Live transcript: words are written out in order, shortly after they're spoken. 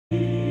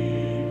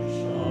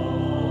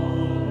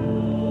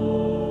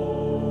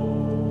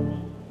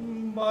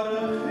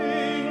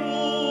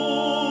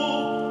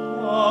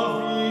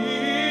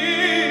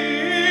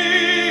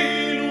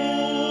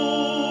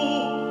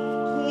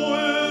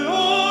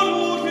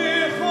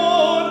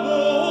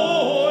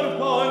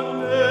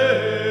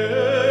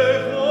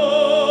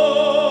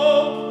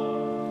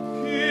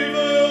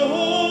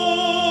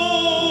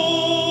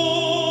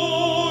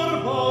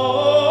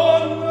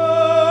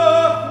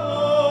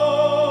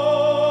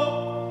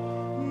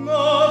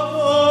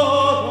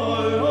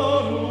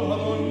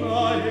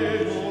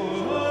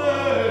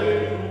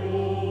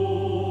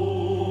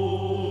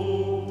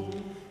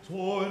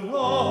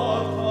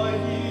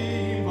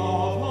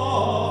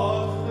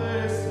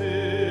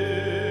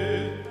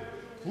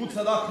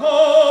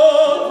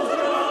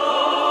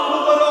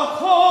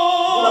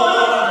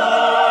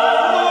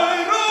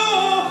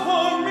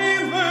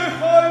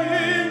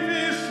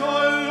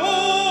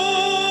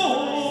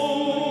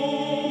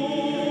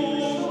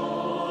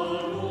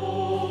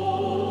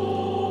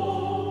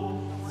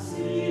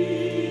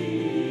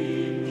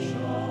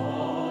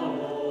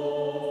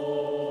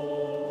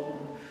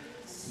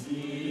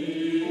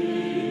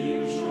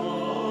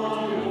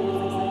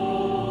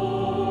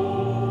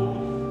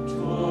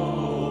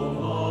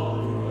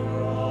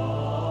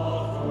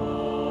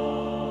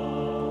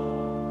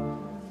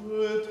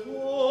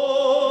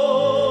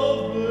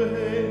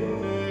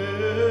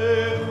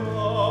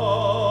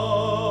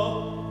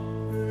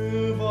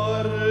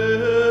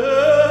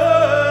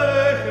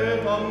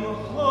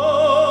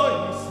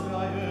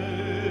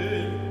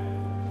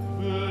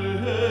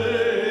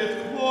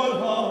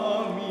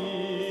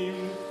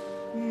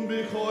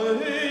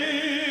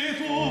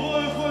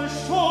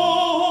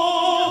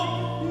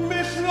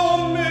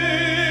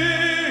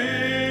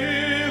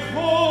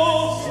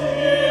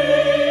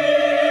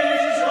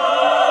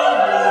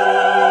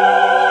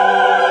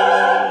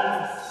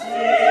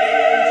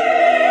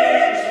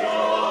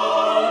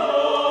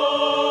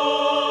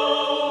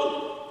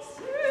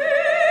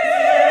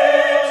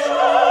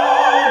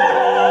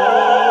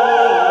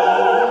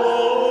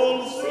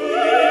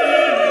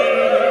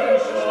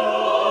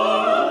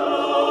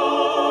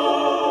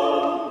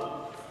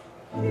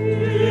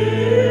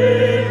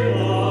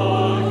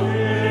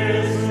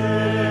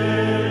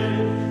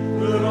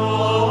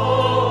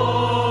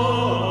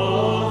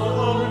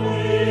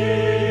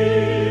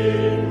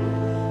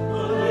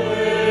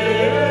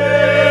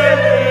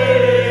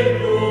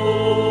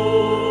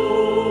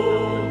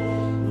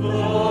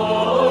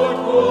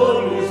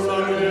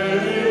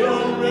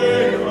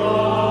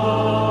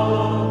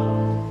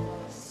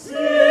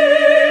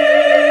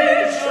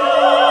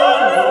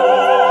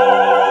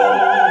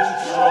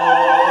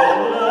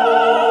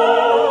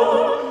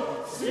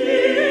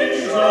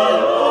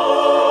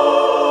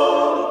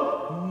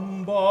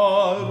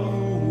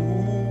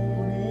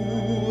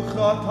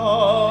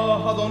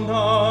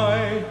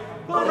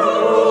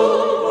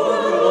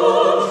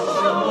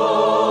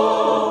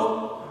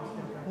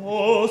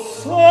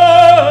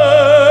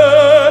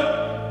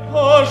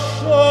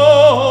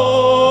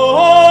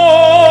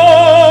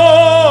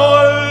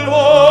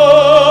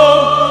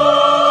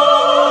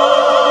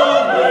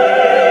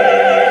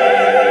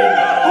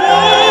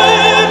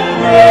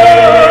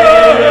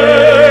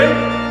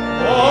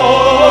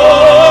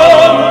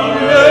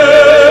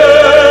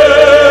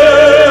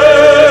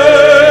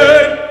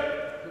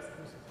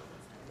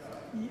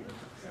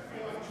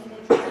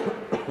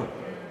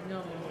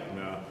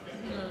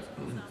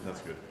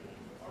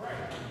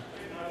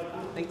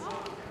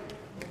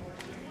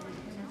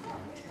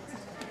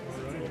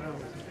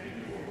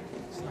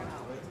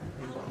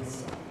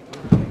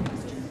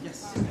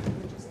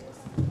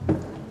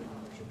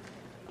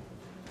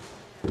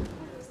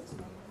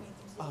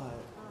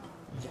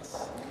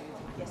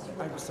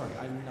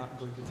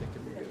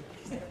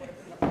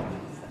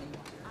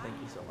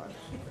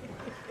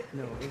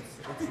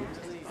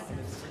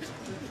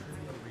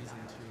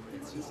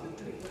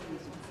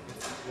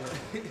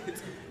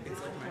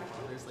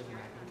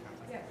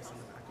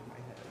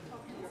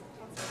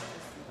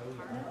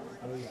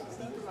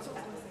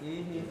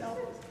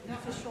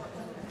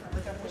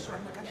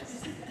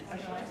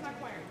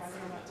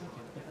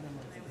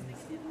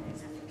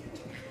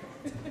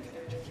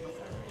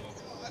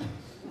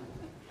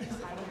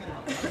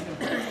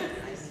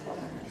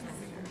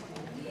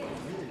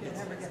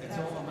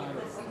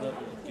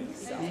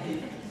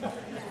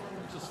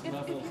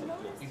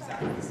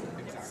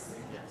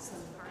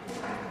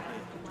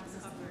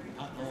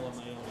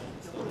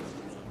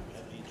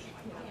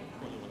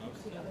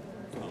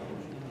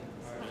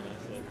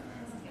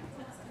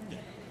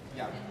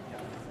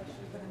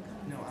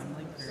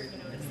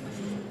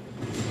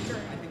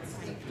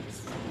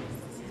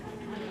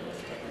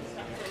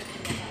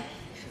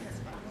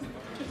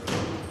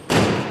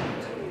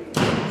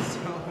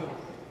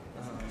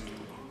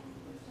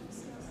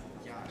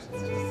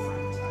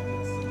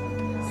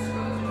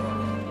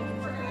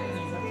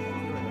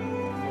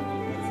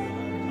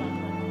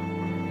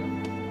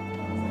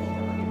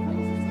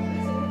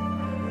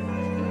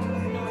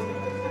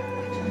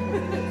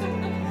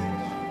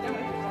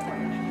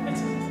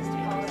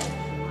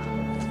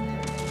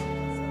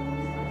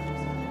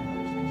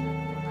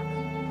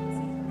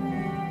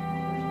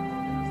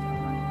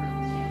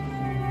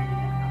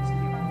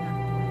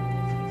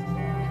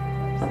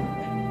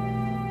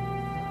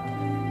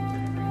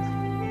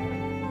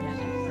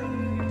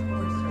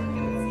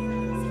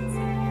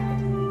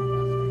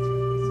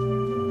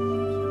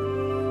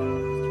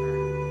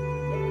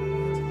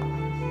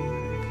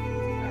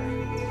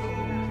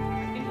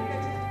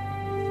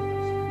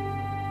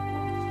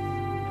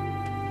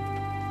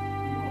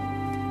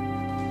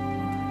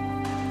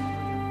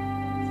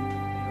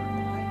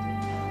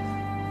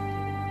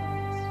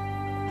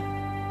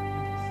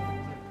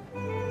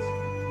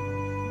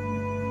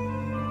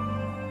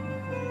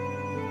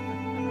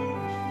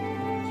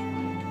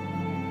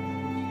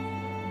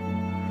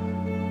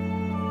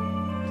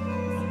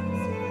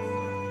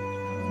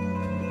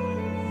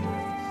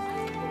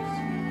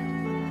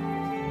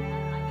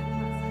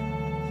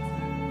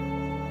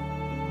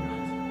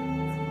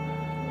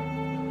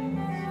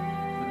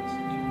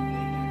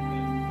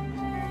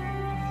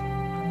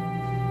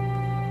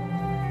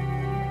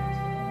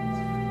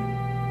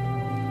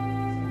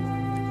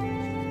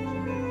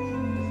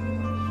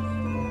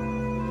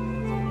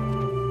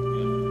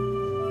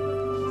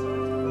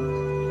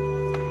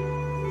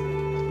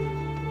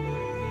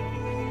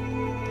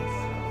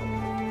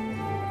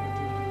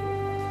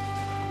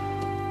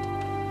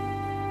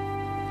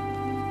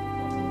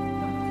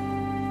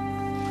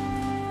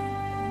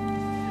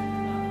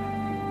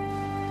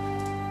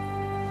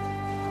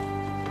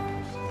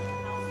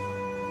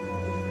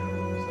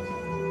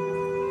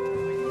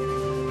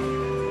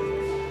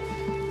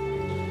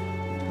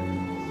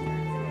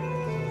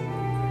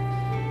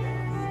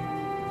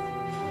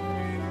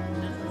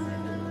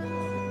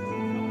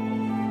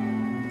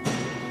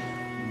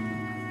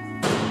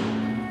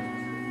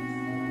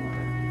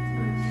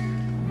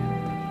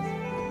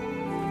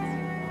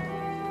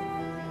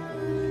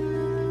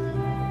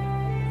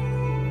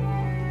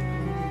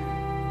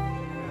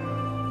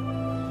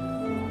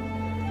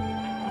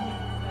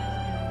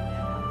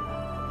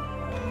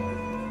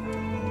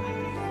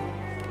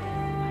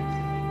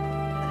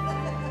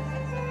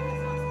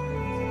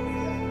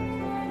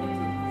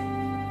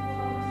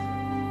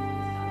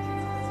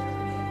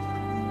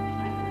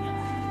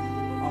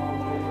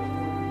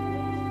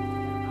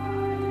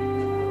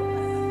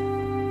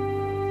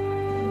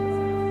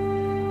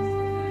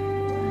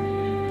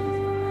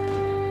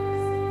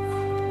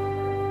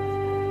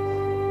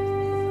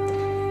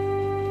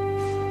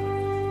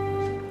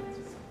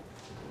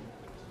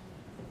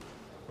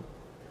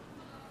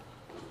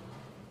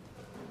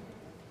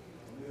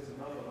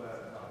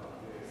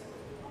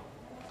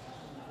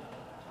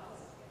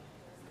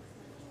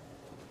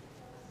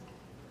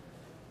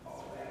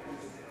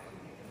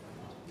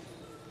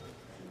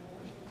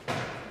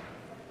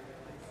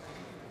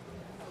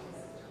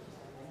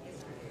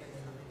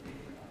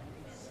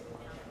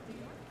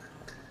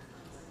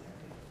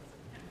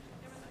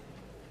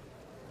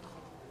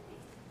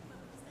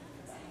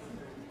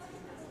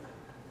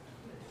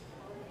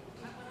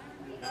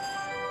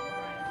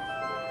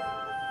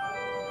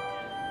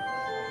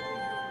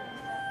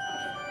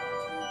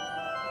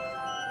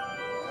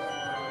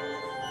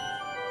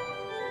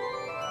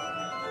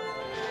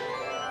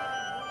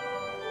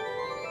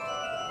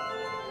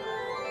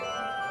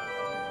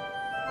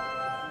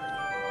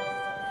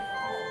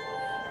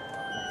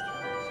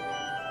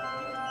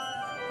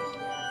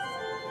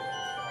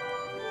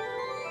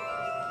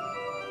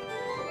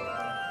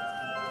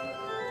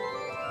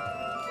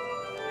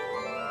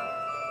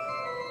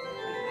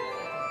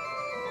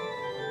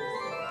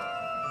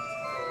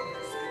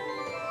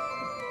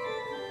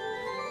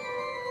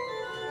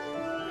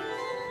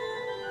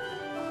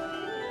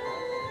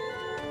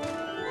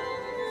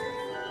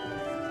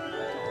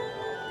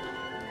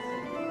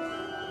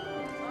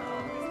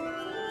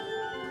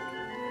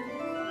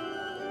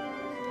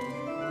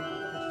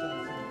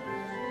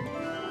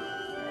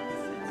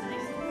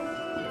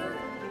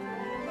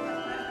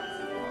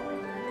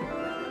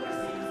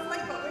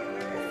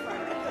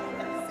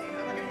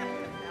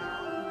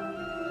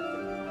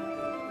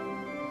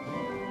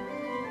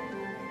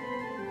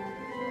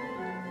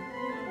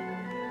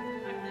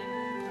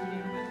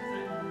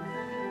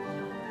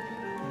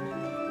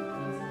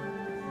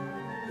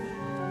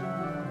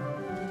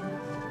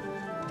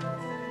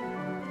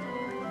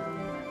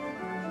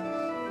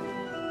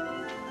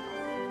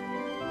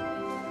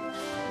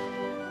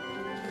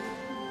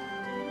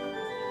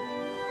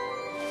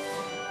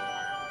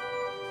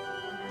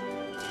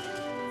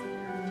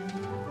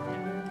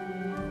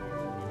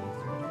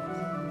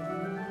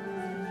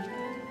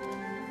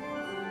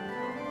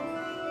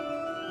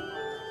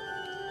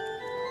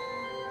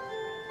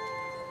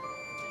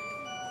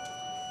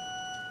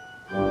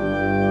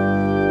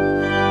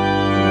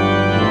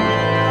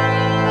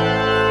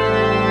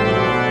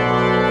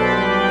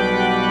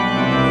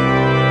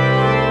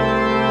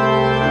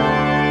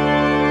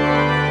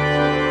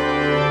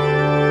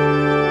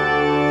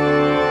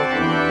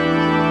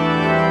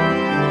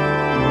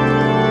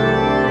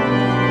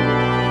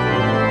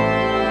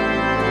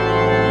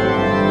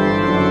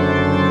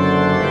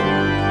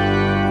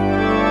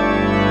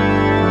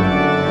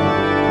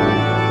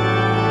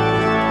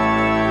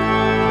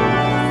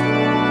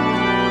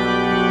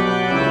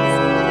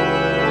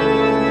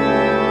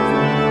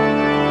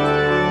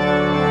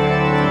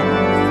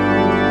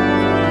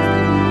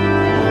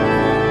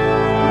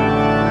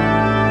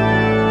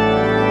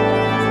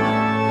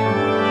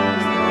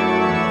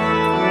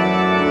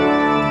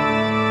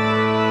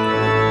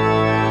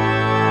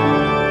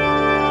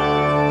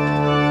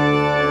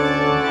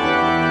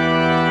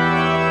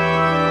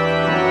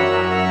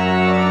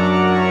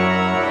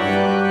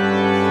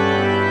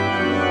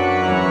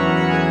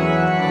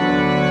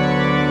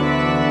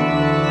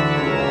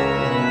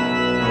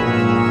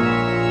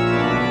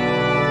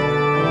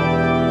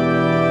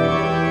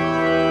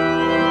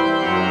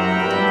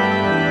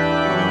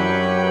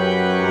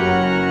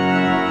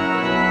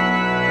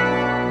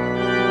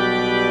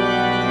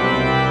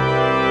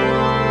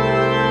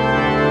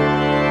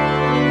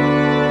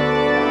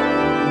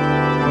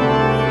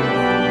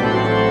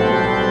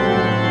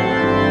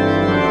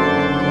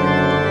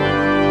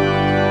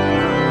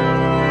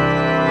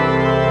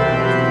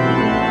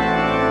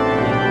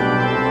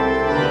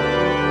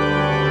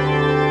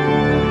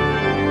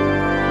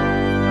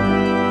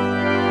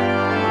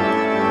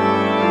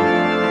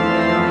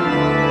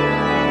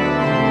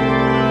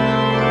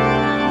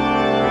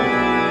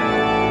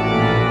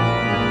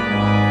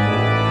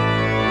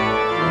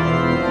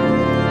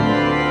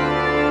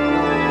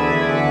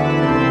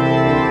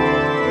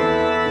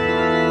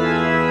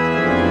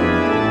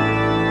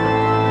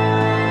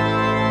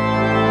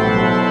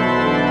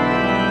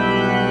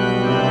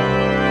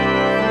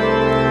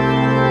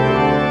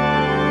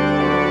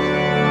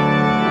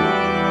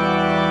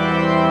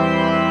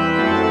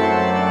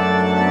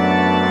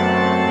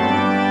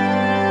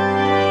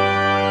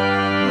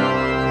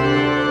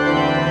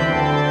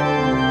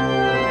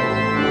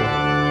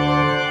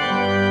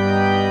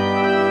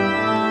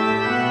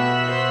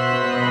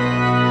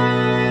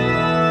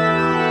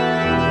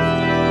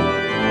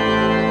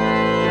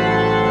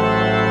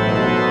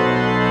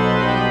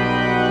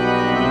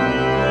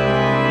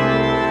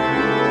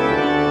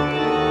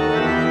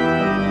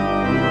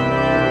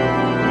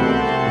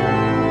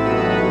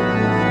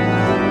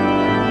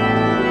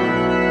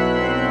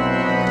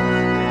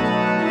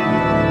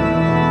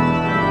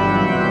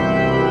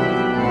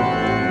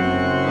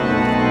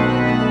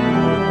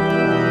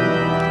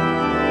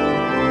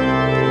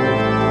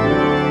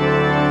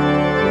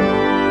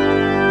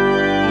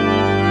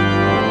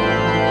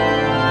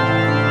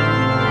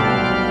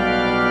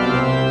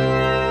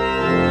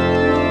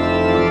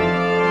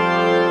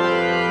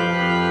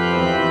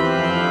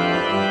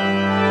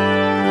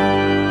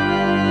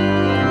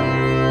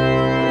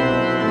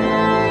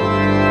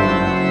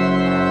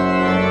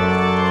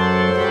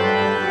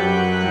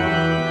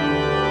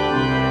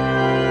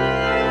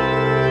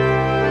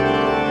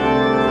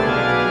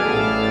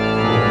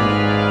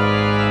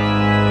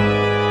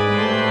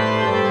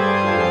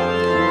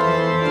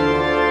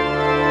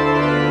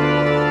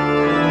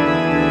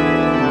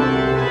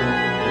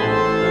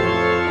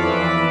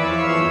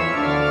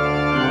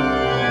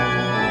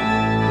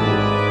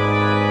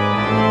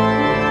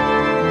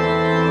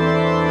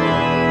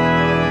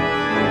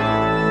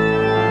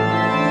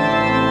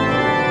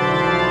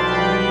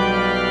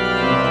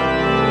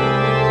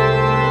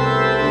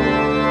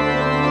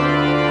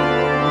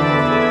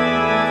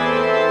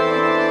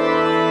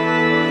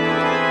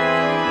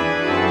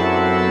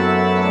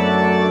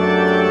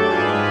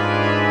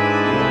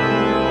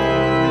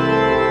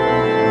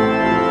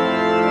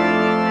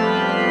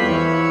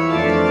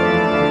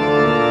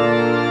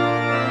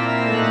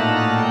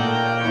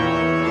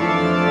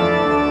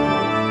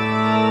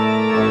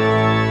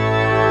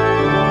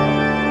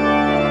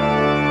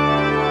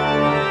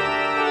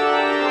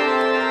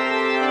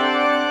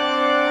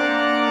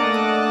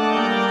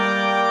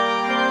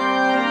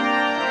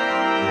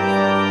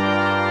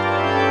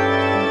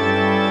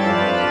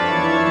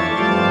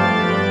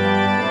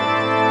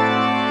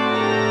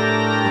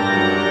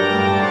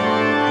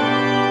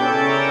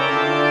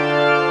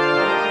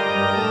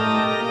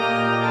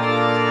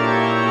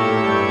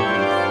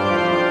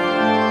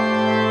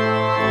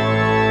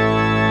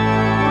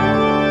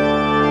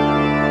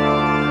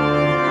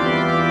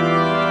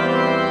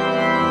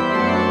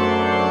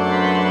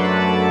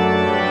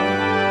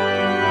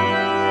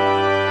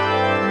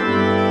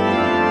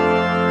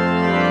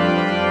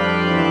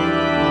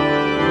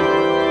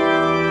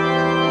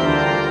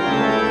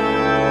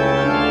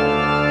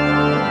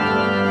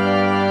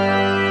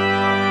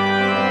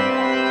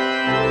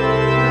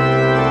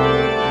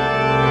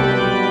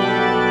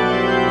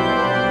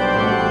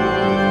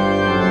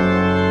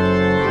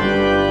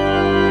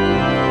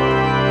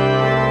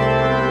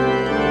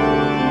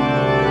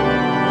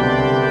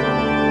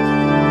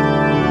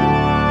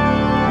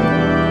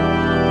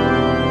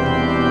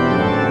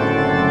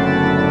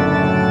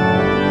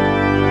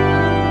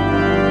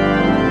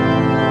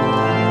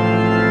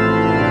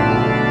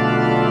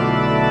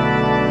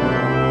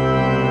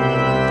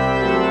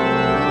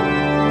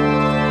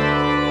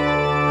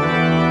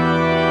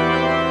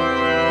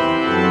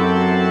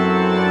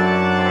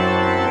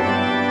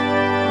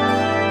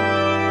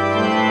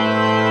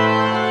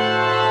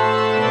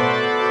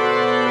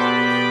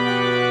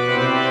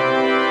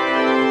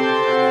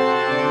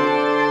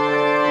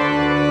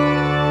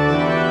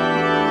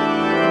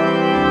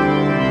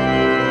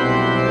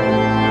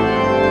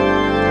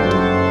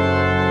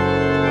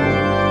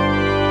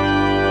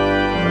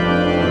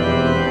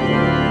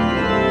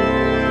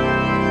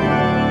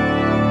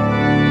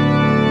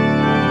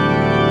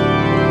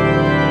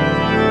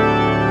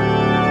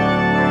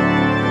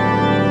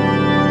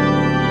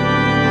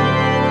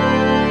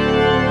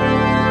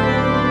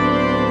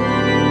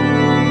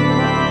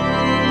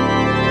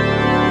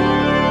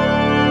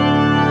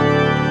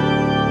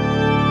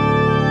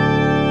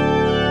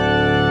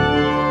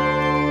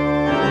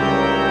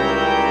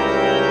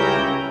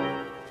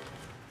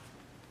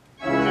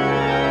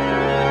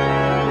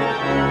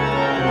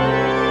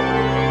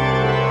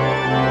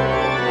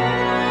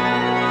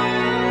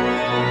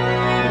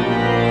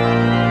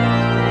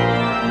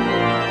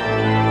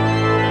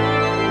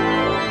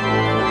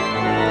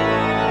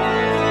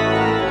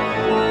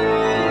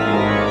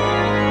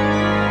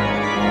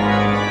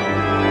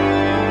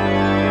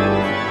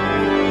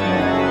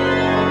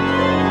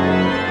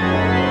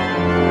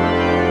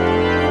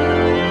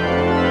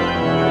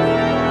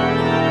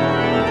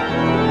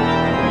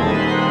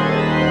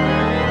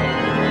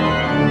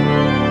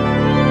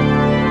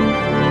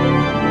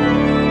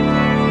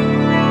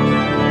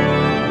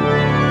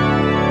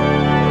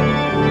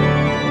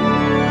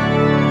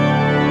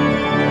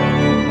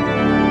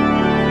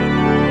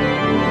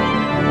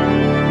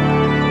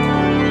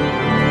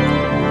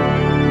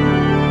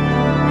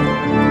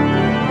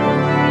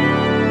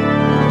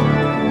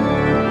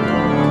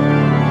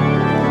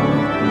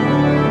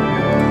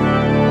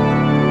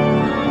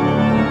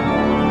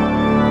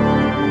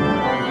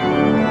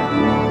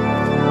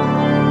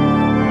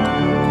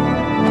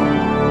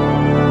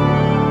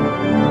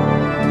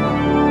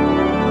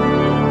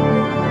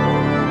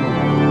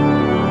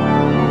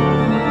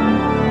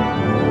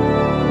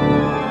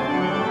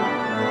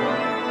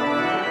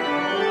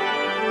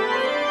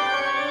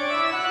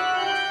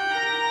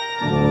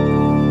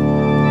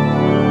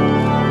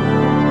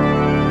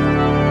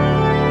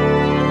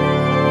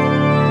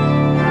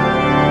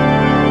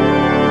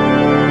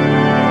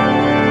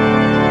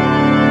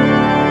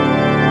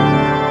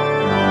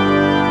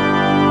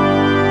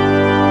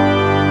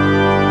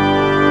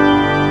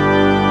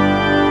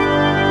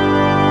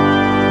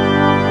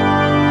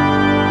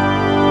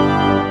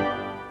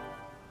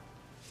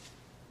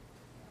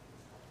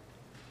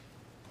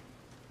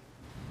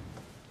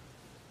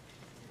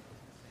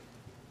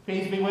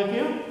Peace be with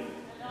you.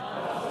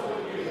 And also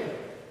with you.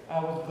 I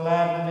was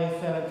glad when they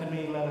said unto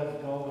me, let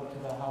us go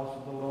into the house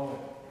of the Lord.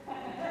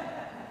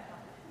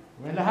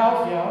 We're in the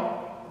house,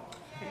 y'all.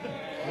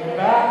 We're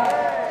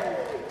back.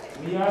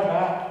 We are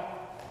back.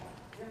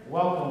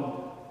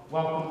 Welcome.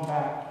 Welcome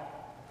back.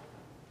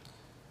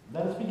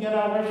 Let us begin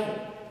our worship.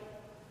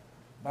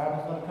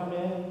 Bible's going to come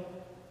in.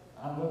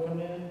 I'm going to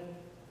come in.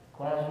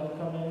 Choir's going to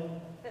come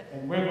in.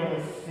 And we're going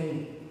to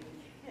sing.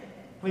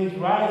 Please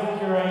rise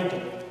as you're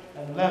able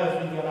and let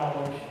us begin our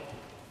worship.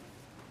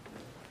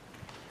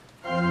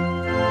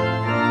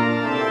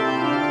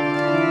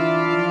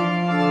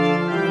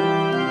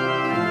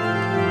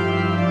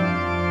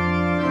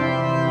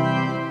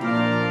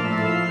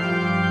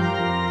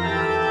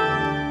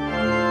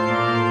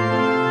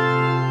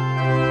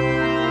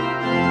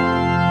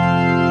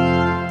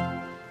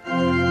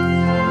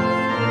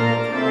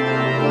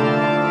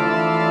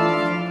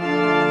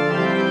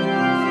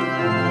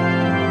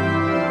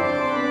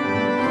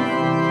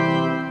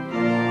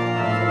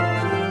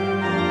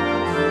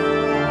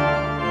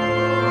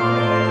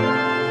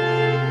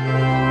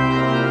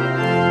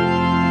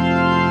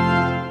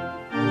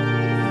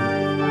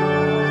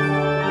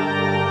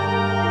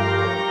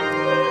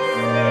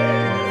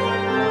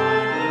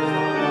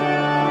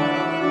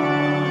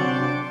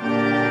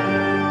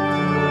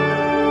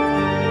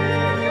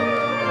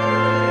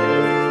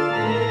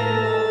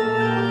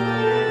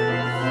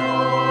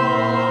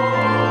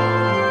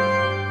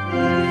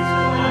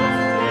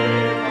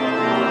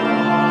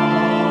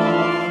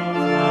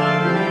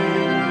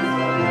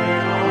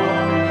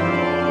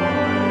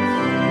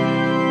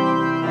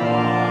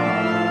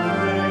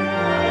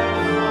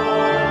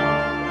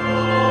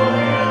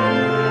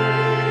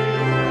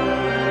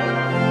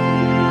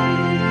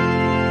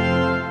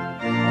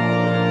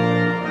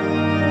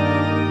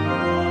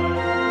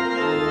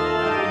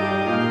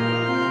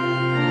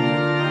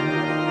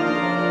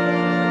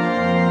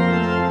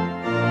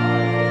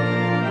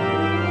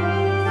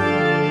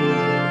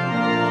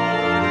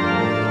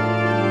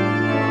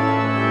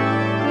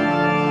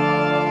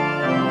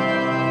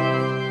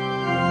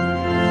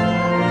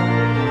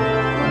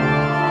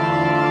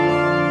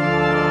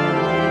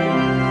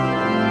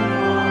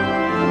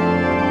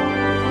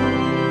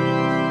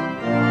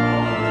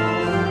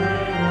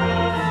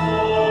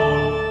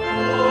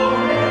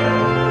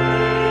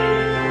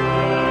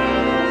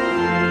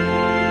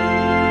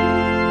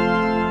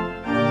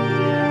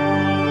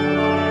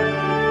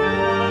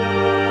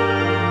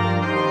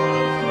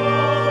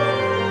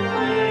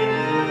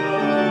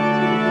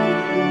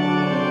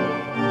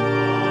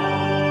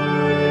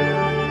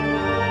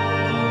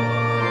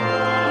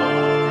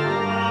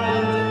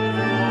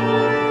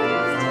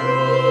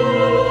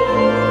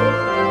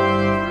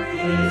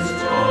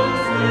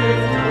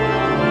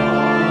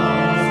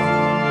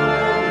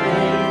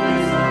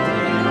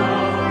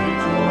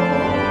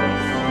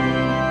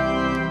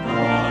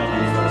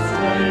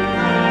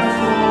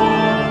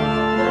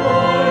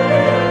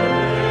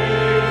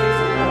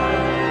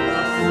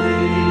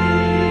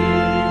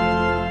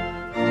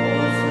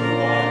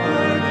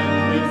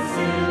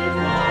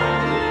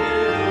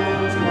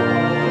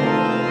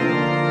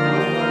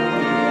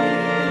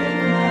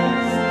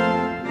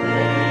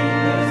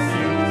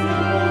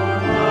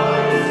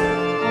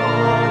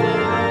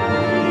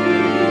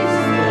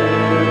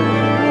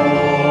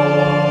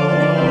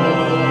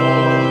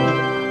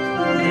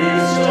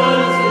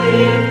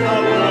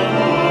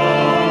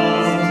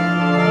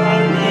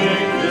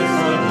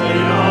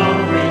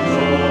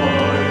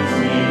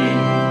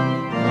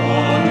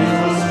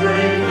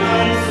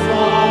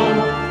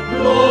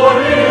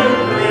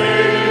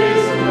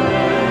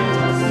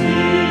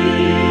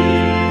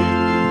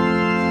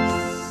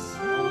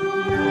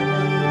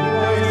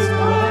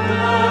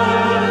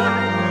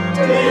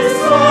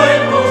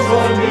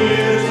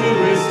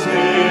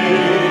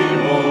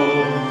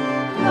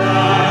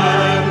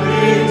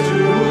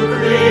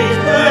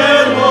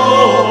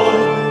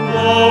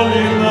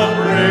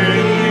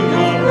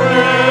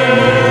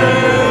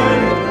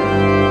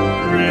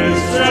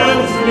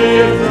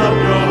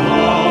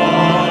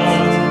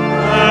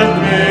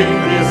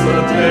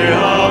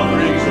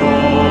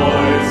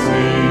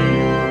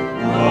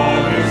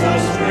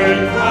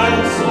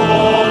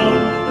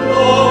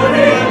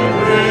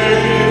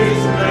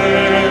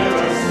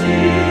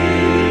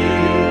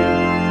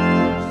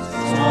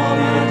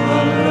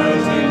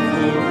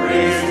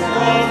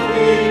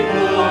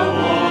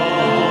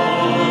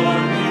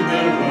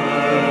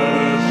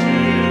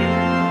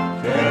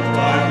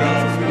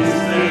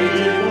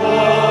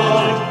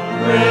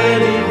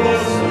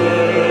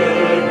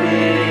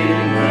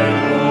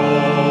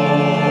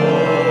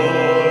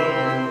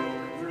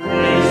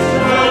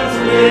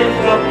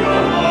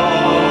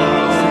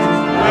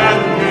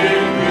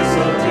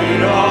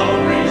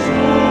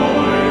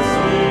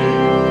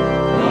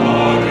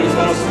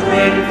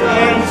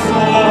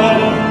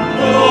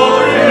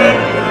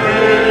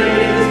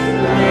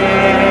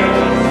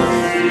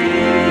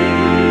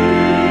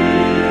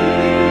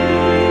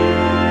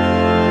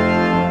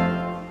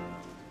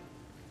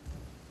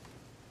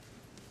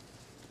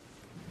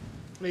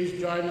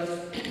 Please join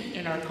us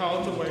in our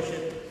call to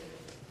worship,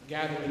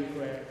 gathering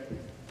prayer.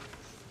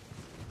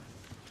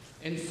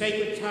 In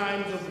sacred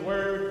times of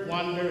word,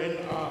 wonder, and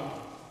awe,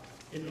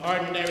 in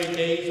ordinary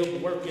days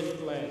of work and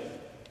play,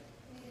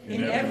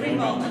 in every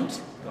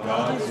moment,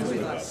 God is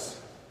with us.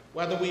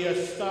 Whether we are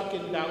stuck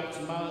in doubt's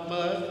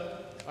mud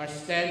or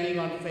standing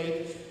on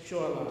faith's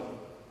shoreline,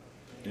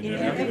 in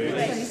every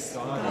place,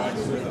 God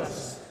is with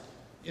us.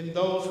 In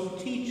those who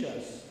teach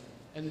us,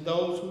 and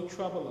those who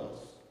trouble us,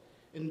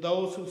 in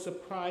those who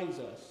surprise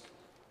us,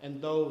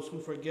 and those who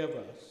forgive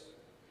us,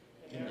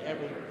 in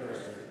every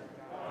person,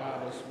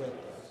 God is with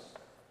us.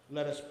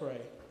 Let us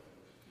pray.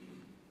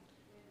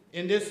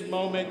 In this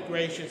moment,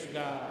 gracious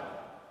God,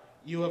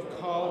 you have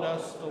called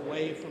us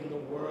away from the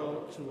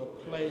world to a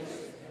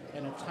place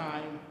and a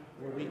time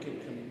where we can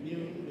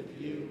commune with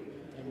you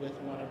and with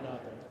one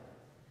another.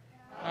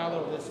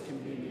 Hallow this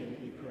communion,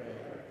 we pray.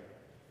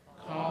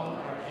 Calm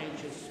our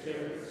anxious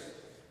spirits,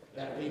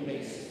 that we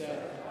may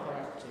set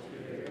apart to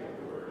hear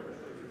your word of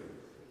truth,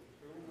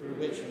 through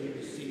which we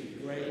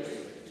receive grace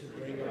to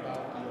bring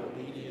about the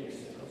obedience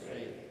of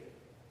faith.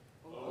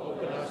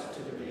 Open us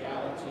to the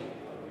reality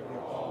of your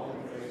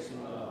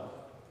all-embracing love,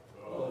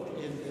 both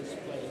in this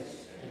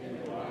place and in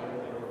the wider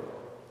world.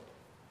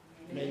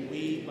 May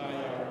we, by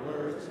our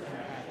words and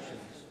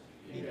actions,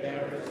 be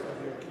bearers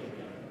of your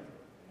kingdom.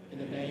 In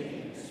the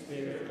name and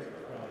spirit of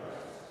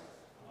Christ.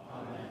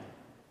 Amen.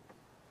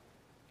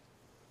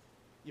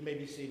 You may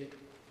be seated.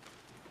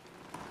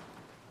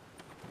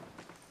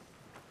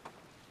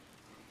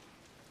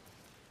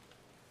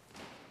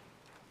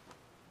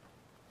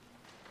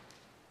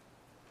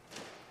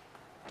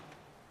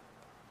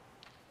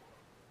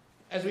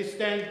 As we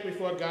stand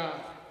before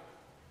God,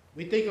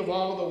 we think of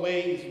all the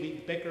ways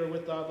we bicker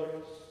with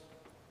others,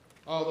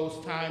 all those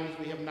times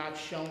we have not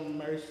shown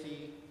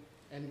mercy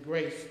and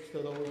grace to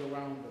those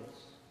around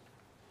us,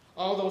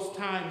 all those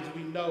times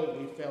we know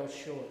we fell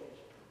short.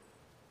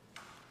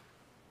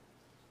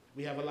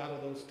 We have a lot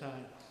of those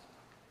times.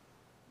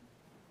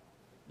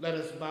 Let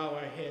us bow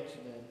our heads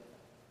then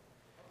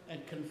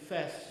and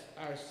confess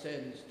our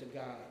sins to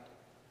God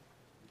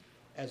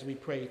as we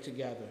pray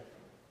together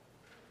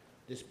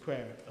this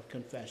prayer of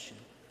confession.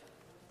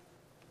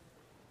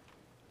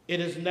 It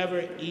is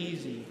never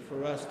easy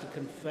for us to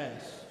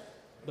confess,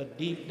 but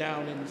deep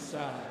down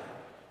inside,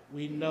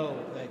 we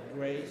know that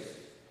grace,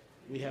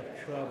 we have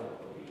trouble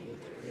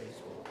with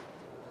grace.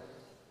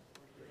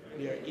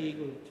 We are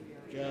eager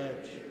to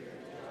judge.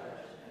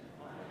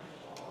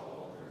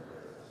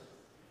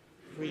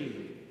 Free,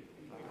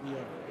 we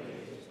are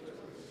praised.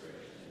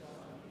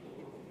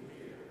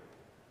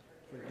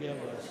 Forgive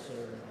us,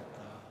 servant of God.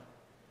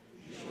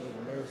 Show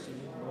mercy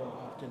more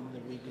often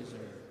than we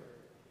deserve.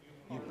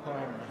 You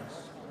pardon us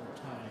from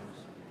times.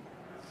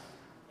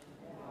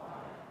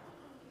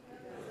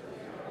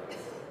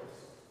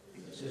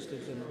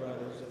 Sisters and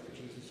brothers of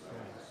Jesus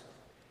Christ,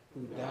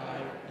 who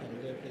died and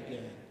lived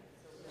again,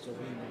 so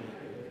we may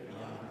live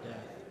beyond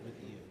death with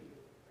you.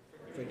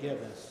 Forgive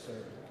us,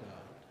 servant God.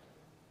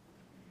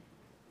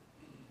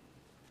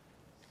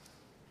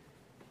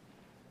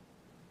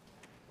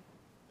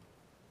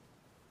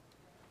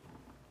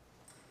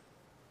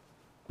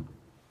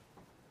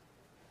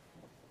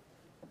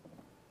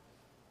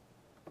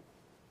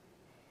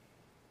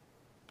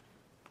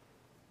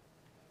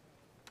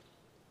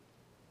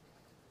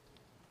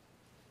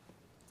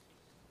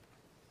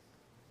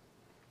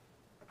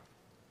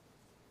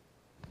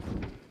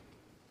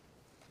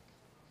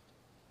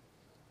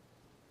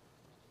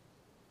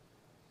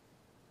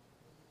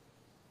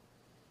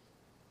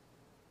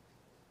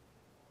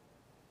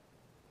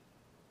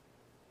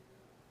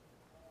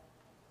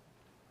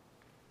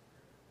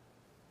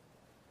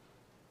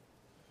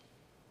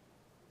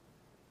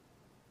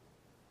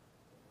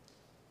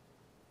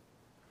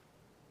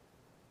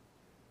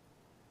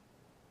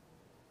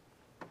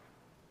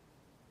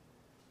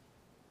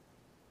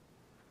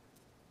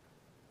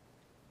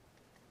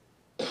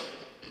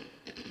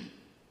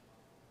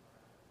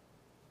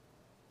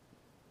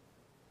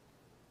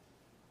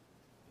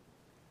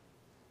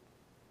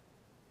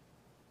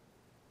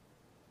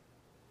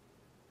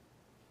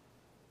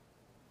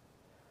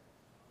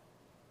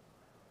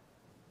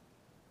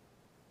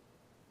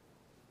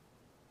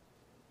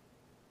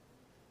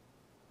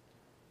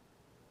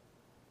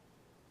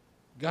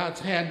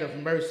 God's hand of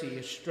mercy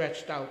is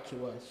stretched out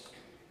to us,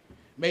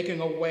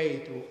 making a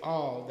way through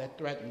all that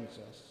threatens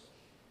us,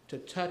 to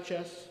touch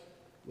us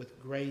with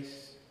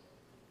grace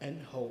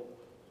and hope.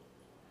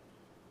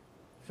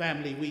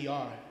 Family, we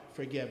are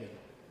forgiven.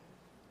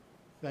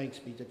 Thanks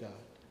be to God.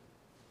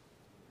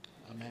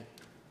 Amen.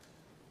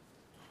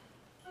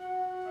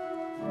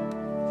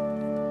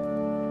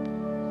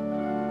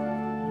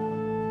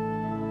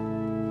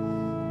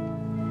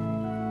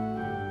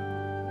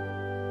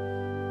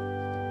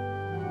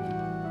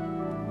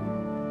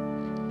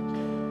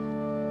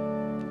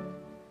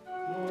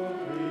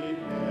 Through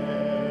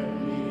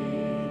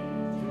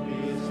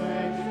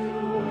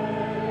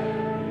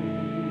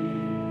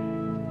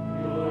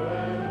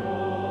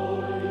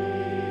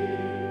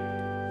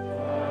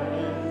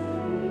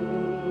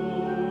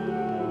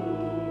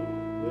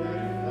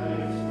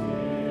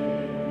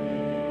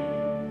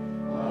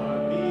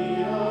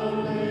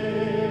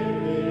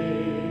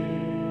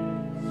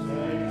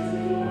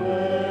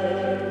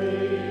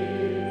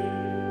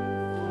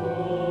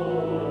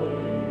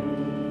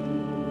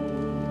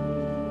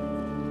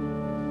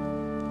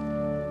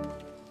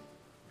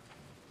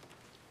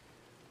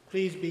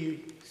Please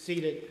be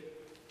seated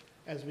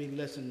as we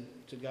listen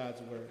to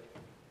God's word.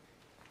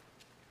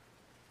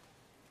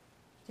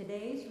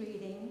 Today's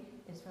reading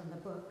is from the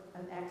book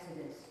of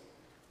Exodus,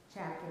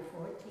 chapter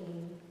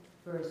 14,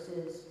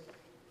 verses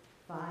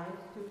 5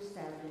 through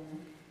 7,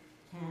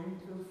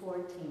 10 through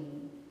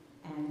 14,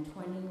 and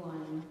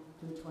 21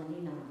 through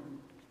 29.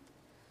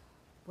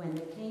 When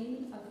the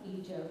king of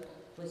Egypt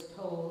was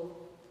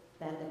told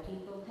that the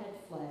people had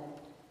fled,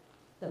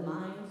 the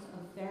minds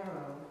of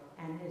Pharaoh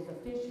and his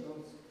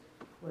officials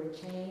were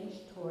changed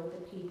toward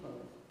the people,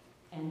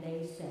 and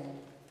they said,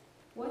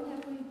 "What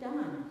have we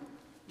done,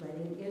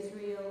 letting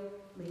Israel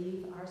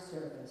leave our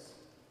service?"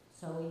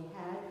 So he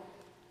had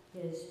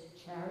his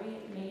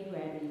chariot made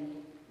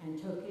ready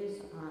and took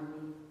his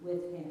army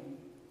with him.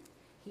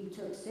 He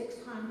took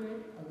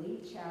 600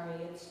 elite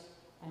chariots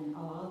and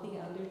all the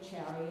other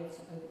chariots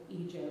of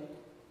Egypt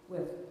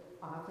with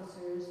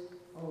officers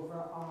over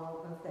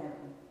all of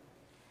them.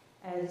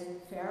 As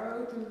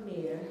Pharaoh drew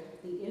near,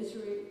 the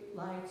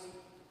Israelites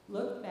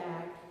looked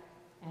back,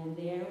 and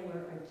there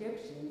were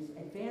Egyptians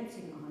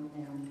advancing on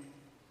them.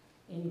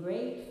 In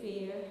great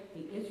fear,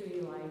 the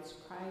Israelites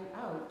cried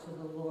out to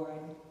the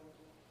Lord.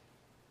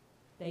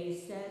 They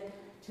said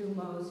to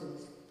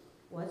Moses,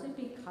 "Was it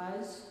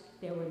because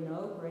there were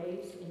no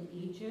graves in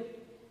Egypt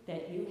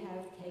that you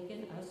have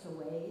taken us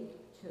away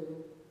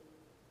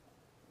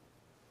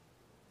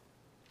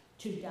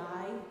to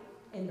die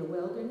in the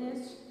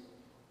wilderness?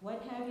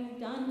 What have you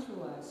done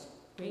to us,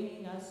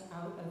 bringing us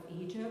out of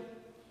Egypt?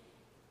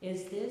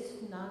 Is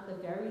this not the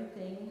very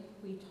thing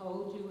we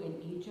told you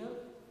in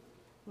Egypt?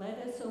 Let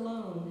us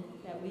alone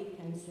that we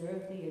can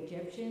serve the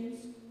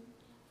Egyptians,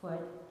 for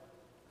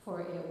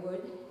it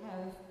would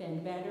have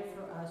been better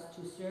for us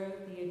to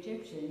serve the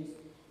Egyptians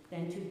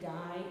than to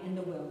die in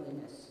the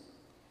wilderness."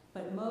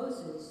 But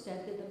Moses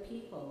said to the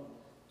people,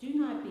 "Do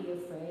not be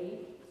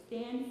afraid,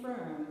 stand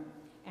firm,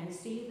 and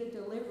see the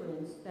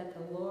deliverance that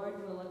the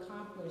Lord will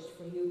accomplish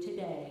for you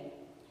today.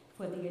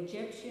 For the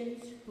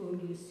Egyptians whom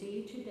you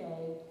see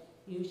today,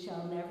 you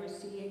shall never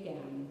see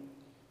again.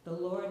 The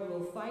Lord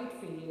will fight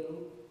for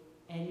you,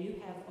 and you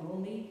have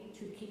only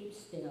to keep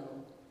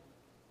still."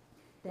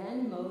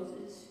 Then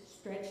Moses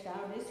stretched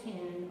out his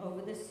hand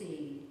over the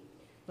sea.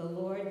 The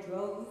Lord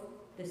drove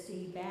the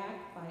sea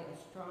back by a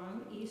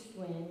strong east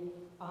wind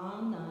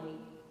all night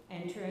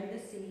and turned the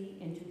sea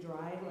into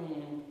dry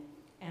land,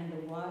 and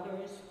the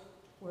waters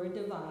were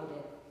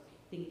divided.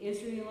 The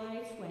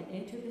Israelites went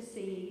into the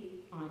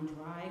sea on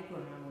dry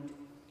ground,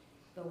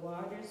 the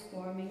waters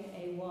forming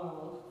a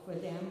wall for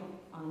them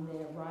on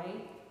their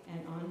right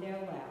and on their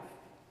left.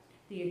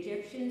 The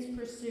Egyptians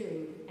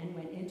pursued and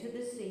went into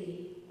the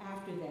sea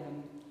after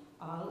them,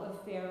 all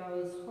of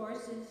Pharaoh's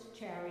horses,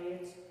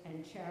 chariots,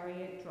 and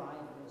chariot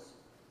drivers.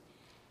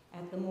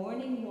 At the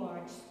morning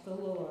watch, the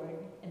Lord,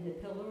 in the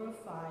pillar of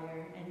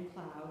fire and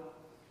cloud,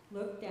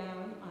 looked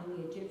down on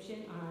the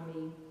Egyptian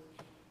army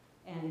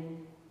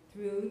and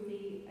threw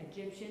the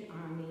Egyptian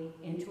army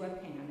into a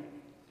panic.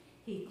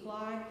 He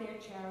clogged their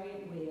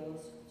chariot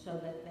wheels so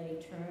that they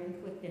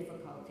turned with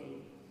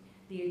difficulty.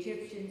 The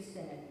Egyptians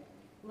said,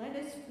 "Let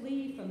us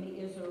flee from the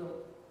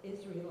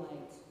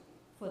Israelites,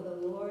 for the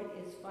Lord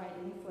is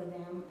fighting for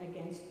them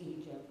against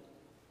Egypt."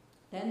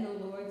 Then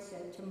the Lord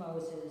said to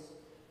Moses,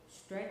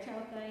 "Stretch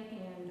out thy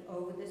hand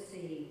over the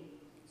sea,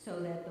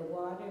 so that the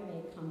water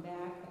may come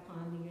back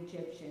upon the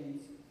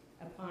Egyptians,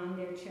 upon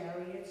their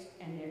chariots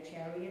and their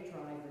chariot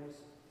drivers."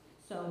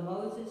 So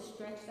Moses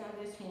stretched out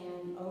his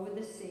hand over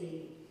the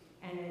sea,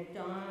 and at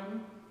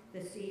dawn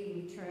the sea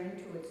returned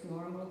to its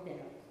normal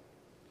depth.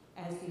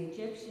 As the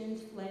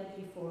Egyptians fled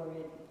before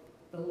it,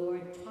 the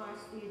Lord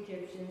tossed the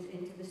Egyptians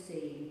into the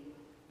sea.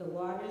 The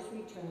waters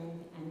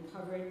returned and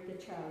covered the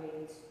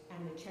chariots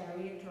and the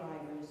chariot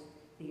drivers,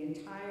 the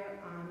entire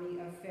army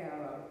of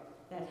Pharaoh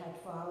that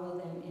had followed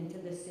them into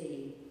the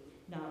sea.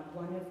 Not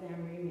one of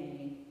them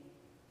remained.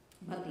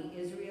 But the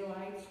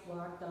Israelites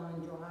walked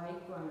on dry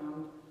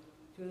ground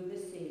through the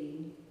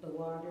sea, the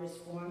waters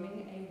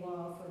forming a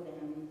wall for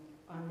them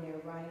on their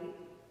right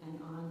and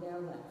on their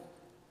left.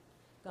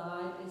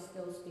 God is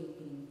still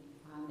speaking.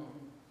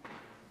 Amen.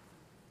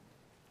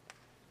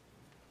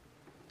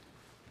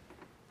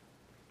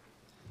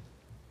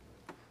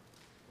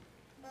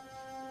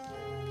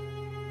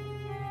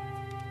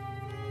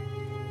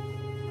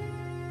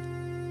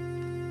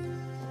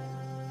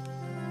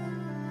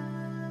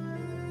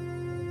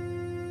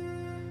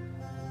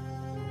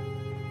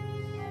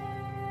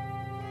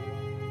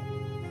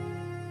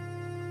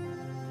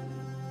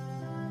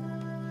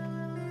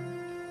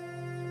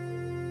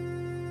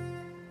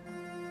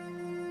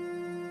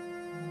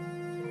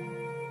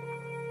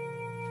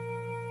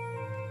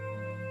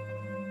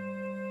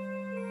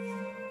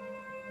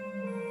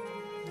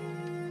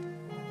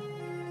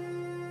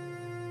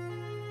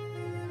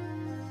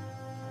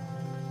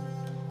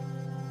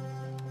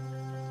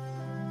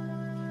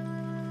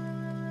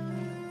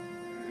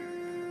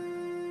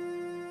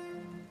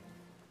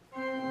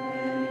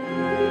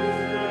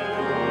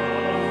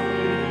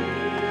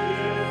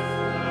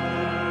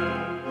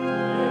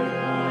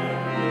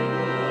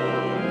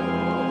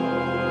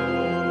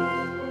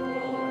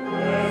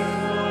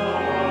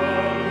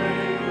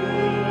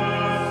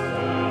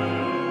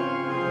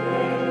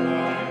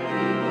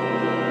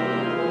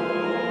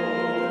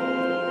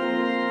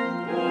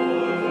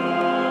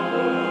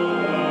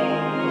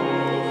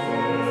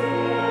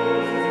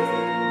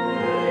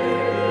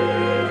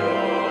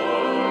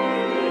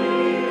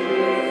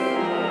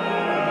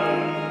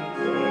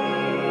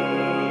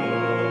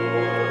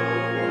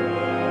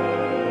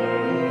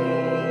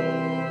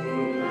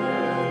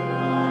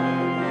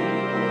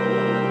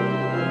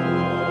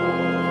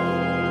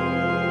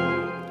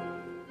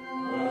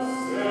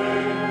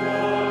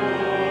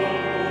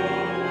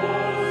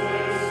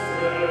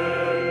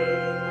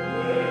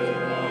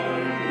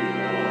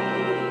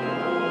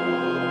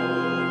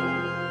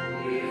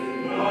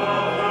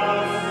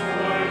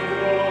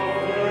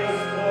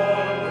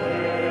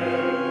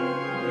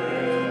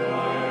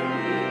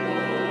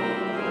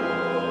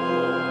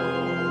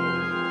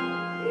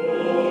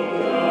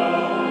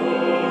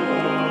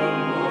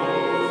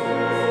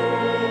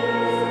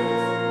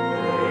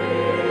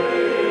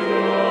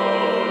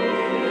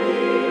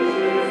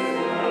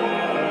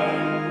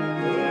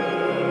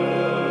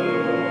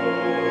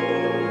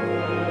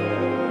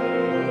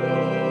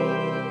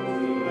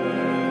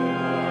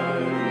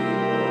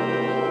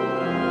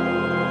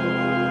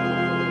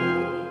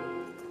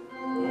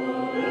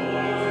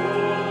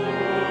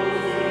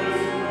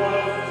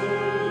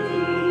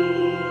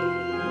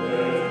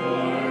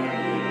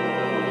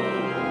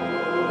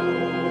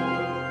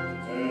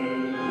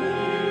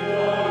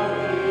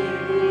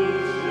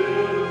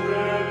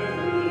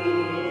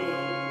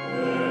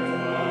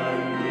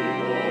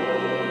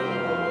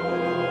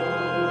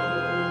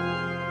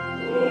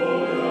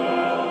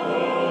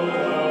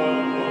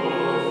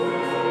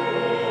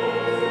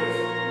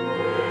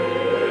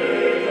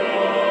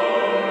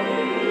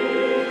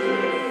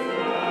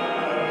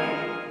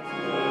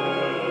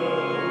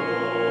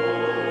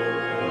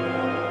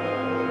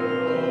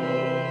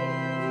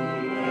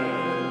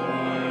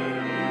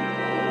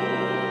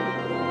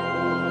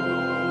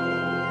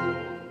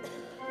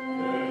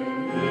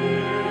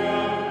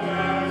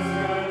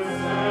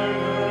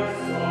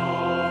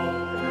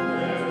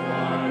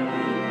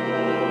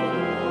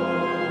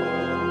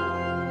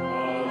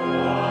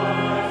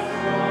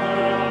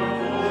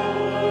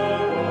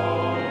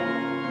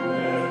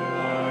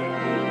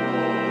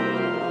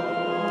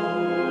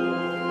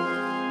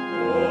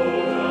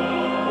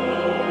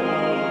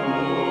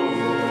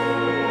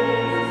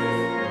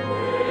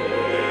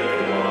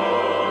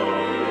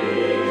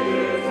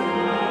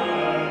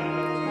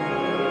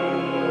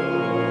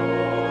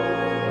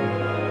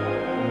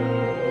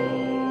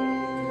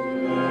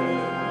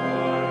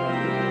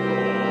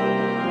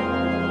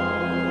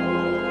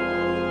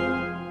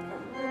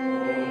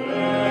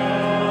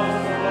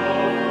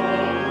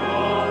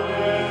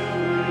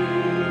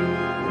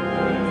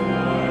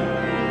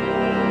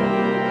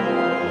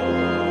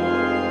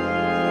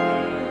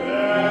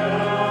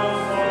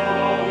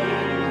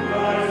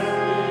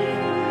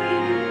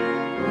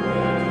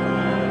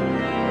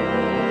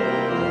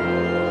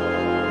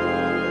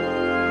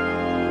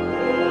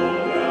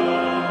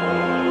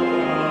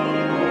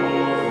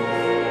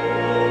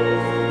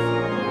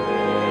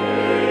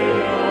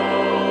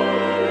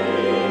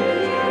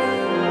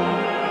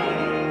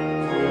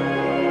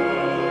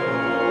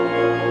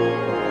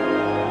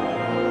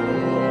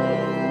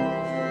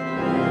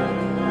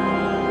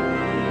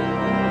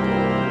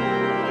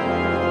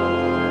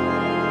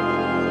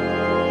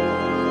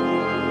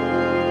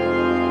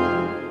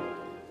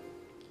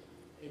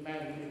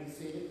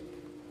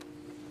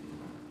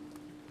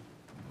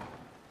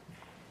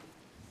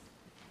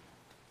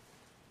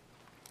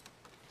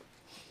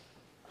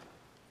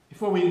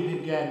 Before we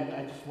begin,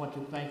 I just want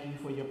to thank you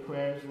for your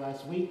prayers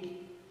last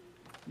week.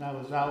 And I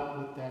was out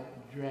with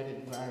that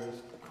dreaded virus,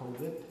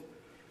 COVID.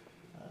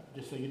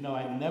 Just so you know,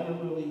 I never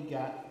really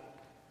got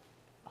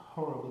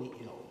horribly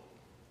ill.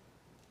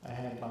 I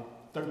had about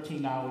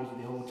 13 hours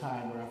the whole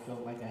time where I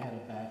felt like I had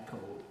a bad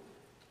cold.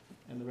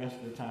 And the rest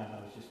of the time I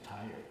was just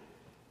tired.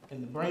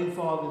 And the brain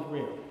fog is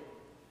real.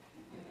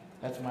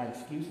 That's my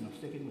excuse, and I'm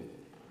sticking with it.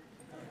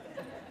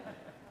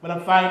 But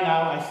I'm fine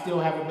now. I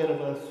still have a bit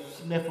of a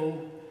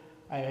sniffle.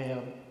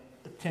 I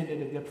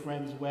attended a good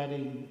friend's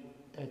wedding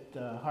at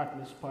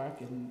Harkness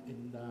Park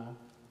in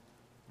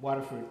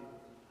Waterford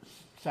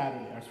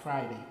Saturday or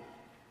Friday.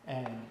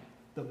 And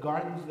the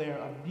gardens there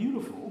are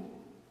beautiful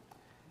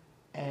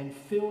and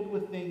filled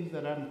with things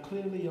that I'm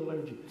clearly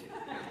allergic to.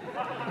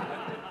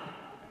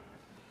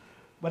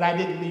 But I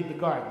didn't leave the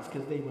gardens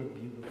because they were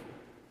beautiful.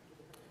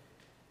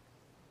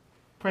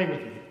 Pray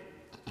with me.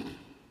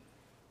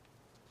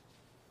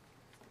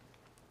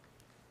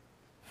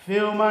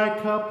 Fill my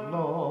cup,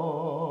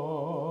 Lord.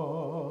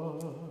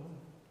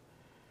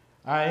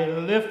 I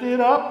lift it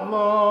up,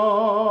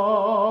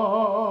 Lord.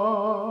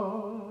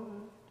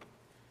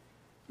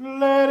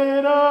 Let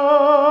it overflow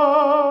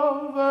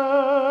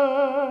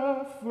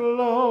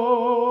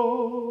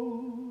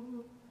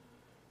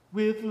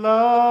with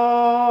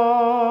love.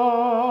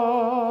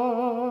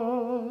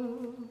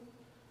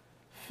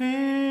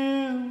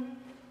 Fill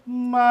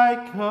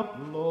my cup,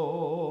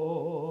 Lord.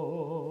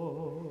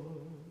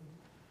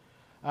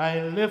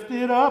 I lift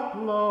it up,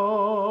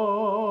 Lord.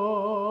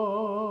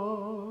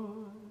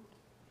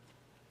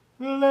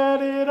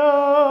 Let it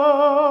overflow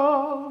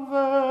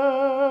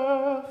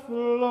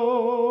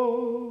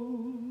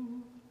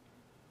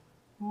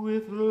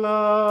with love.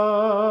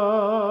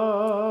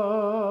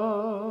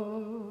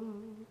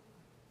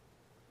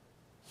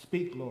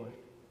 Speak, Lord,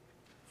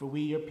 for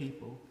we, your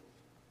people,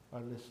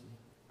 are listening.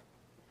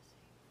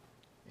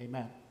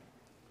 Amen.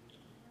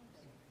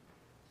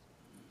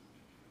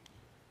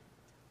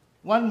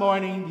 One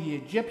morning, the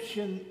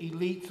Egyptian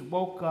elites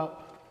woke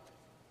up,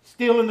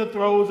 still in the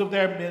throes of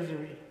their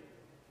misery.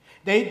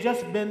 They'd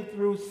just been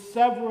through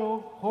several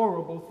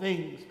horrible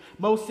things.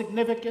 Most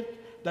significant,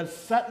 the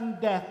sudden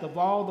death of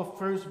all the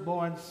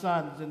firstborn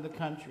sons in the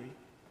country,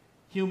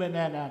 human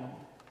and animal.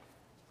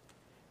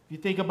 If you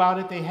think about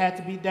it, they had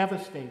to be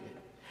devastated.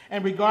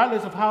 And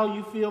regardless of how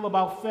you feel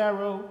about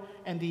Pharaoh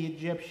and the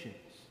Egyptians,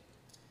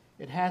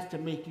 it has to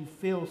make you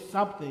feel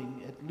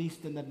something, at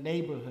least in the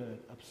neighborhood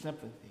of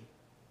sympathy.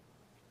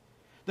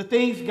 The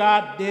things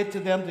God did to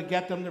them to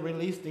get them to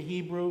release the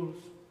Hebrews,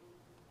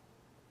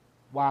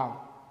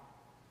 wow.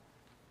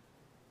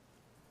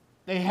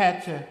 They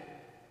had to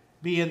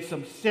be in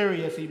some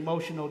serious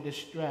emotional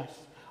distress.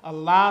 A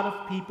lot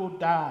of people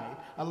died.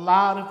 A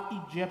lot of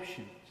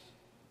Egyptians.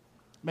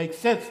 Makes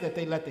sense that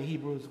they let the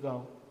Hebrews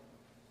go.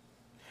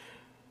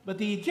 But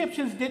the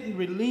Egyptians didn't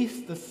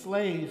release the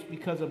slaves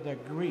because of their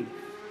grief.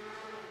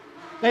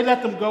 They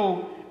let them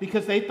go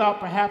because they thought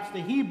perhaps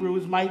the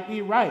Hebrews might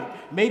be right.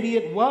 Maybe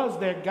it was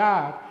their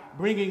God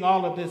bringing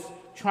all of this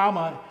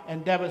trauma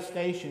and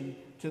devastation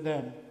to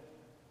them,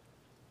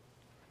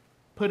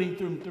 putting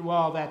them through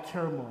all that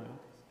turmoil.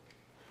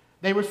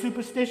 They were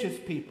superstitious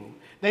people.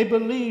 They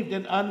believed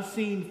in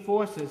unseen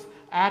forces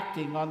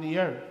acting on the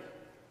earth.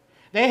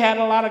 They had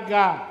a lot of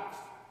gods,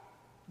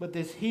 but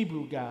this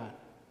Hebrew God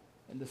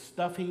and the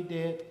stuff he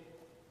did,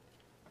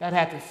 that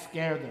had to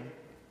scare them.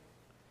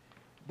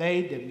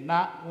 They did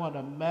not want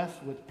to mess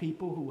with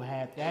people who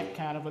had that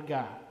kind of a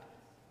God.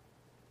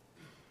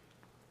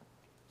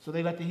 So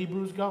they let the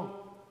Hebrews go.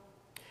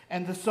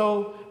 And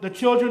so the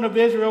children of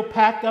Israel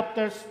packed up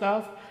their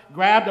stuff,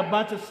 grabbed a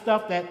bunch of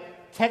stuff that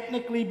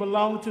technically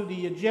belonged to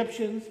the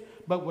Egyptians,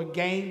 but were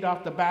gained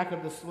off the back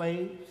of the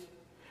slaves,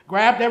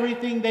 grabbed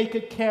everything they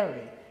could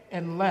carry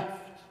and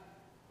left.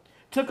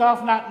 Took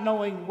off not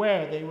knowing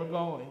where they were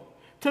going.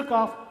 Took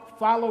off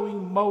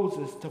following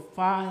Moses to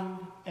find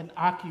and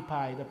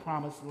occupy the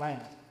promised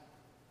land.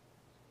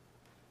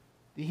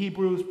 The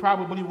Hebrews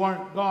probably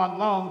weren't gone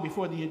long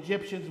before the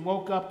Egyptians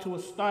woke up to a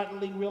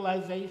startling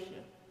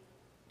realization.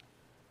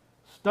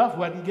 Stuff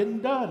wasn't getting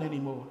done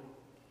anymore.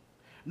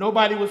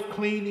 Nobody was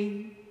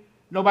cleaning.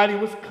 Nobody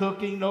was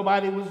cooking.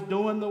 Nobody was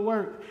doing the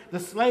work. The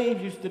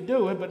slaves used to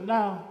do it, but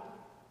now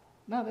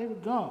they were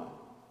gone.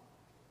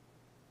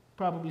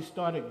 Probably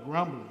started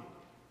grumbling.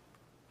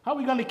 How are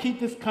we going to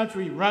keep this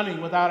country running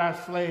without our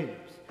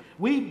slaves?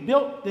 We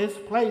built this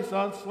place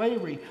on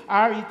slavery.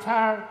 Our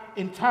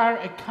entire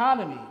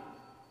economy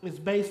is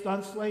based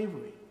on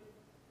slavery.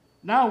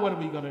 Now what are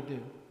we going to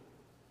do?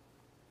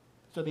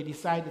 So they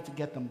decided to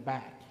get them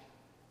back.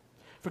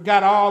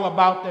 Forgot all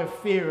about their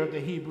fear of the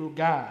Hebrew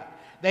God.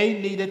 They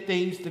needed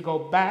things to go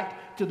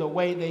back to the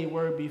way they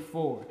were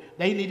before.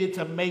 They needed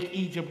to make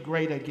Egypt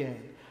great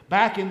again.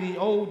 Back in the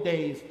old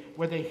days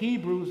where the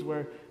Hebrews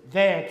were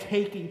there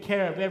taking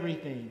care of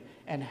everything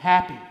and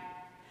happy.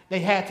 They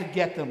had to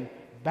get them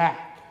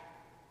back.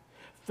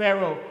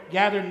 Pharaoh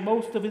gathered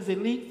most of his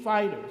elite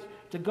fighters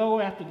to go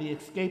after the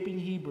escaping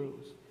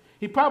Hebrews.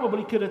 He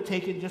probably could have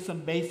taken just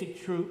some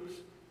basic troops,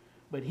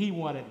 but he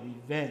wanted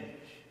revenge.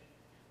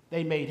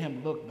 they made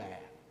him look bad,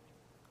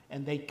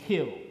 and they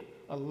killed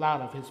a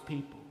lot of his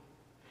people.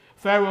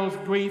 Pharaoh's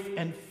grief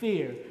and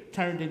fear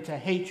turned into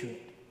hatred.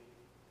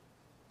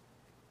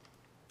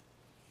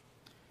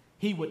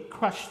 He would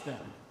crush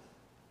them.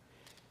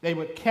 They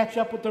would catch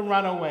up with the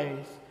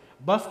runaways,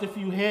 bust a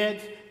few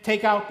heads,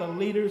 take out the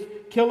leaders,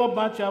 kill a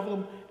bunch of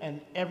them, and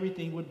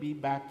everything would be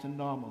back to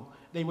normal.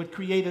 They would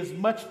create as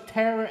much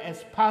terror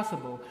as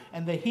possible,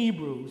 and the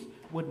Hebrews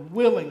would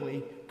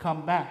willingly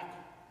come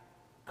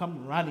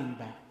running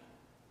back.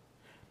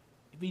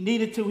 If he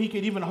needed to, he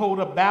could even hold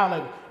a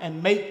ballot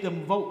and make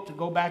them vote to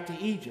go back to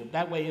Egypt.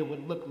 That way it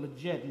would look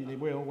legit in the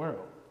real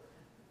world.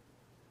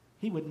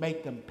 He would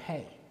make them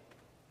pay.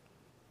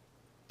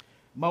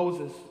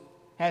 Moses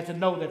had to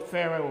know that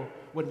Pharaoh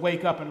would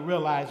wake up and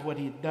realize what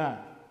he'd done.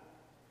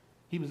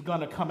 He was going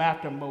to come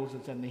after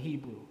Moses and the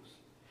Hebrews,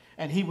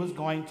 and he was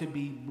going to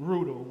be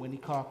brutal when he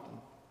caught them.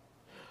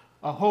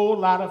 A whole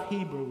lot of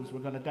Hebrews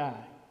were going to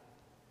die,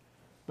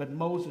 but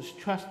Moses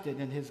trusted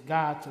in his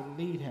God to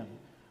lead him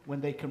when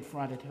they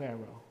confronted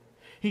Pharaoh.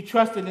 He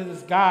trusted in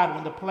his God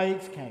when the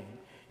plagues came.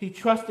 He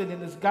trusted in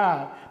his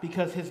God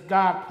because his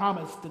God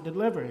promised to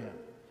deliver him.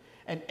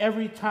 And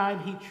every time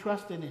he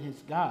trusted in his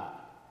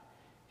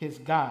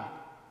God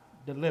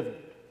delivered.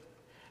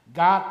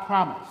 God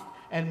promised,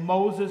 and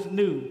Moses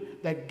knew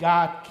that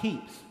God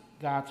keeps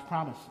God's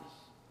promises.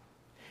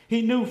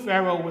 He knew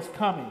Pharaoh was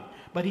coming,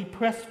 but he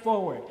pressed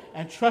forward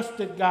and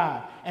trusted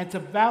God. And to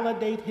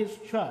validate his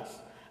trust,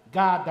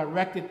 God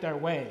directed their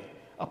way.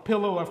 A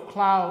pillar of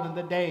cloud in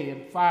the day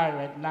and fire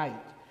at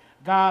night.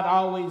 God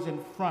always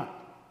in front,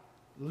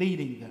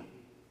 leading them.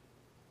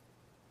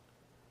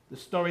 The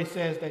story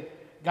says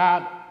that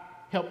God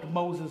helped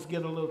Moses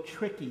get a little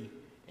tricky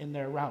in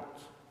their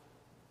routes.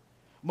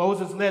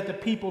 Moses led the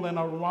people in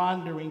a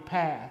wandering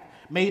path,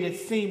 made it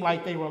seem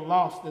like they were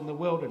lost in the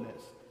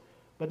wilderness.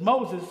 But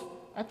Moses,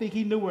 I think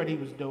he knew what he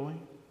was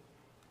doing.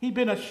 He'd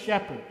been a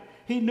shepherd.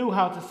 He knew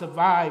how to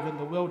survive in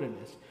the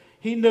wilderness.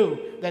 He knew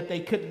that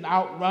they couldn't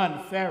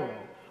outrun Pharaoh,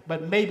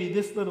 but maybe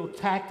this little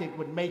tactic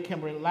would make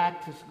him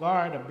relax his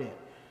guard a bit.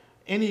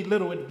 Any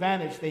little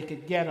advantage they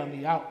could get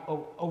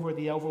over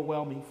the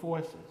overwhelming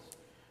forces.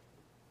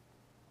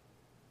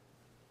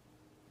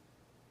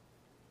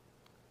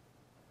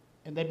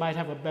 And they might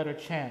have a better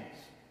chance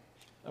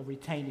of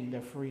retaining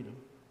their freedom.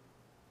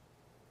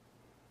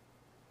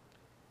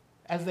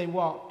 As they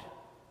walked,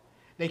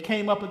 they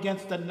came up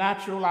against a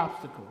natural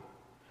obstacle,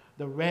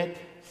 the Red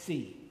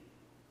Sea,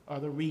 or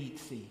the Reed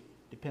Sea,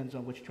 depends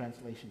on which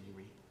translation you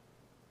read.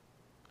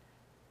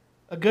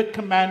 A good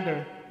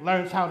commander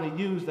learns how to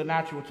use the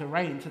natural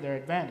terrain to their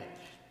advantage.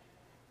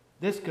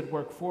 This could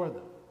work for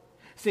them.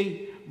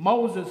 See,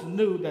 Moses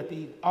knew that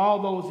all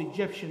those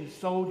Egyptian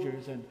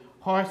soldiers and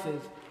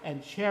horses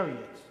and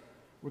chariots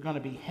were going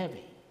to be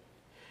heavy.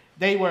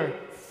 They were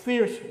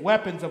fierce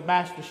weapons of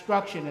mass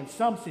destruction in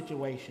some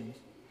situations,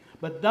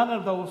 but none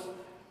of those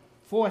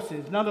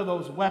forces, none of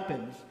those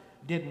weapons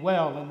did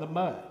well in the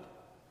mud.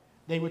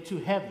 They were too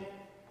heavy.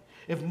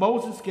 If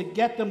Moses could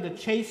get them to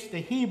chase the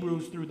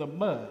Hebrews through the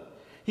mud,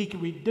 he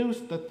could reduce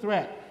the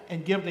threat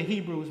and give the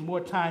Hebrews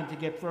more time to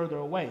get further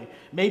away,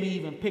 maybe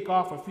even pick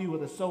off a few of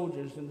the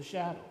soldiers in the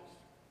shadows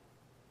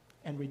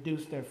and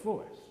reduce their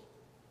force.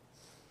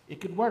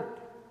 It could work.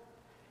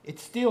 It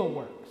still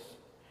works.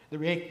 The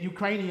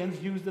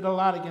Ukrainians used it a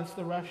lot against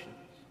the Russians.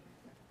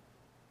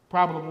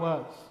 Problem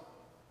was,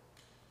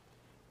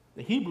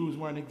 the Hebrews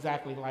weren't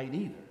exactly light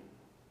either.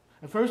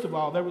 And first of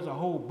all, there was a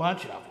whole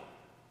bunch of them.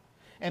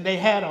 And they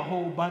had a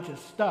whole bunch of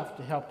stuff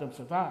to help them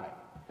survive.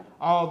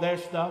 All their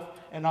stuff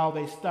and all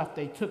their stuff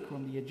they took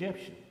from the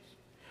Egyptians.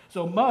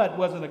 So mud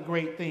wasn't a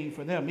great thing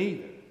for them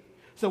either.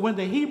 So when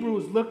the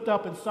Hebrews looked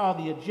up and saw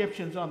the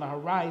Egyptians on the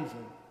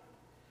horizon,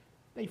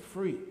 they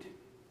freaked.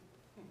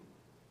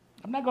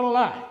 I'm not going to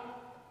lie.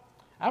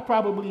 I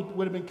probably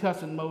would have been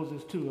cussing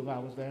Moses too if I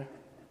was there.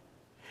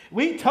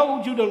 We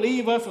told you to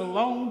leave us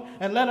alone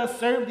and let us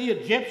serve the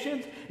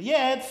Egyptians.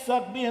 Yeah, it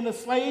sucked being a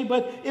slave,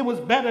 but it was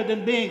better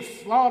than being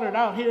slaughtered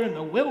out here in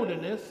the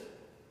wilderness.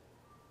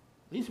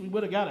 At least we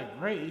would have got a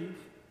grave.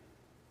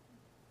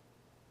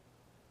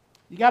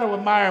 You got to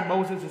admire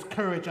Moses'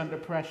 courage under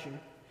pressure.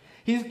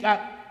 He's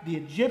got the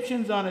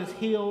Egyptians on his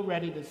heel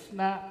ready to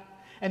snap,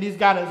 and he's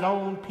got his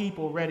own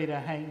people ready to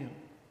hang him.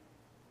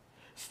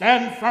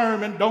 Stand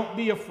firm and don't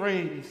be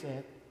afraid, he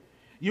said.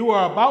 You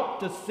are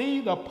about to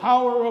see the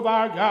power of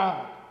our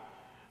God.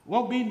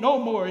 Won't be no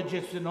more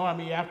Egyptian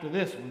army after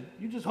this one.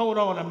 You just hold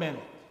on a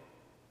minute.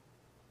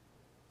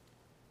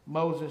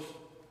 Moses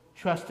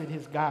trusted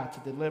his God to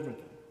deliver them.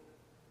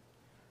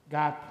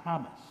 God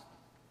promised,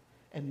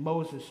 and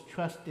Moses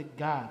trusted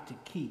God to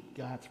keep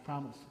God's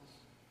promises.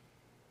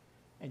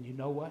 And you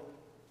know what?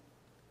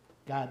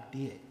 God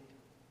did.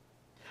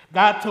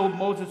 God told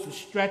Moses to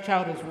stretch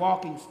out his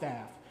walking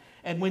staff,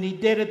 and when he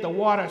did it, the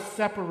water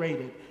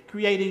separated,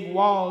 creating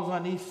walls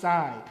on each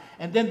side.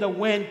 And then the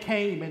wind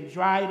came and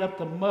dried up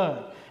the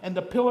mud, and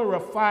the pillar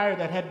of fire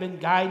that had been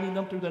guiding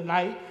them through the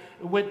night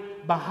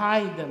went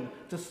behind them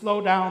to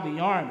slow down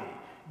the army,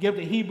 give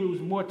the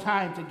Hebrews more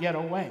time to get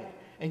away.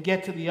 and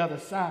get to the other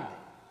side.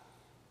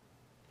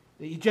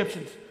 The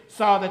Egyptians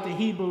saw that the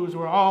Hebrews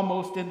were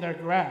almost in their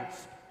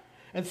grasp,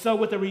 and so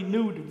with a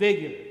renewed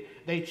vigor,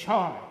 they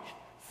charged,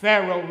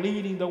 Pharaoh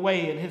leading the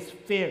way in his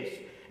fierce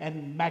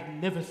and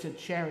magnificent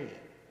chariot,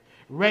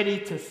 ready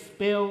to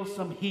spill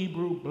some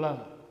Hebrew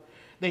blood.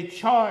 They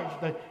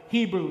charged the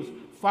Hebrews,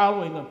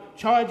 following them,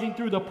 charging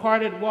through the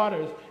parted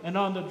waters and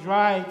on the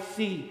dry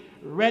sea,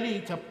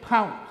 ready to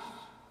pounce.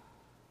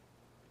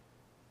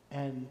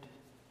 And,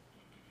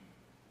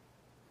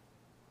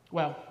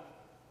 well,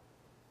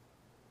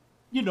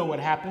 you know what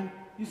happened.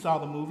 You saw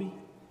the movie.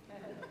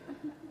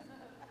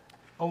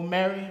 Oh,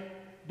 Mary,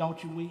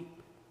 don't you weep.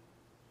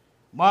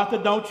 Martha,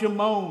 don't you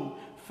moan.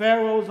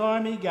 Pharaoh's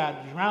army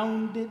got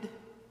drowned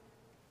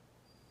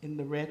in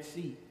the Red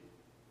Sea.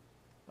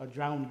 Or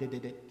drowned it,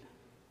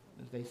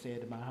 as they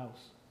said in my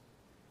house.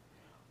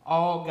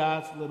 All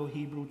God's little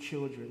Hebrew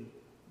children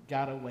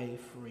got away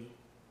free.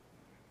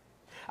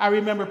 I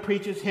remember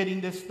preachers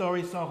hitting this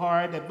story so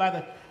hard that by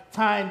the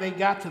time they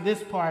got to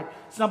this part,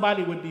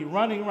 somebody would be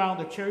running around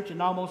the church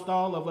and almost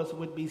all of us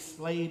would be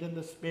slayed in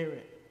the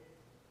spirit.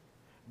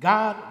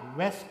 God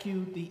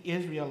rescued the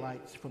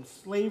Israelites from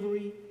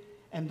slavery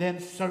and then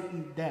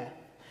certain death.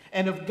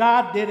 And if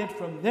God did it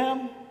from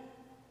them,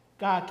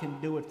 God can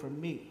do it for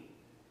me.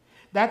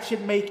 That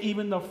should make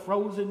even the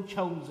frozen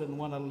chosen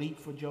want to leap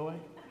for joy.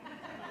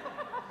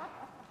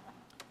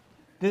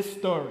 This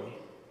story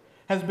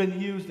has been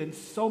used in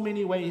so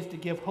many ways to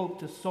give hope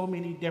to so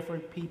many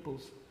different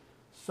peoples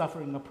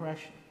suffering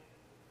oppression,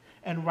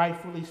 and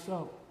rightfully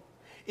so.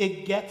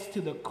 It gets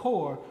to the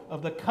core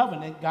of the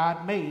covenant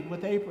God made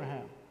with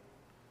Abraham.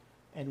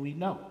 And we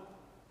know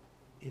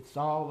it's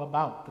all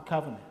about the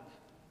covenant.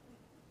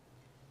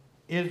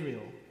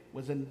 Israel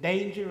was in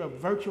danger of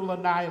virtual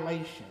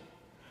annihilation,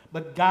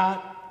 but God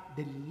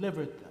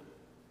delivered them.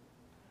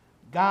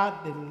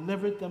 God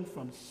delivered them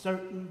from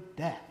certain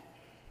death.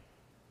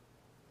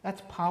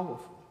 That's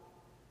powerful.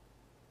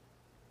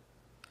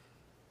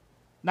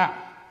 Now,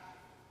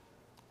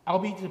 I'll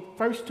be the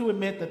first to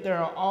admit that there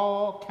are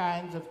all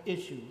kinds of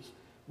issues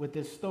with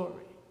this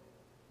story.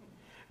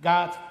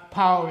 God's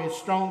power is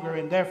stronger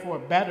and therefore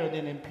better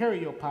than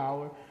imperial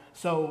power,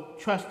 so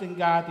trusting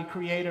God the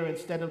Creator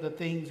instead of the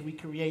things we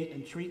create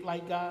and treat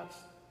like God's,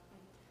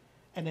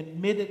 an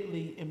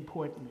admittedly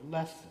important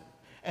lesson,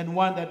 and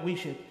one that we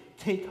should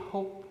take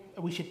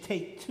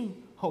to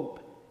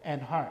hope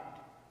and heart.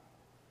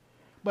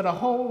 But a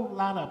whole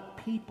lot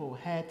of people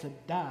had to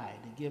die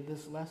to give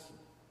this lesson.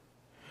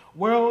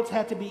 Worlds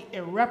had to be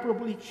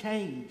irreparably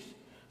changed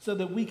so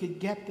that we could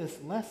get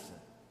this lesson,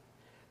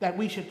 that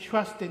we should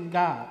trust in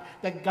God,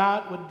 that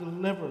God would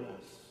deliver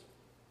us.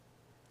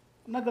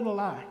 I'm not going to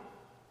lie.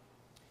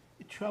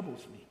 It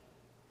troubles me.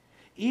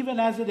 Even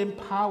as it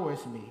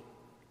empowers me,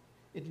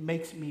 it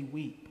makes me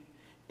weep.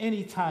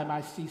 Anytime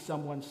I see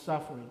someone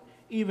suffering,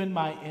 even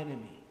my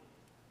enemy,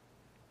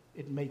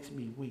 it makes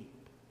me weep.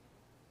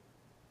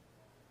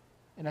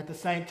 And at the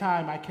same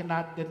time, I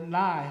cannot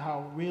deny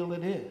how real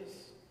it is.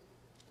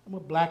 I'm a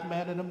black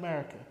man in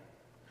America.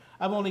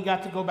 I've only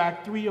got to go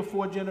back 3 or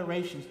 4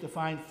 generations to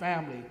find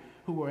family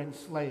who were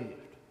enslaved.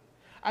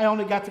 I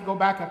only got to go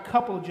back a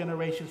couple of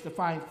generations to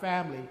find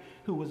family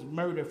who was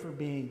murdered for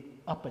being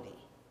uppity.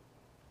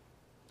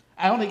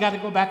 I only got to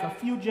go back a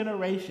few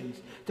generations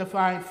to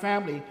find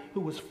family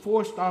who was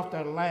forced off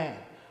their land,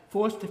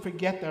 forced to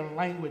forget their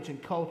language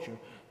and culture,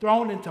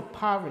 thrown into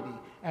poverty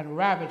and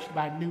ravaged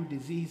by new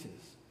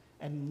diseases,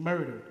 and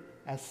murdered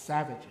as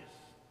savages.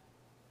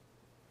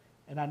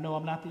 And I know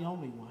I'm not the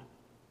only one.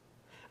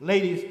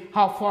 Ladies,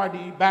 how far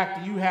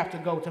back do you have to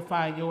go to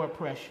find your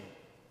oppression?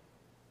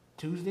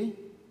 Tuesday?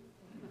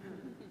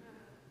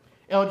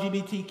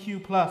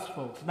 LGBTQ plus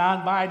folks,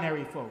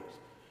 non-binary folks,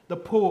 the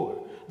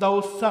poor,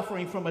 those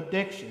suffering from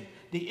addiction,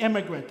 the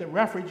immigrant, the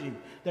refugee.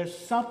 There's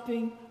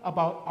something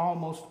about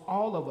almost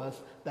all of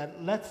us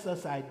that lets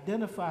us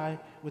identify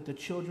with the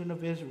children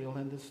of Israel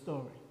in this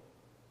story.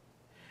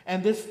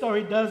 And this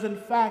story does, in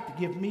fact,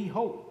 give me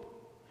hope,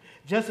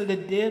 just as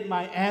it did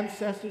my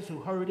ancestors who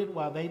heard it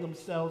while they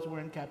themselves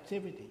were in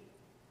captivity.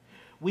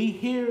 We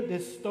hear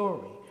this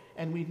story,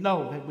 and we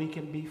know that we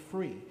can be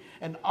free.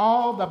 And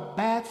all the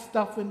bad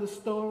stuff in the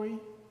story,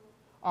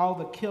 all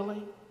the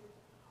killing,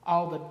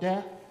 all the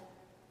death,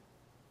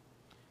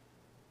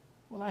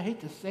 well, I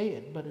hate to say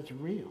it, but it's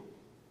real.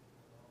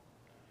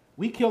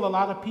 We kill a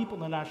lot of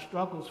people in our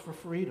struggles for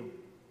freedom.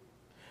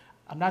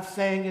 I'm not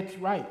saying it's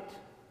right.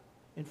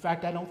 In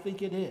fact, I don't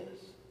think it is.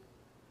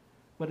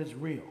 But it's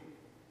real.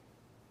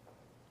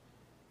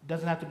 It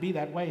doesn't have to be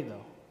that way,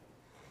 though.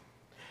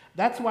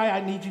 That's why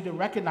I need you to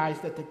recognize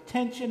that the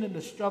tension and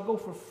the struggle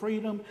for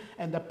freedom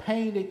and the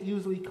pain it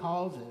usually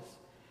causes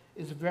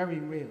is very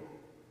real.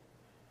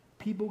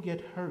 People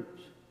get hurt.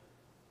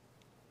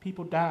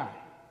 People die.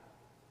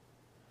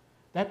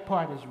 That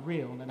part is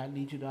real, and I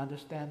need you to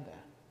understand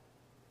that.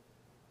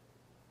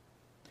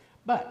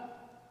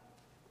 But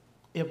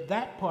if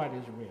that part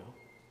is real,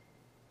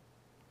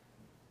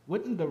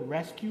 wouldn't the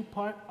rescue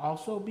part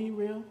also be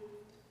real?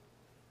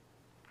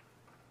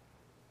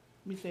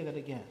 Let me say that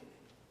again.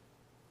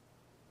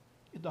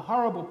 if the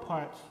horrible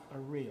parts are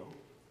real,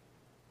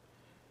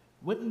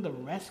 wouldn't the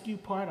rescue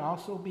part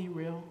also be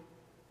real?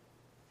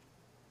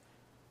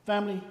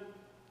 Family,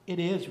 it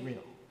is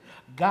real.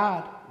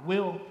 God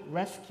will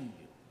rescue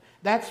you.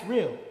 That's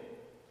real.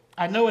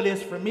 I know it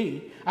is for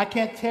me. I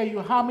can't tell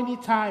you how many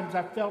times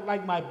I felt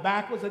like my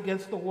back was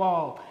against the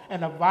wall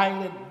and a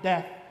violent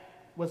death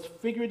was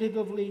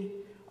figuratively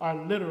or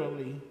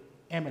literally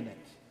imminent.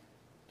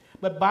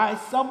 But by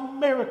some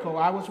miracle,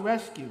 I was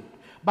rescued.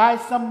 By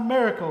some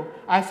miracle,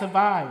 I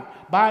survived.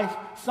 By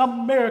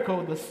some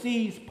miracle, the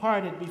seas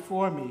parted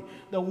before me.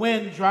 The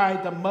wind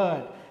dried the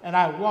mud, and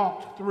I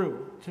walked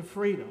through to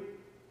freedom.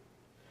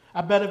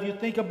 I bet if you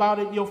think about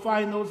it, you'll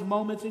find those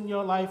moments in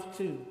your life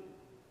too.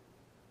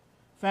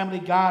 Family,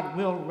 God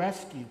will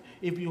rescue.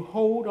 If you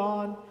hold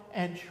on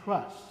and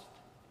trust,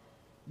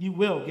 you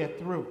will get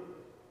through.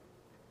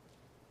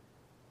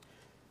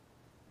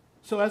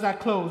 So as I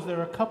close, there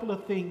are a couple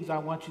of things I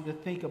want you to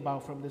think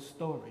about from this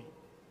story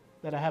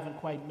that I haven't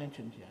quite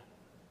mentioned yet.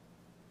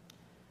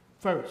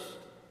 First,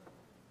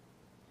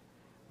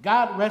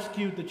 God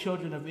rescued the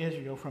children of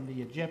Israel from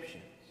the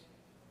Egyptians,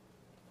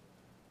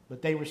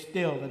 but they were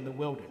still in the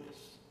wilderness.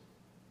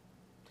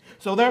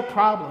 So their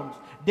problems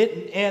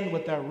didn't end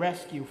with their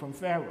rescue from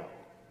Pharaoh.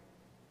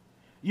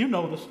 You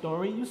know the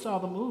story, you saw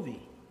the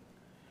movie.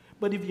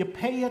 But if you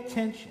pay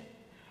attention,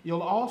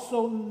 you'll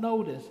also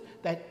notice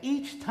that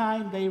each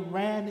time they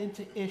ran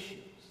into issues,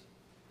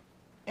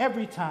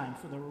 every time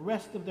for the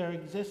rest of their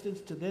existence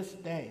to this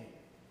day,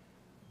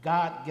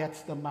 God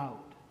gets them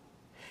out.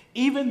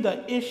 Even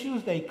the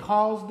issues they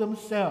caused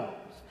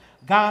themselves,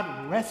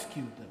 God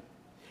rescued them.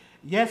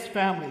 Yes,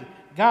 family,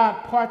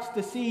 God parts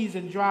the seas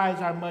and dries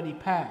our muddy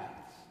paths.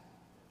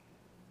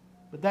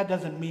 But that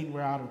doesn't mean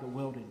we're out of the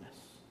wilderness.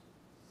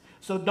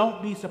 So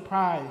don't be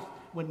surprised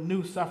when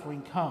new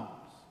suffering comes.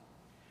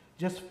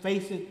 Just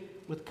face it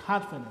with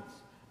confidence,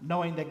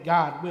 knowing that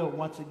God will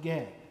once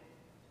again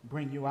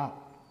bring you out.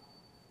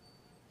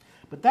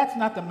 But that's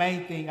not the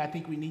main thing I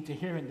think we need to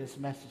hear in this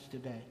message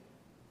today.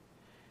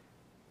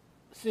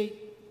 See,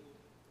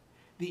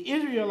 the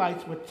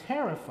Israelites were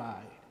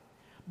terrified,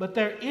 but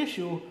their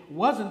issue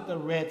wasn't the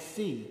Red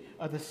Sea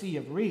or the Sea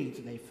of Reeds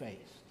they faced.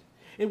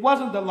 It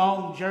wasn't the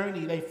long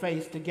journey they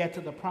faced to get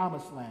to the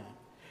Promised Land.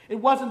 It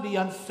wasn't the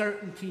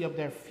uncertainty of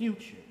their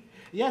future.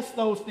 Yes,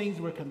 those things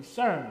were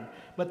concerned,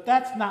 but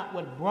that's not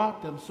what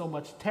brought them so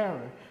much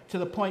terror to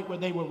the point where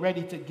they were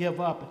ready to give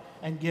up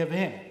and give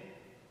in.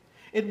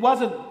 It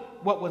wasn't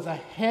what was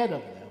ahead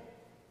of them.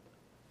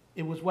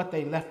 It was what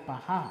they left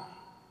behind.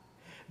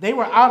 They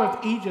were out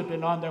of Egypt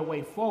and on their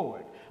way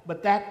forward,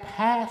 but that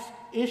past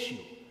issue,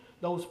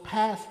 those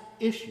past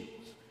issues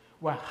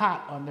were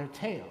hot on their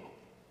tail,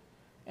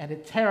 and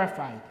it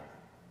terrified them.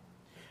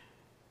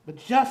 But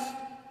just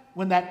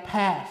when that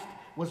past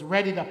was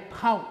ready to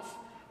pounce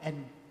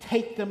and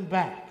take them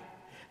back,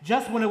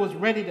 just when it was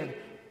ready to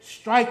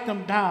strike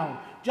them down,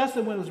 just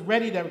when it was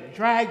ready to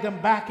drag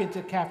them back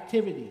into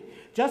captivity,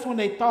 just when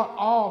they thought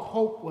all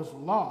hope was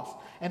lost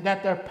and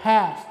that their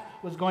past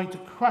was going to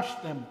crush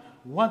them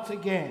once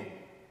again,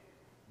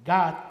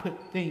 God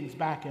put things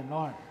back in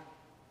order.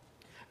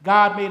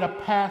 God made a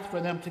path for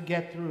them to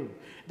get through.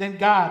 Then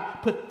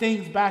God put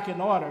things back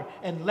in order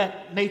and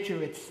let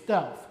nature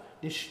itself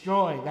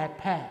destroy that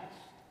past.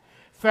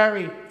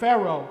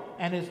 Pharaoh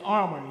and his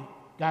army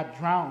got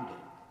drowned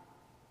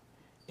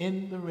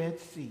in the Red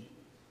Sea.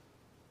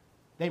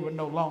 They were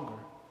no longer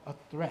a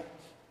threat,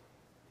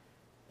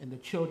 and the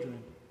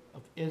children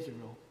of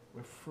Israel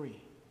were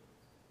free.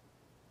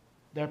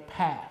 Their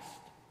past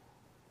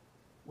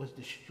was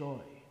destroyed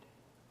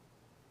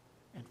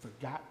and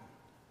forgotten,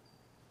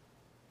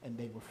 and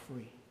they were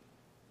free.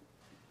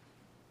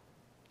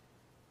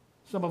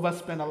 Some of us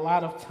spend a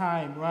lot of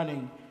time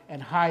running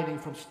and hiding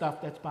from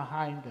stuff that's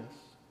behind us.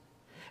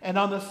 And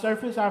on the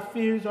surface, our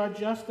fears are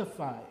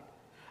justified.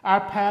 Our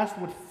past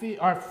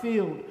are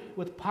filled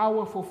with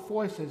powerful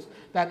forces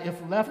that, if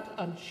left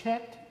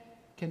unchecked,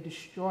 can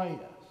destroy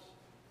us.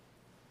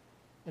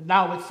 And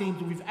now it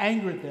seems we've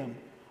angered them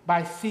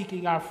by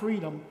seeking our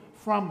freedom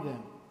from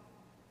them.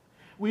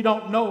 We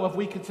don't know if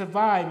we can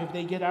survive if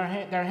they get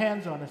their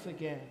hands on us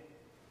again.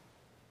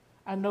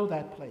 I know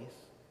that place.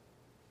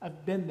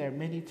 I've been there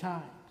many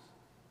times.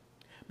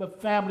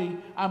 But family,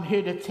 I'm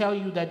here to tell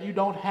you that you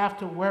don't have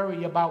to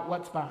worry about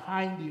what's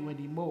behind you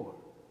anymore.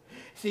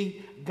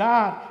 See,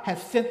 God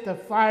has sent the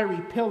fiery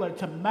pillar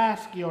to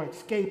mask your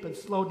escape and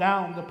slow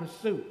down the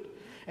pursuit.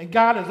 And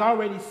God has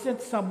already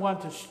sent someone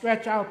to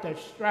stretch out their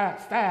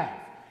staff.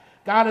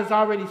 God has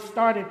already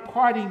started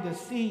parting the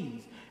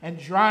seas and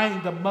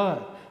drying the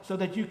mud so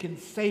that you can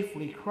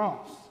safely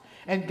cross.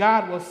 And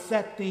God will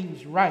set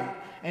things right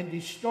and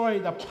destroy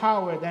the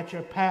power that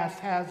your past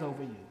has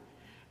over you.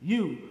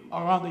 You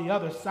are on the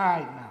other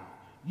side now.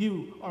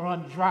 You are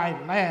on dry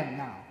land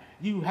now.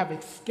 You have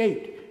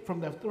escaped from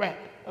the threat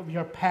of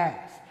your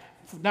past.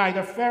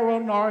 Neither Pharaoh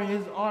nor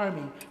his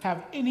army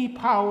have any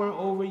power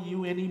over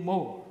you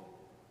anymore.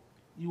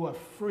 You are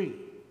free.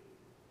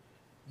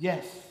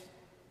 Yes,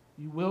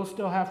 you will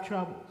still have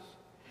troubles.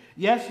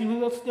 Yes, you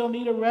will still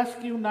need a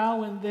rescue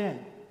now and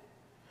then.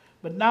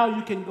 But now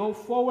you can go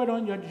forward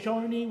on your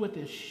journey with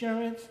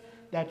assurance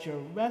that your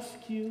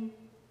rescue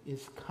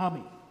is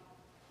coming.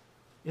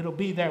 It'll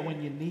be there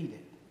when you need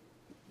it.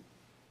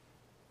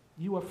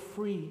 You are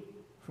free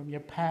from your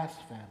past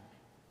family.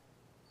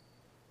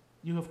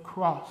 You have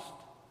crossed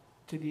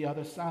to the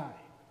other side.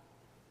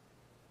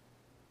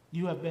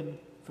 You have been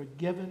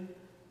forgiven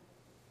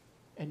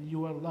and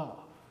you are loved.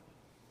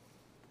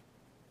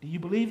 Do you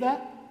believe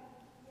that?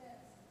 Yes.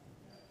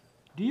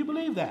 Do you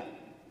believe that?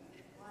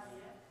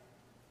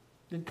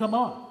 Then come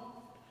on.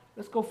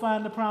 Let's go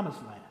find the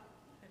promised land.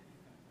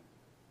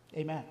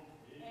 Amen.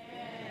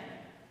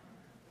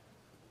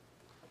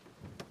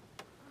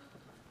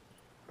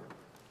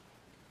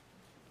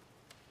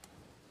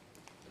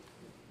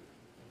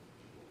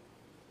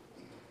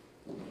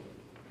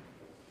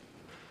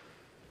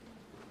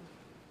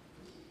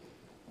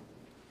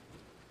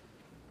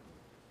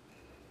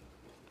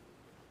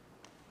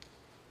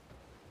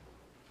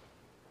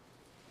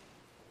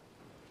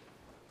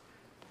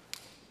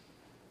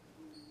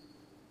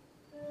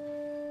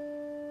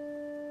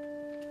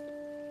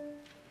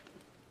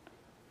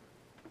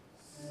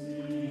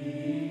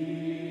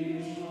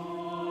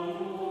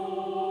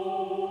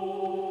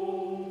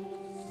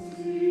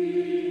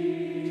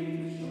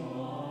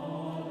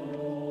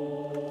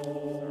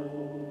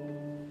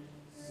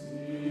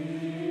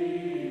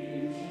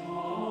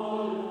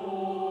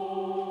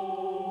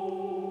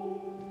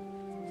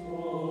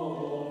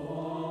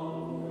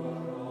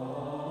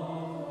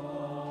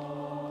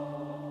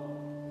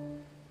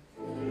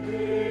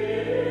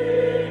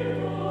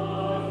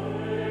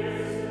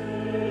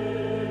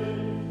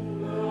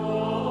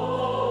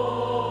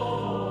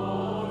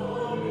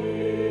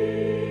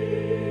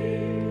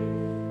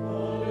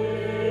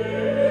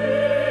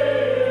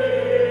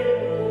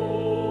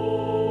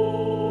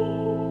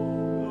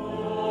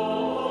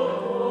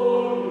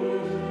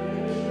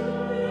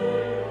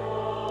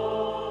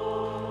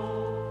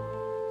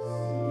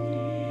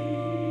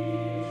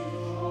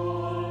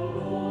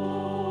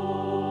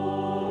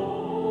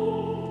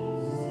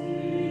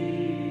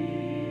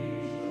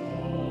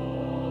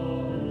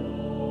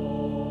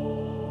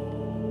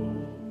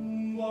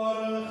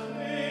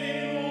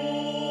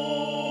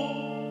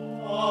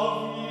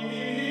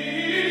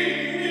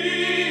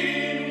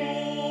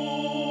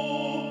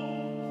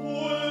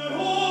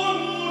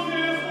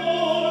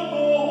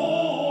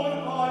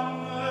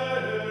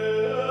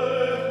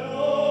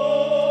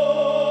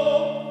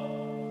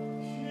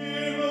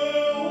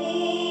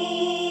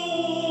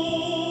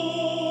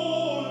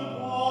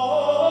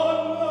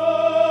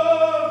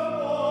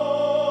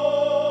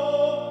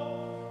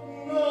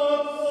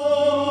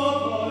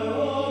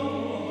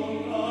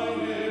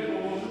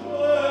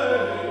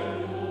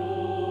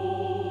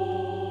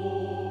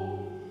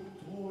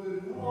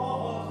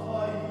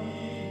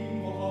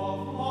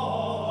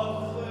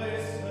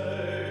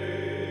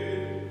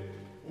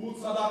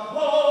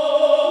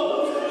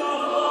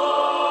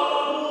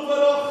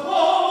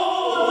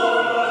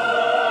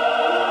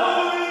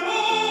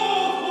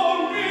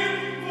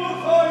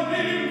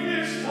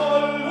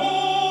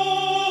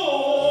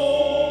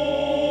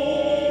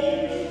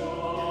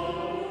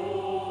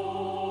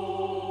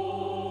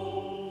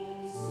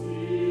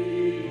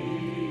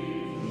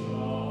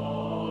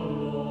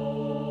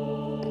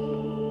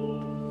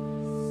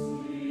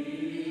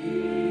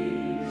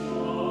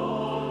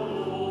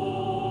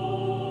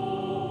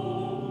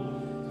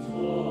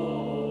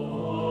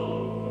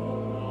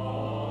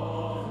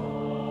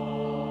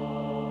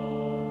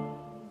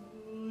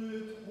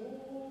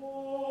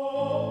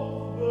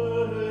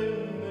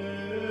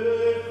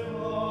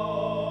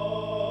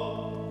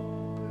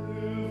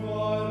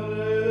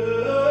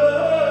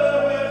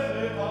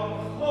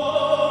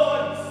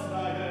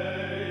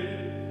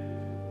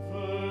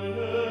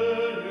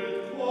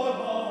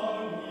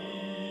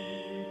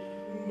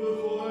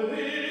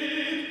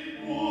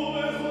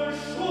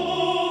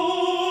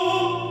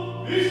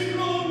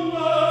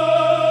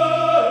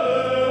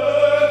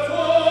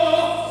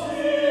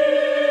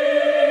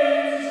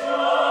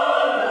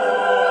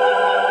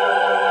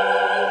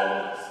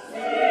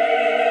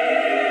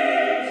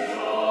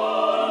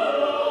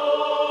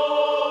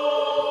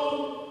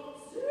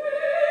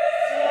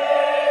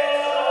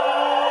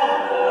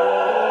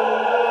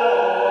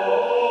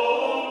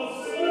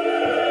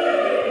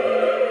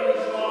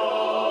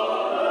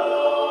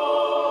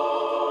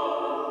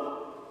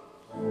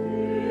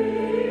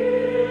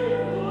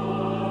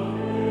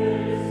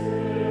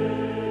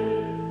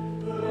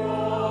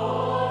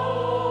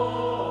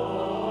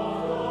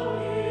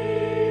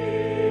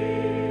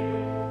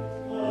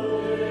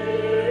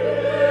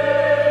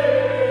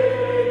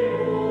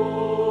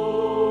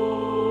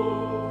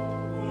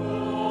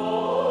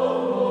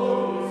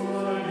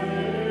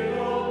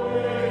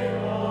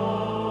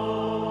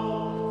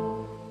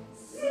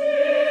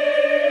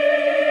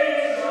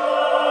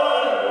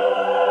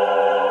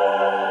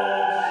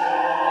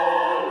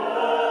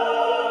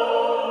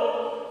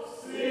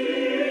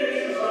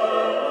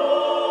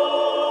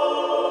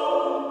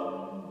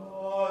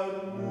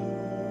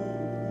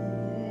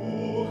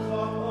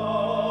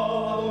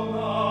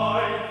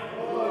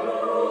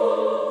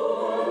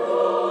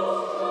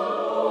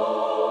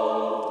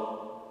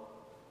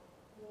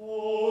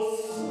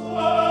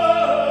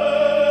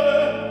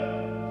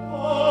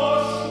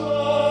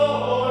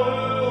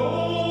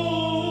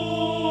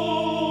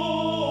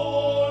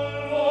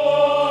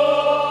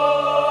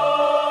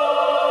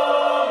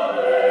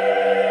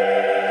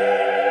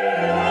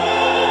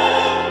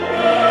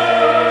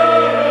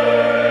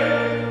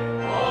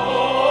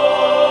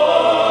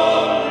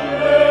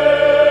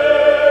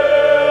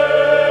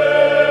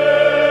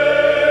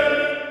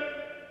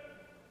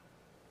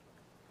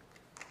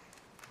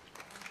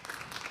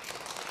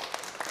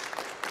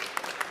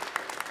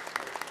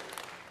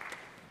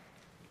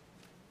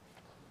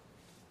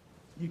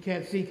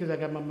 can't see because I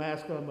got my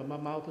mask on, but my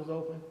mouth is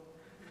open.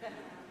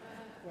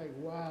 Like,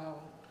 wow.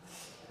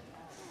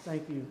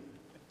 Thank you.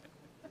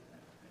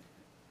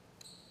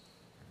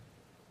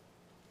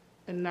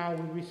 And now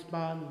we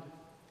respond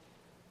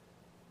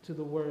to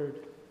the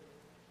word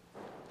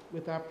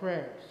with our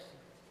prayers.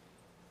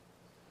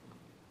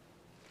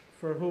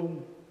 For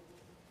whom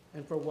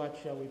and for what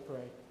shall we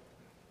pray?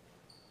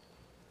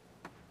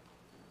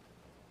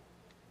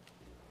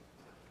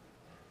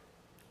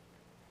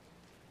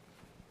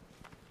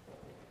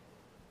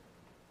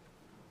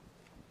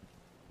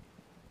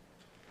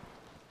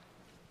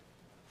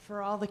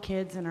 For all the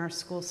kids in our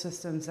school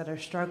systems that are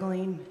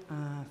struggling,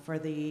 for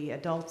the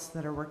adults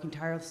that are working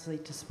tirelessly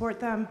to support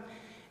them,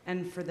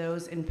 and for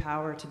those in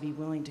power to be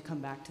willing to come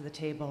back to the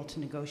table to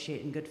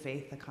negotiate in good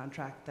faith a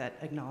contract that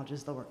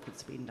acknowledges the work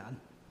that's being done.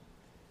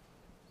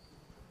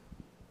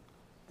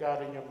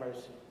 God, in your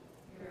mercy.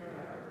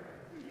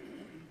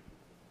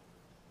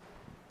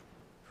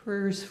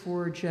 Prayers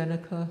for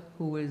Jenica,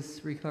 who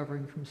is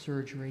recovering from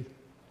surgery.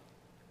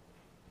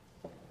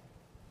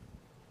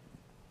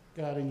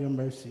 God, in your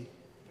mercy.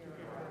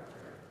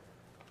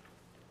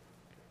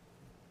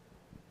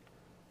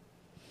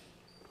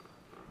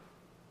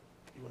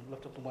 You want to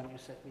look up the one you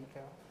sent me,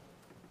 Cal?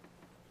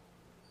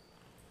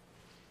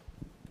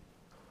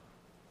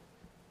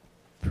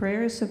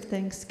 Prayers of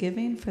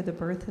thanksgiving for the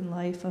birth and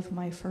life of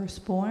my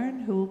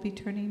firstborn, who will be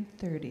turning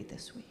 30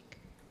 this week.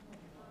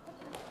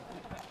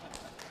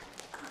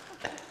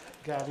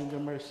 God, in your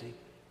mercy.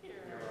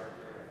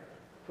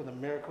 For the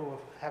miracle of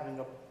having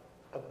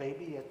a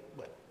baby at,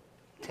 what,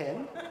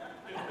 10?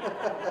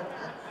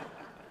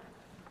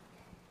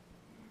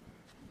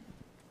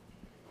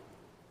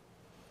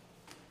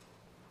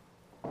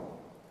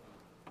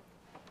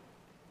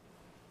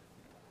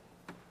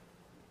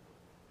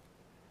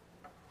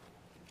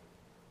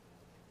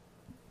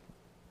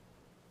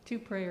 Two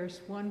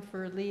prayers, one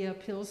for Leah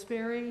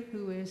Pillsbury,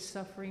 who is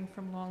suffering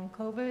from long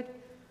COVID.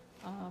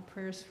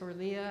 Prayers for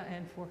Leah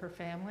and for her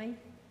family.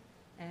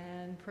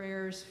 And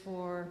prayers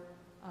for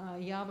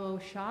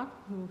Yabo Shak,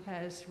 who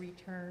has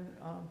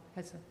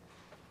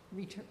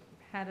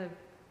had a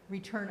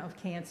return of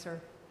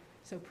cancer.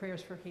 So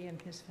prayers for he and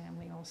his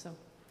family also.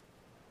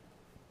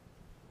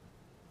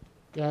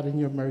 God, in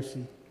your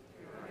mercy.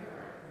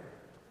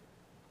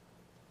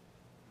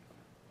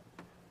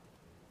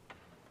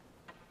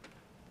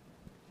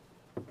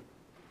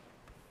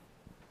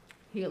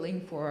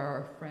 Healing for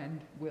our friend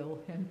Will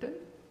Hinton.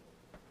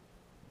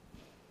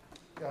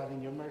 God,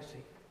 in your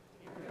mercy.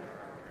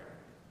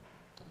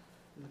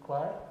 In the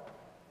choir.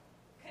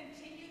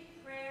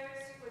 Continued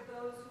prayers for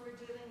those who are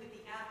dealing with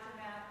the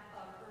aftermath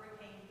of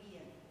Hurricane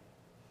Ian.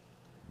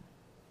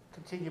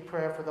 Continue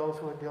prayer for those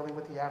who are dealing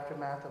with the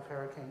aftermath of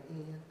Hurricane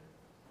Ian.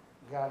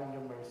 God, in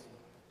your mercy.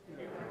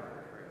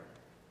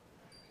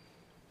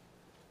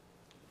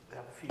 We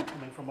have a few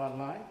coming from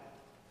online.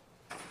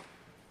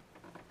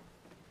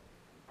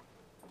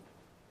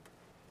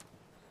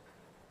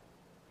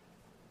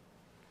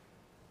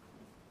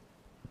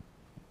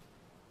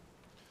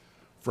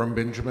 From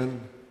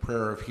Benjamin,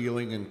 prayer of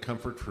healing and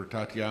comfort for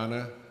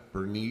Tatiana,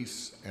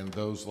 Bernice, and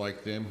those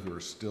like them who are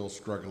still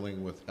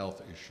struggling with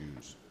health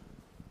issues.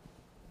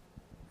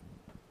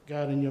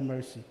 God, in your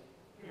mercy.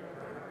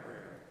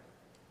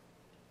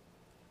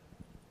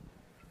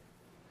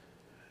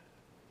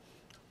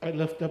 I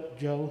lift up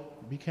Joe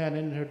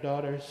Buchanan and her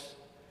daughters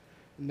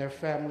and their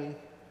family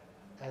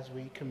as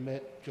we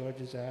commit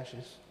George's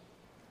ashes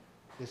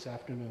this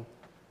afternoon.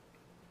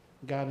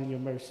 God, in your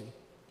mercy.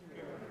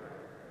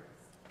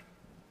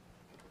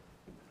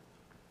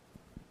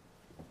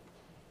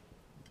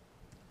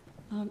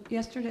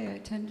 Yesterday, I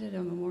attended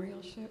a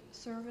memorial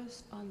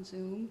service on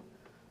Zoom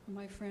for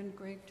my friend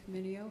Greg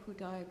Dominio, who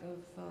died of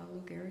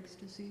Lou Gehrig's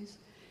disease.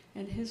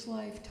 And his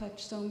life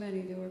touched so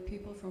many. There were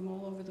people from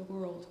all over the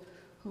world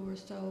who were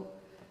so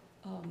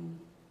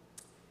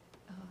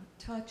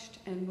touched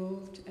and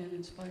moved and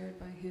inspired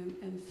by him.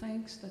 And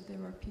thanks that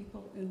there are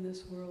people in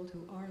this world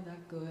who are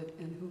that good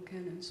and who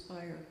can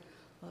inspire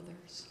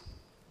others.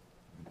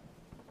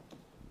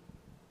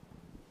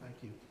 Thank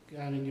you.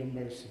 God, in your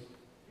mercy.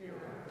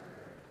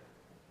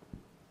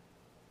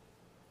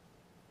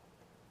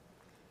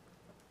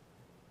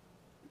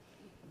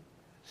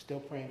 Still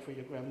praying for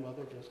your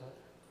grandmother, Josiah?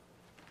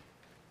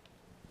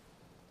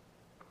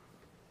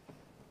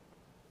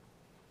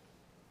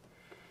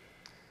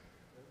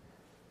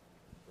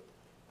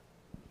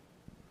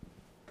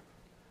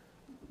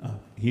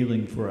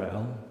 Healing for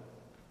Al.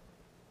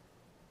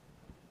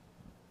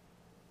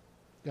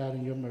 God,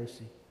 in your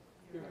mercy.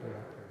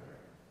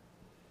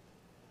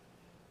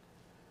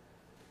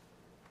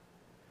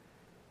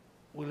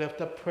 We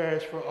lift up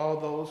prayers for all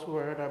those who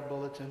are in our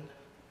bulletin.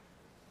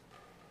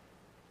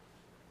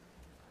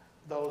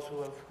 Those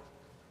who have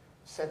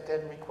sent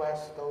in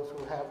requests, those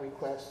who have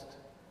requests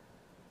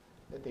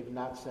that they've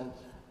not sent,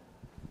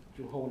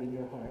 to hold in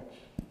your hearts.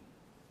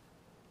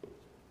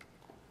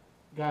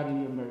 God,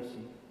 in your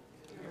mercy.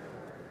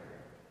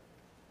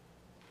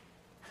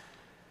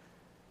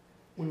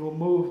 We will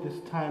move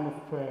this time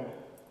of prayer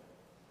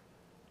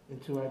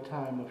into our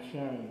time of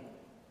sharing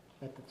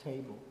at the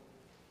table,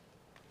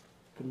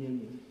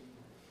 communion.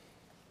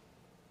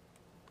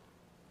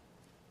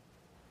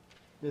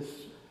 This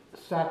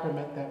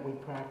sacrament that we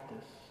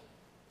practice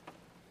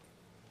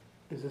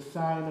is a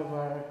sign of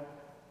our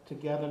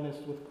togetherness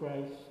with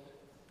Christ,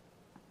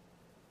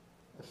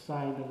 a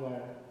sign of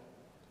our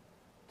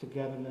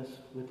togetherness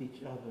with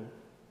each other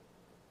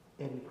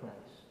in Christ.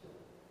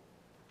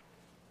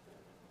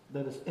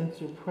 Let us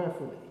enter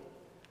prayerfully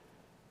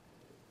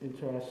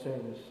into our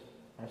service,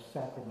 our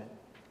sacrament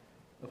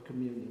of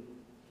communion,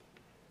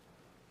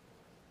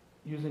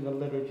 using a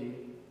liturgy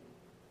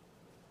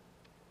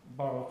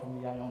borrowed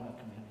from the Iona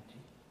community.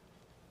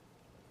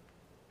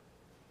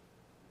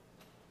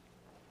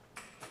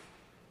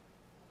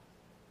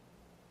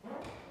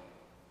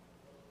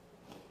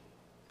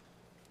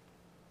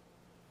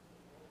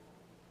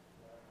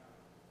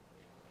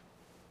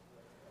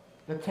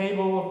 The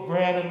table of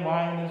bread and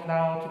wine is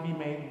now to be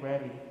made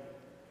ready.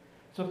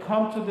 So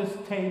come to this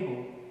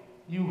table,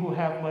 you who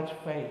have much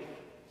faith,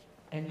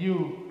 and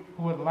you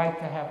who would like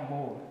to have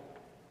more.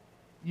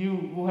 You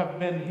who have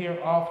been here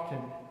often,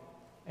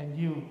 and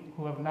you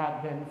who have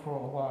not been for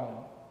a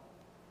while.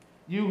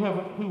 You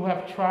who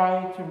have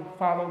tried to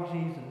follow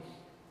Jesus,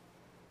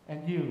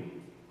 and you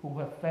who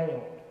have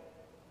failed.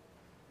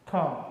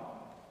 Come.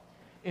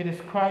 It is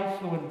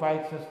Christ who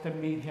invites us to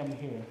meet him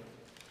here.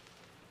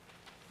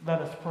 Let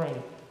us pray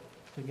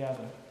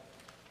together.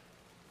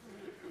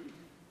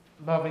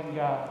 Loving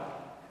God,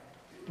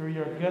 through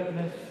your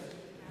goodness,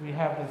 we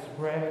have this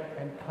bread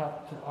and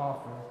cup to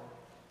offer,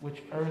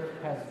 which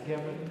earth has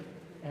given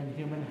and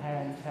human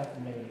hands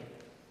have made.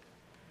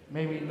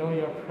 May we know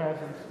your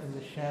presence in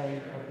the sharing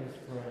of this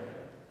bread,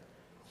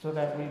 so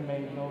that we may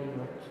know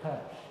your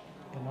touch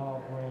in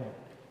all bread,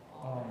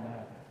 all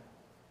matter.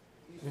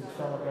 We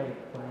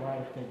celebrate the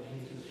life that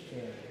Jesus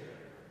shared.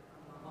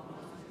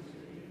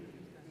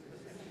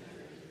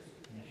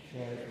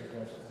 Shares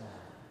with us now.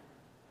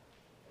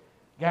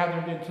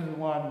 Gathered into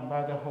one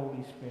by the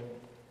Holy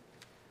Spirit,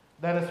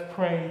 let us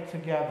pray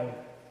together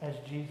as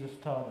Jesus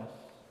taught us.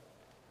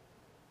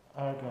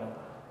 Our God,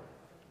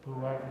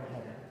 who art in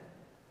heaven,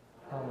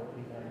 hallowed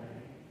be thy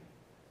name.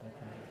 Thy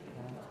kingdom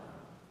come,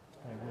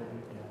 thy will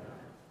be done,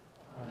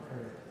 on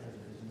earth as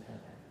it is in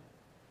heaven.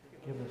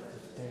 Give us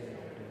this day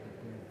our daily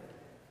bread,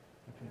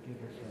 and forgive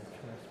us our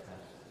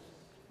trespasses,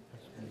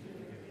 as we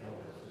forgive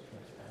those who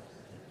trespass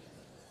against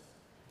us.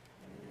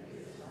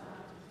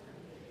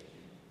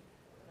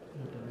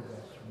 Deliver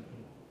us from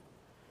evil.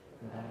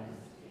 For thine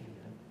is the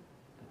kingdom,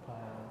 the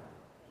power,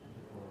 and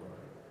the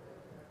glory.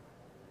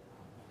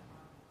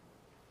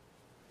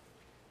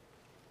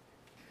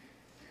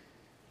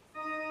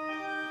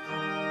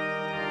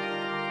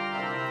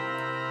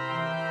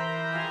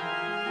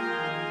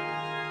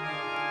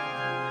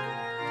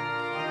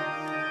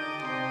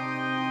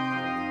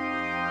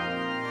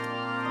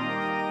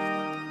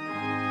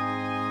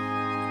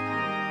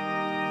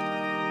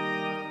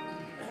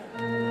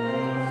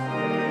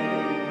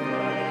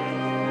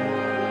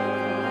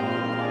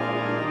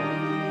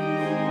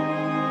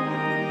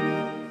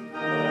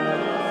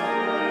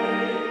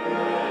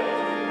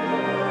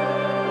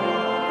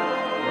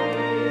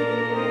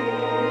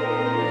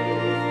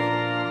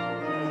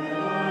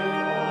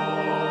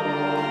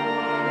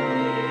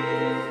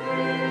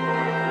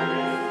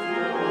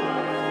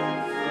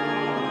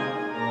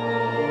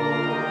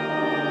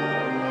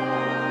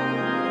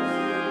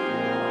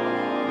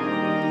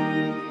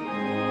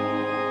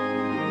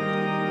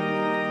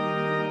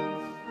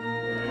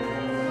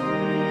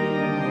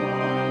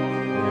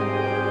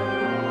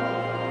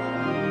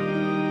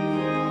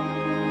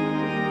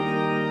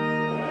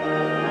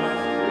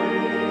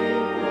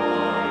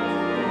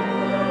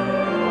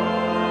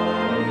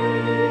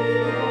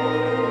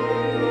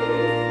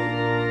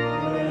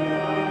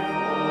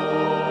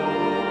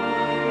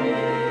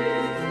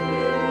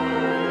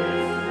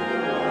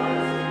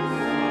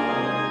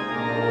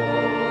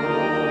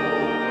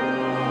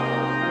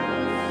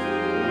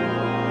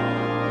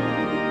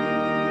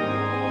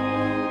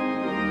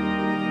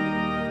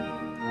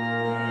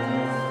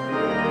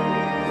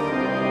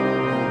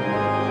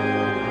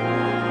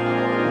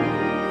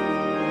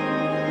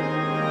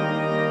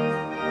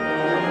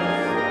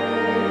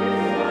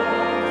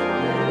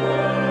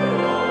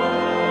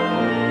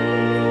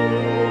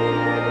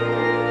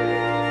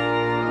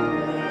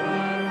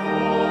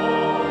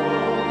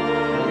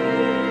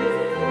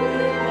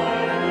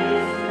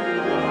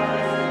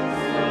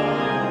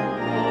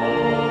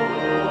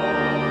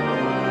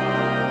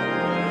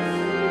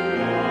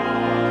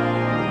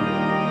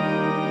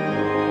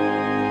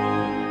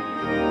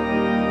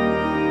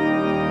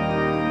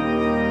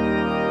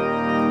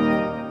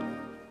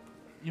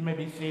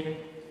 Seated.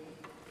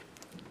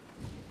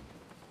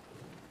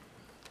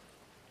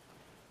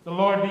 The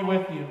Lord be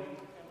with you.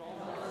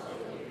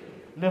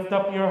 Lift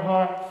up your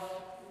hearts.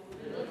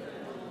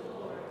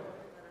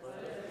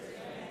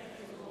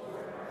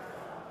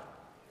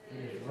 It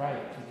is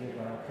right to give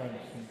our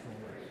thanks and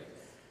praise.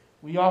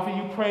 We offer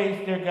you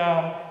praise, dear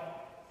God,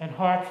 and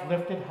hearts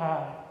lifted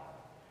high.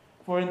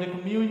 For in the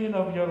communion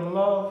of your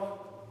love,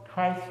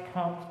 Christ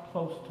comes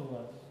close to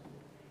us,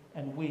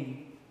 and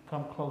we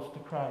come close to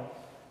Christ.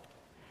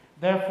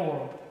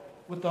 Therefore,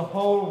 with the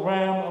whole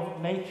realm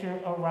of nature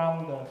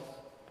around us,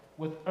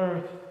 with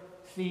earth,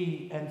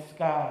 sea, and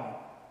sky,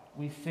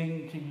 we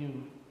sing to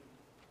you.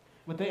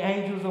 With the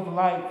angels of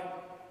light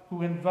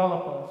who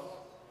envelop us,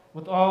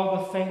 with all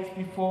the saints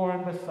before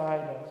and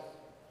beside us,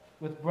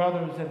 with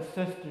brothers and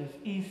sisters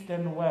east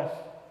and west,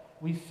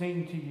 we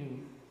sing to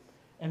you.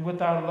 And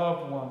with our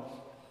loved ones,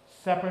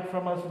 separate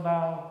from us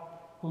now,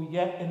 who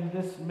yet in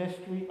this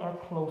mystery are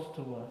close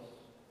to us,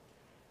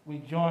 we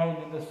join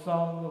in the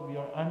song of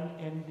your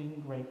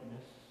unending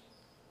greatness.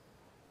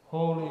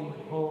 Holy,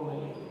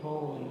 holy,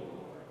 holy,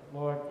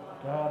 Lord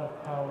God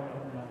of power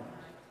and might.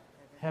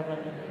 Heaven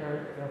and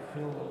earth are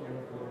filled with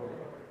your glory.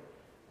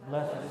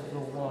 Blessed is the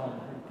one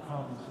who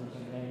comes in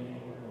the name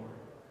of the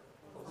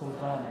Lord.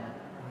 Hosanna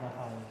in the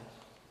highest.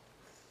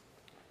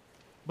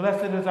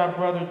 Blessed is our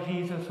brother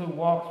Jesus, who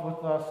walks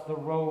with us the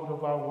road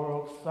of our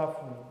world's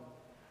suffering,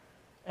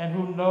 and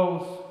who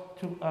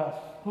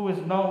is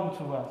known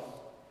to us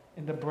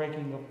in the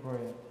breaking of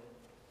bread.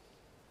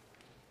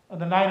 On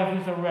the night of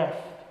his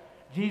arrest,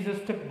 Jesus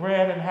took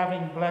bread, and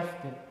having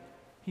blessed it,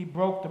 he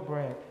broke the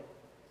bread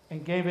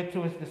and gave it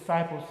to his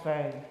disciples,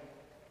 saying,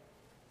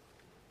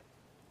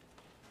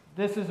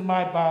 "This is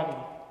my body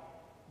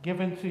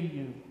given to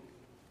you."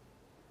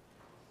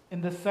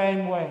 In the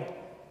same way,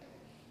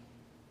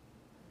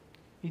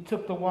 he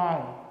took the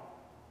wine,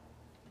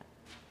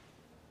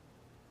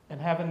 and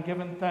having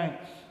given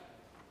thanks,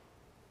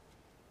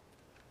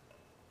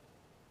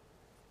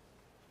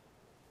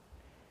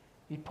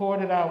 he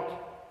poured it out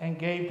and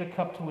gave the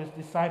cup to his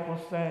disciples,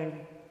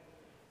 saying,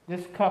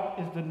 "This cup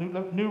is the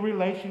new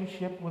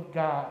relationship with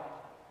God,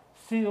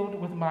 sealed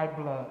with my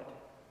blood.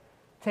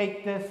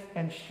 Take this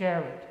and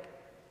share it.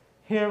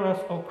 Hear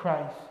us, O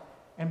Christ,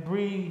 and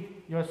breathe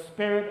your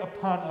Spirit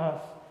upon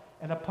us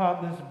and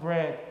upon this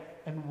bread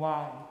and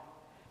wine.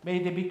 May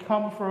they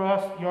become for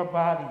us your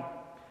body,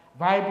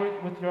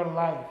 vibrant with your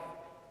life,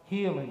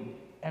 healing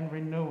and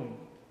renewing,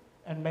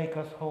 and make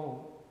us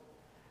whole.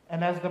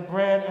 And as the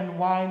bread and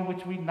wine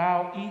which we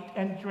now eat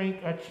and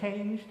drink are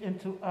changed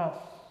into us,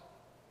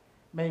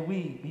 may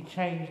we be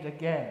changed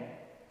again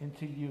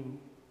into you,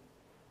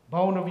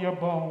 bone of your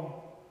bone,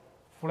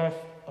 flesh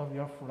of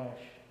your flesh,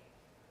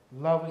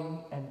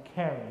 loving and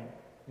caring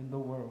in the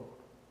world.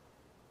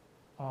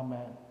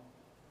 Amen.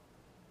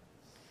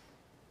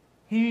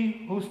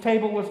 He whose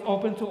table was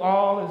open to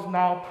all is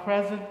now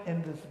present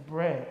in this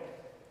bread.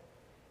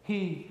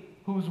 He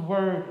whose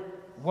word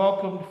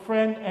welcomed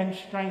friend and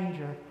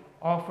stranger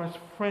offers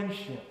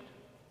friendship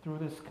through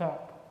this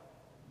cup.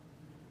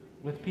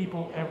 With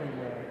people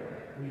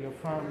everywhere, we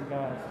affirm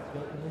God's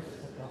goodness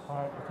at the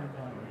heart of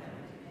humanity,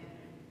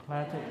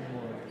 planted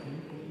more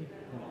deeply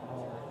than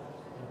all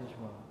that is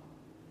wrong.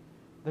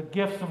 The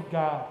gifts of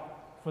God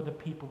for the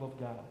people of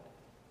God.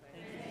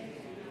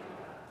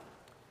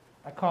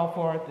 I call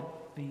for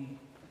the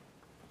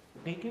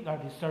deacon, or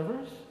the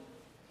servers.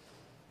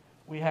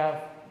 We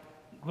have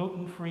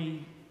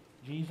gluten-free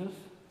Jesus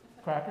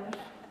crackers,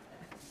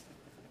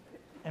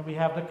 and we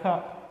have the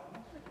cup.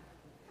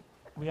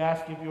 We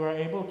ask if you are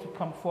able to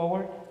come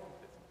forward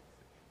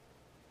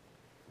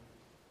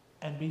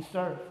and be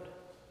served.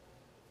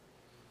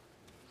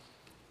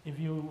 If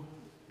you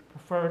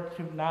prefer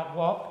to not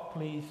walk,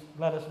 please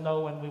let us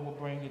know and we will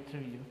bring it to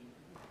you.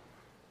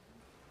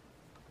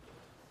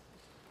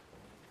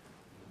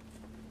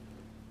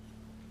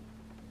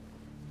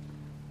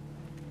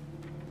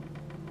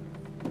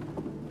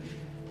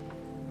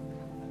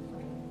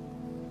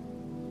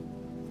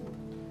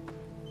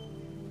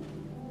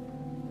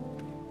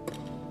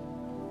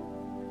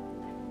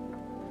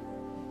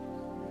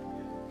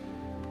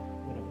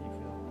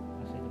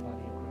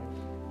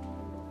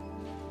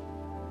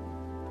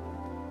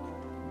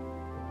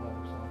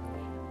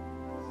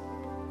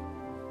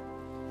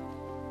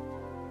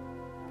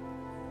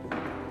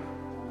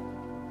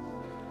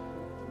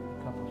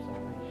 Cup of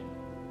salvation.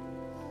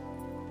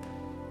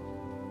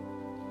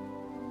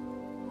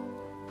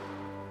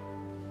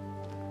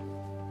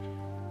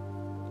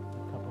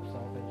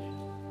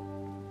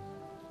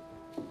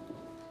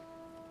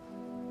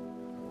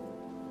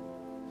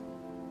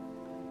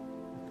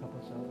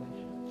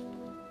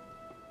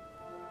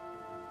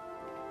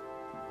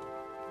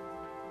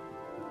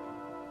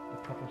 The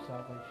cup of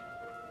salvation.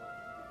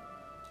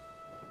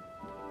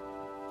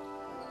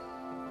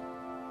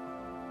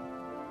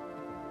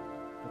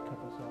 The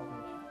cup of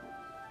salvation.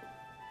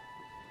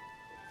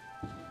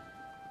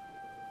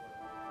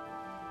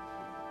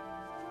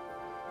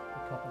 The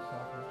cup of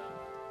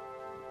salvation.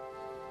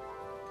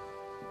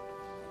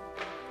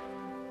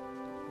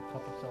 The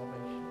cup of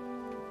salvation.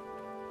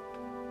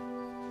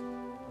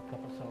 The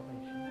cup of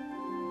salvation.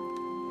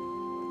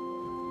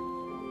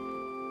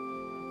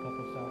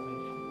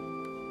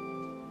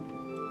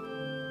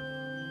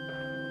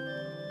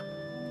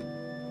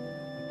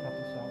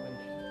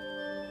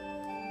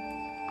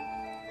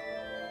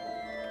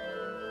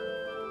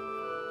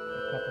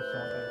 Cup of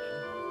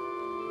salvation.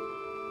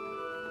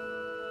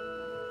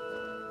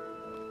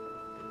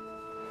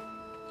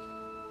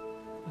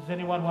 Does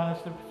anyone want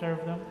us to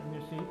serve them in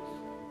your seats?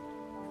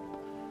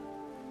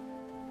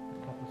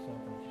 A cup of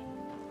salvation.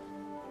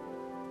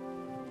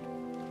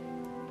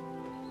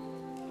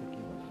 Take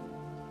yours.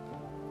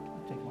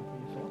 Take one for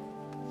yourself.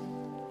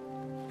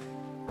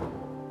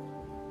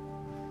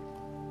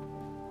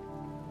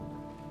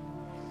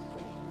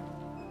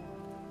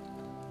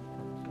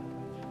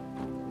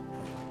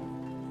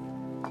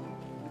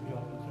 You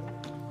all can serve.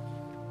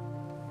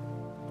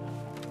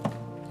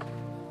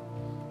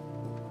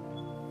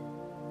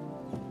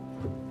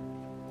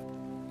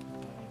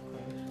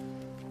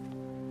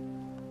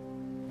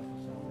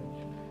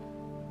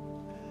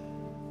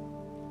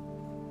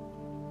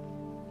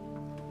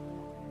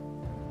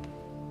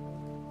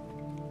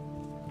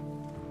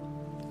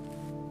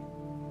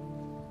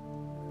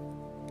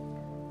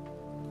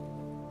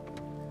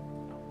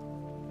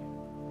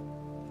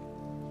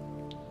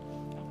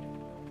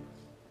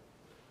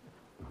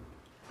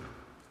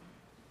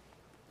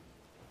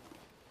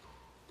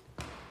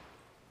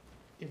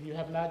 If you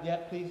have not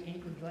yet, please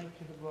eat and drink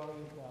to the glory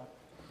of God.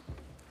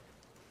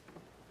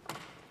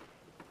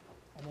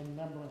 And in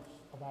remembrance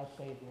of our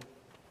Savior.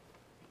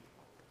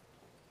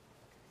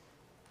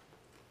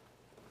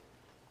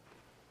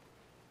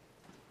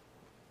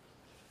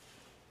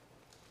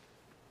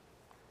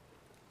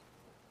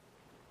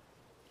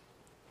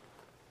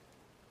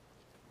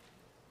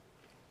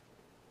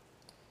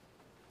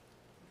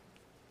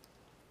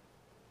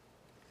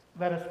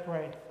 Let us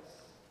pray.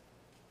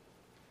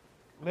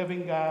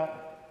 Living God,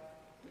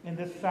 in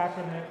this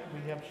sacrament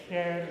we have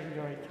shared in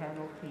your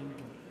eternal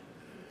kingdom.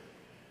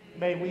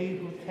 May we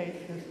who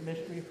taste this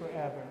mystery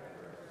forever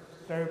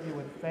serve you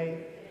in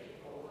faith,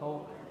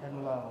 hope,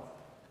 and love.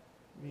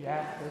 We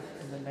ask this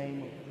in the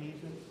name of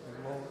Jesus,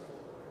 the Lord.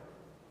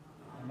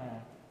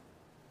 Amen.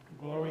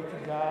 Glory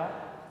to God,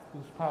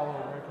 whose power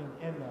working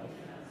in us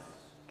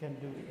can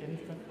do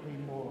infinitely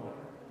more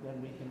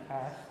than we can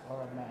ask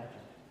or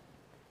imagine.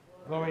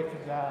 Glory to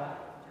God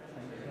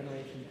from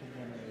generation to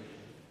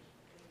generation,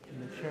 in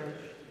the church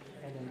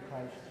and in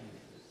Christ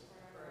Jesus,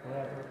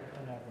 forever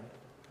and ever.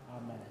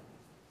 Amen.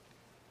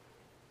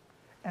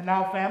 And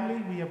now,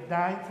 family, we have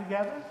dined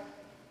together,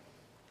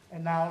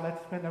 and now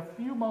let's spend a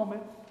few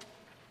moments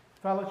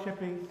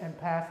fellowshipping and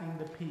passing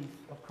the peace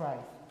of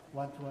Christ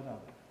one to another.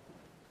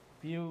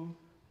 Few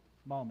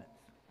moments.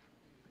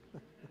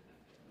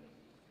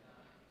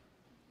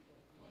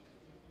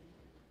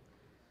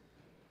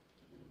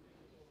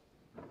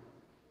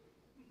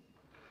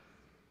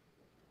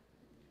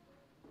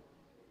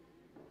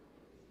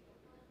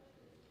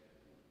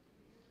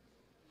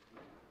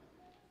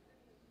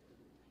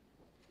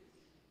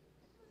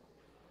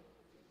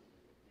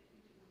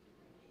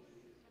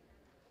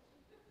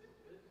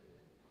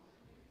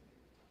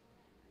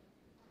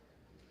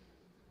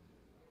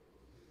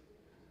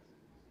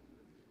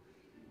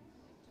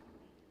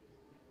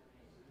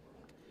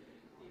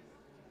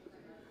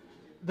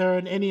 There are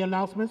any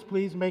announcements,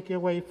 please make your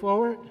way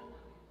forward.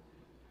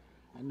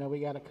 I know we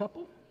got a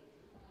couple.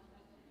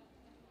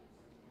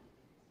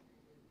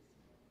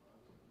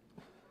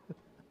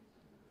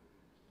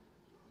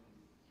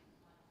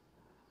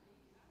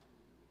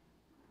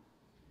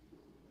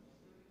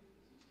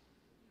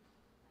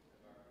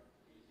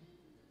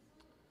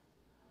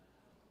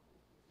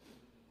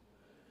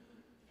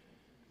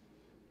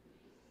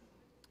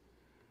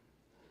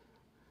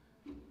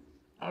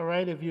 All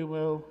right, if you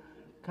will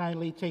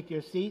kindly take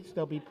your seats.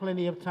 There'll be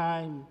plenty of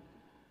time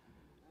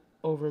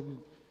over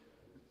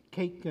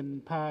cake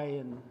and pie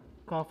and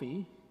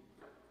coffee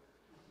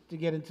to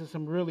get into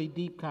some really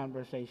deep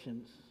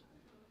conversations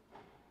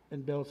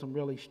and build some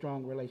really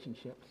strong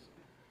relationships.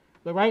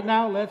 But right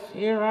now, let's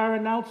hear our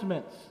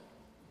announcements.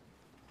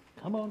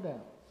 Come on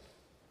down.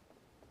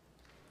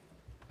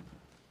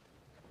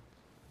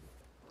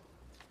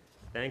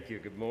 Thank you.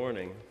 Good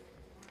morning.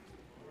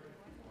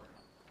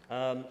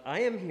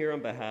 I am here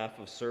on behalf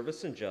of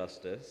Service and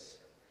Justice,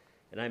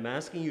 and I'm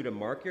asking you to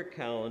mark your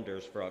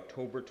calendars for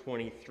October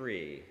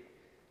 23.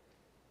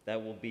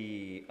 That will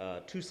be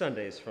 2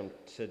 Sundays from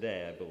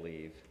today, I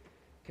believe.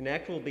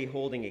 Connect will be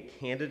holding a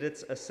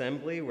candidates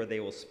assembly where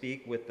they will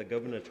speak with the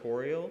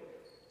gubernatorial,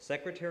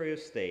 Secretary of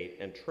State,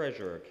 and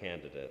Treasurer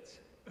candidates.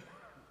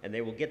 And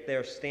they will get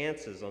their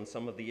stances on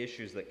some of the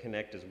issues that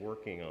Connect is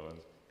working on.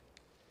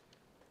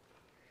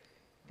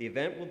 The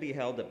event will be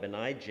held at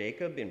Benai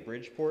Jacob in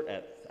Bridgeport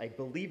at, I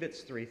believe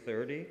it's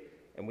 3:30,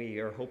 and we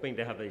are hoping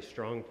to have a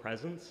strong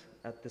presence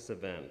at this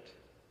event.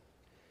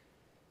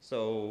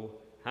 So,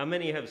 how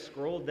many have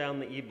scrolled down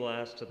the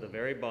e-blast to the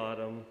very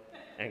bottom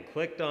and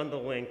clicked on the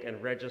link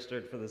and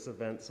registered for this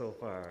event so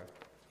far?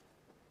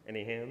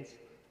 Any hands?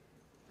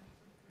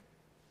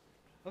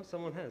 Oh,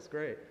 someone has,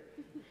 great.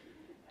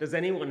 Does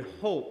anyone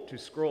hope to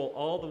scroll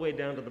all the way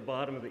down to the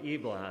bottom of the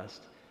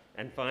e-blast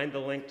and find the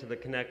link to the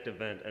Connect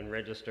event and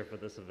register for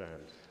this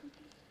event?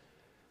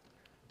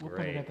 We'll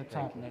put it at the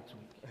top next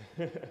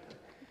week.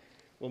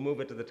 We'll move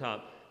it to the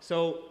top.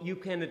 So you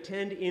can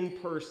attend in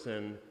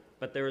person,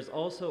 but there is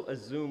also a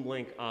Zoom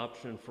link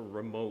option for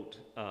remote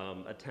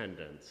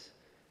attendance.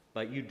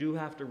 but you do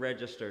have to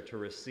register to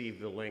receive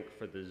the link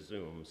for the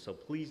Zoom. So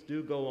please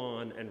do go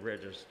on and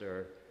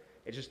register.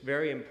 It's just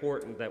very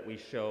important that we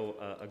show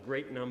a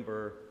great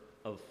number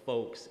of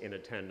folks in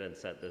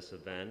attendance at this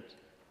event.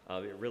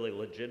 It really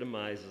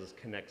legitimizes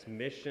Connect's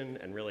mission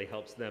and really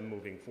helps them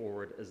moving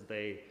forward as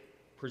they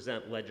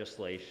present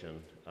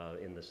legislation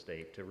in the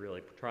state to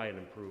really try and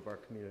improve our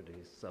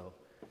communities. So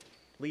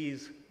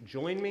please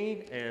join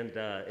me, and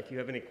if you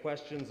have any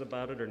questions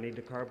about it or need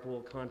to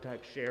carpool,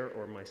 contact Cher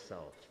or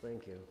myself.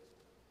 Thank you.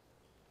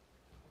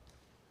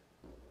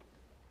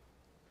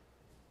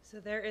 So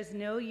there is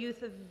no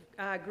youth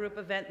group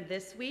event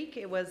this week.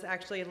 It was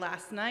actually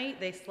last night.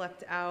 They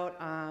slept out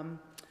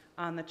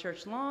on the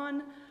church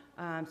lawn.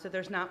 So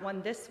there's not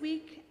one this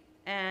week.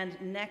 And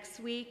next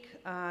week,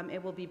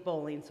 it will be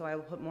bowling. So I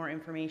will put more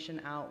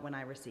information out when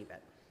I receive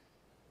it.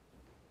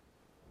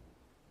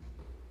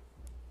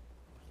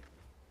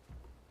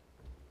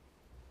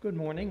 Good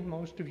morning.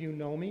 Most of you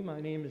know me. My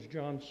name is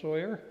John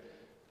Sawyer,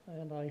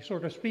 and I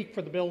sort of speak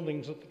for the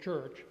buildings at the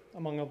church,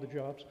 among other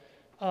jobs.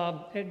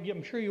 And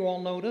I'm sure you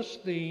all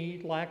noticed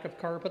the lack of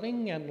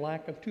carpeting and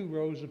lack of 2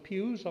 rows of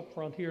pews up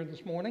front here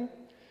this morning.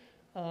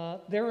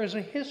 There is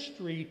a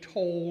history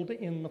told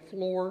in the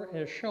floor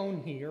as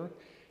shown here,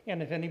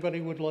 and if anybody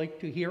would like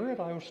to hear it,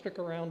 I will stick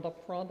around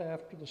up front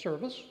after the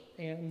service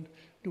and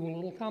do a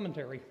little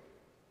commentary.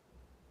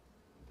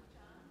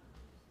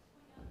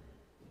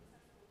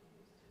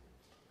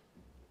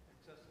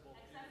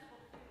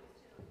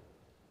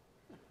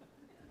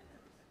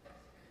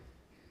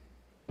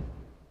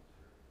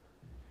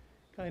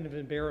 Kind of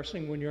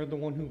embarrassing when you're the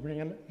one who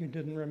ran it, you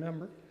didn't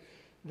remember.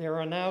 There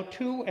are now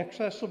 2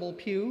 accessible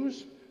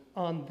pews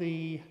on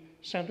the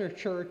center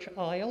church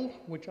aisle,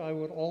 which I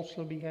would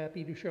also be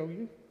happy to show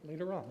you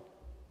later on.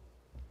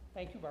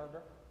 Thank you, Barbara.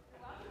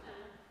 You're welcome.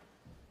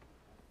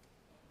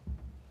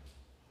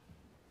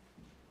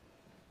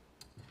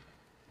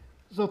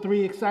 So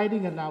 3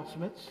 exciting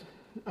announcements.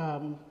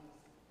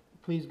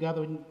 Please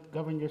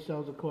govern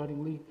yourselves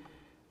accordingly.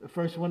 The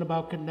first one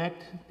about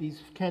Connect.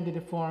 These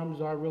candidate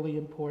forums are really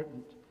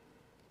important.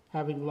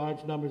 Having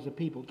large numbers of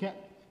people.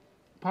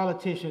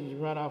 Politicians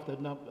run off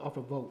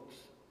of votes.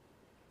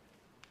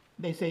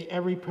 They say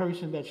every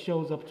person that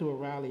shows up to a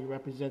rally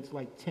represents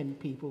like 10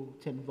 people,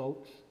 10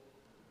 votes.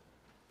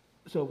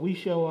 So if we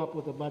show up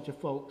with a bunch of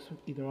folks,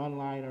 either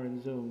online or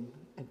in Zoom,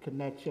 and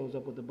Connect shows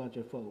up with a bunch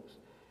of folks,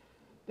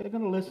 they're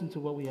going to listen to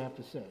what we have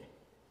to say.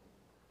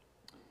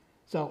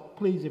 So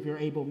please, if you're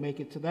able, make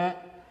it to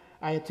that.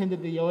 I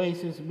attended the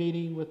Oasis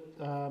meeting with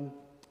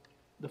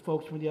the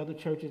folks from the other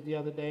churches the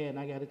other day, and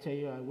I got to tell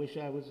you, I wish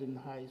I was in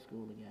high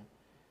school again,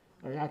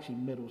 or actually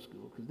middle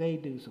school, because they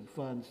do some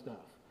fun stuff.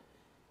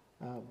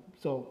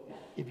 So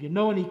if you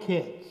know any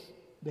kids,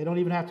 they don't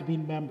even have to be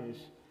members.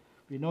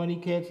 If you know any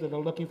kids that are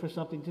looking for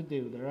something to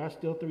do, there are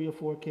still 3 or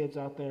 4 kids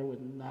out there with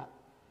not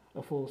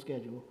a full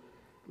schedule.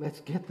 Let's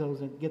get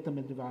those and get them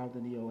involved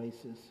in the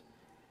Oasis.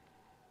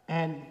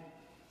 And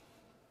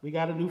we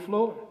got a new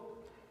floor.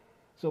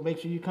 So make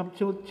sure you come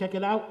to check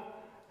it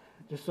out.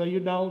 Just so you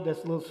know, this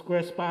little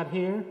square spot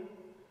here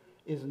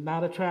is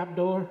not a trap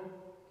door.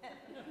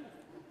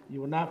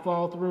 You will not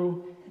fall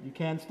through. You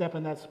can step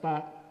in that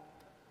spot.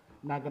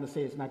 I'm not going to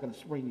say it's not going to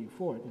spring you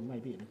forward. It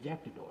might be an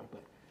ejector door,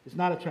 but it's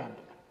not a trap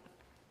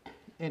door.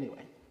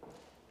 Anyway.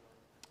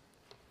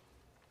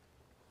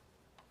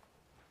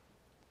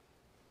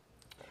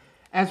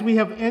 As we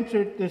have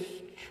entered this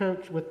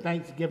church with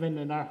thanksgiving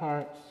in our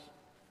hearts,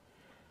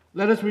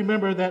 let us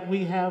remember that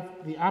we have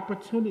the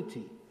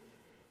opportunity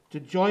to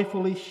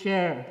joyfully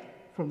share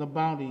from the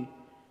bounty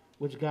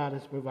which God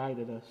has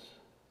provided us.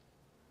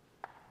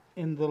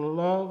 In the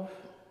love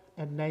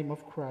and name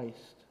of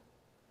Christ,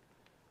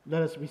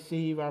 let us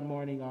receive our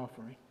morning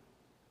offering.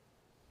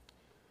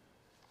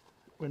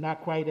 We're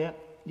not quite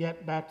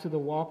yet back to the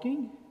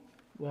walking.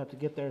 We'll have to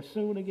get there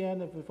soon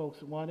again if the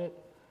folks want it.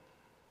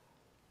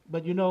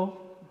 But you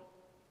know,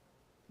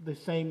 the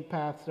same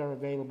paths are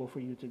available for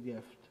you to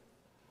gift.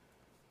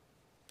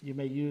 You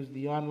may use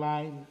the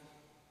online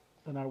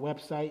on our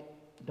website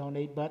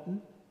donate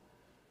button.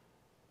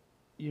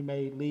 You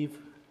may leave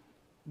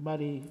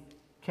money,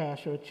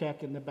 cash, or a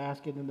check in the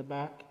basket in the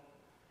back.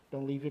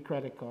 Don't leave your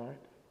credit card.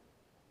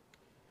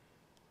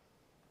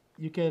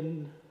 You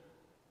can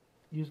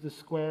use the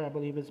square, I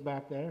believe it's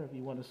back there, if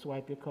you want to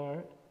swipe your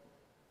card.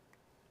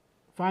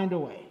 Find a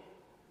way.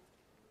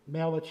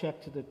 Mail a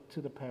check to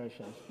the parish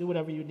house. Do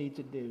whatever you need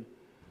to do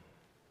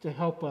to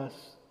help us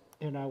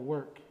in our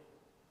work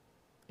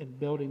in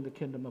building the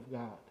kingdom of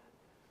God,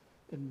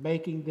 in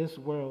making this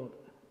world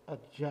a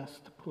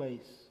just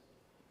place,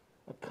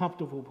 a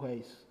comfortable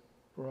place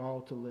for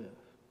all to live.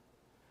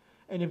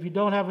 And if you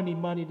don't have any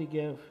money to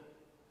give,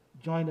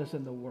 join us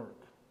in the work.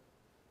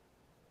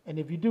 And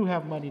if you do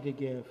have money to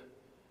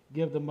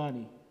give the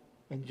money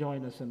and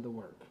join us in the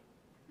work.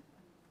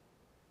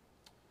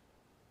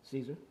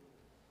 Caesar?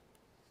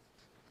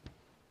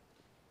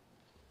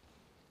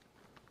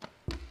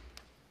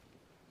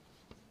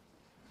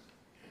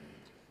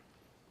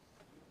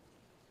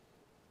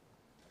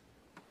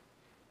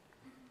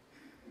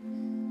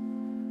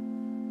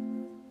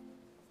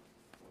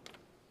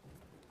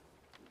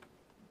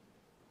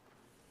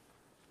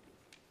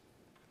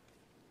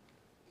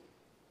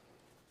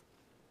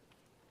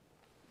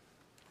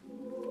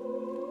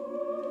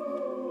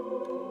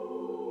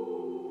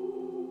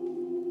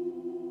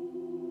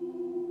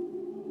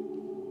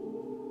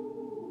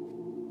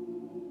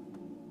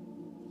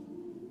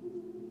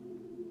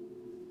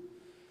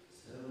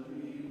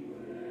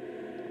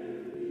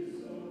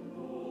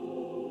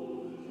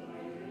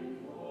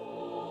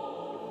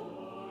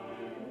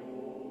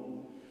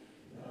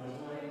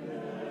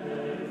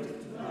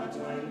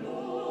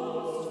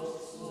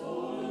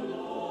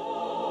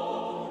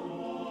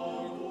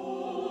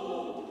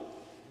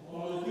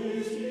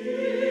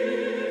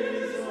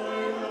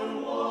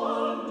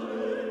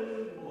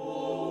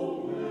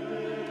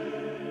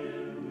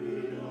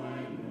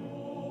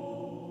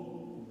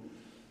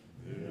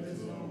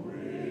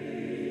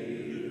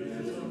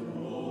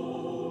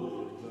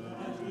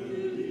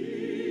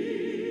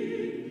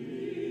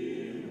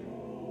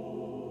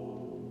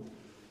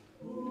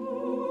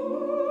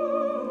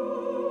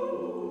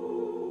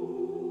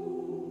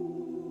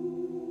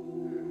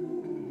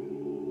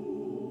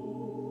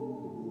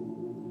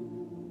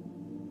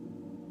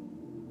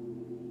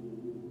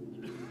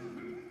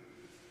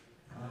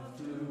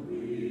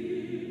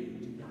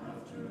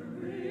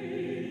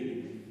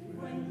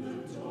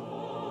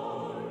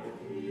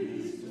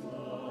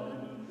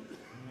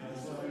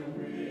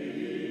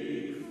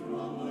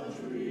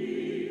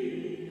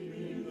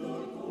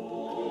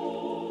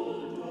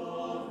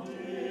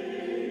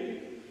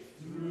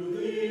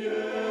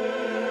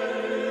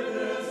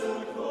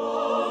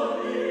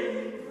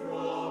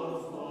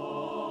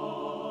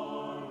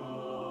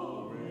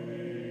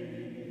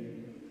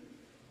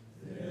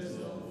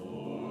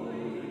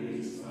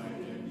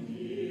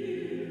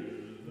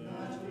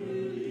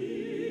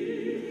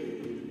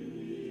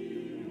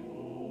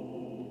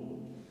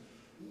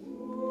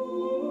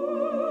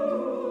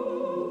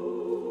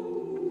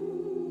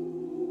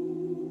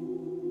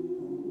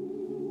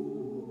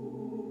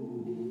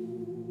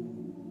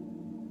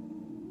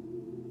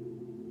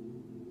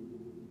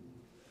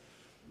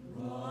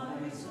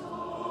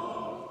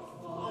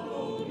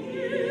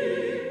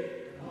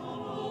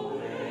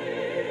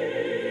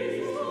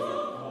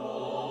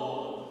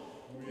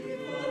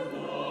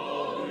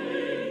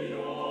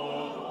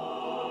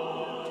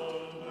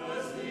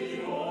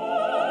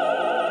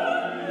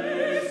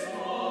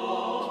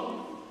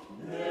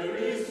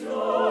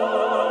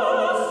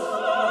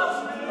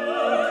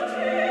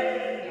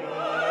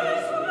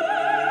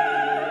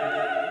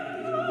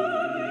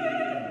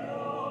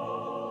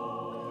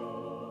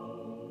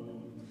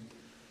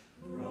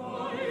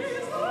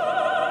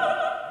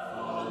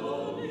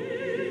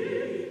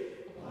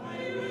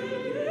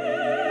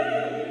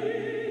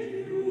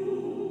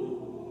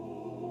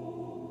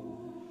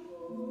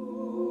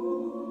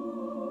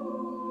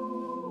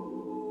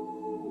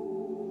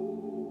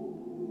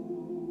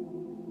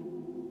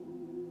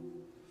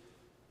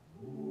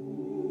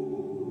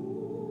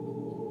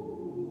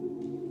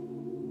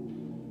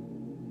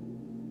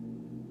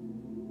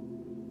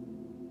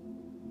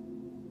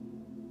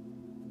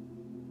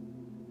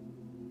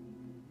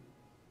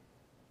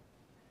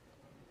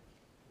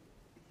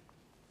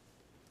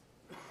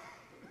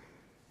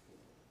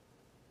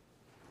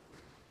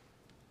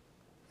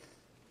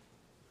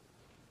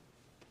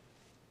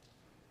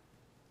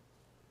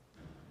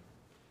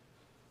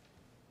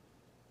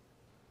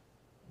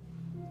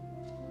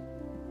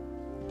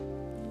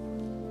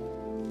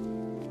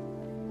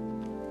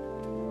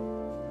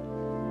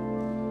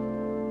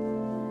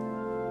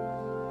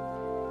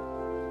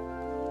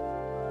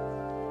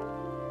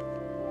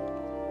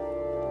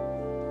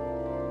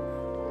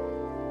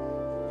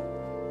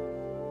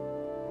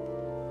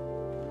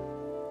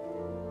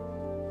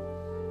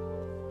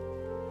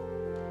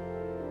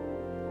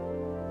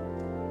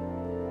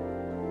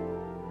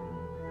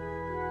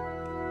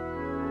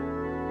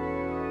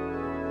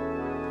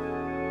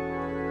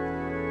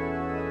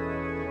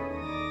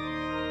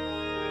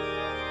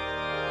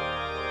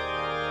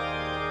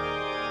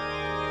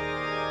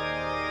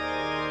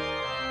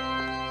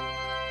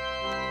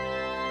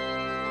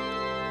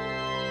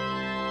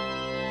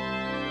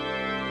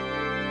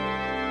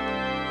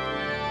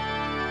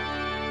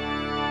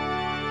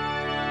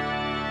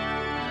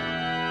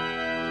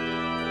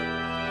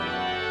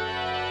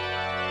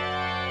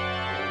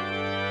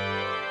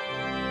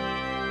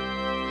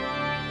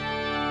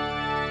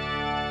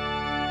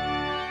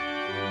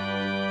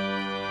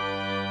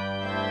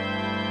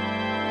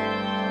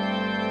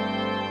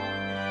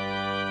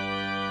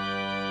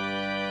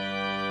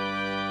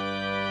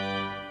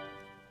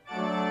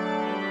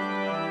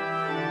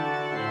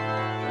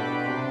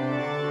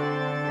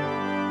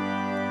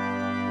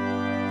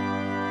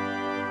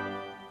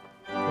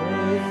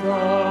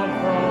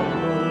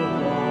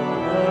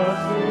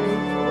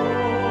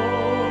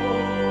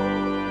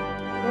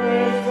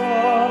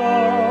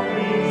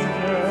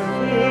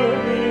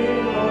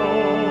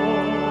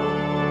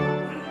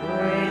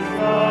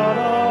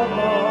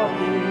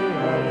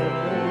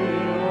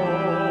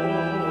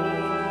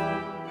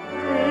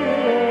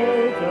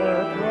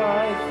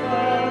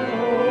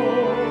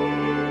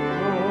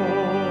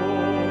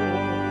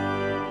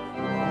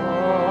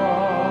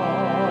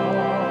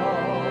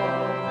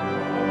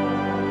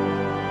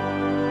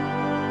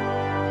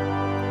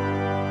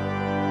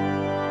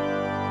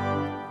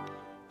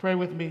 Pray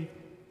with me.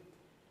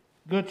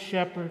 Good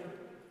Shepherd,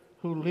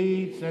 who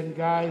leads and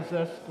guides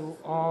us through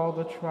all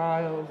the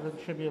trials and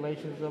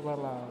tribulations of our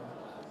lives.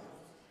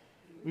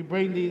 We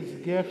bring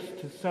these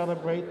gifts to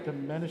celebrate the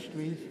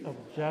ministries of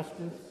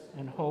justice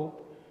and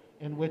hope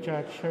in which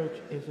our church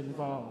is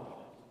involved.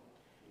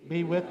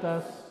 Be with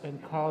us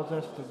and cause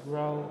us to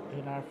grow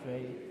in our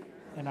faith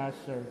and our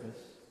service.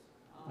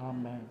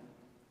 Amen.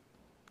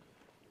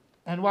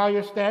 And while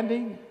you're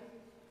standing,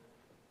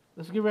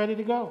 let's get ready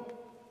to go.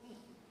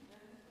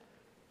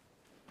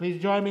 Please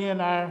join me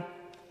in our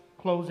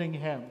closing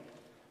hymn.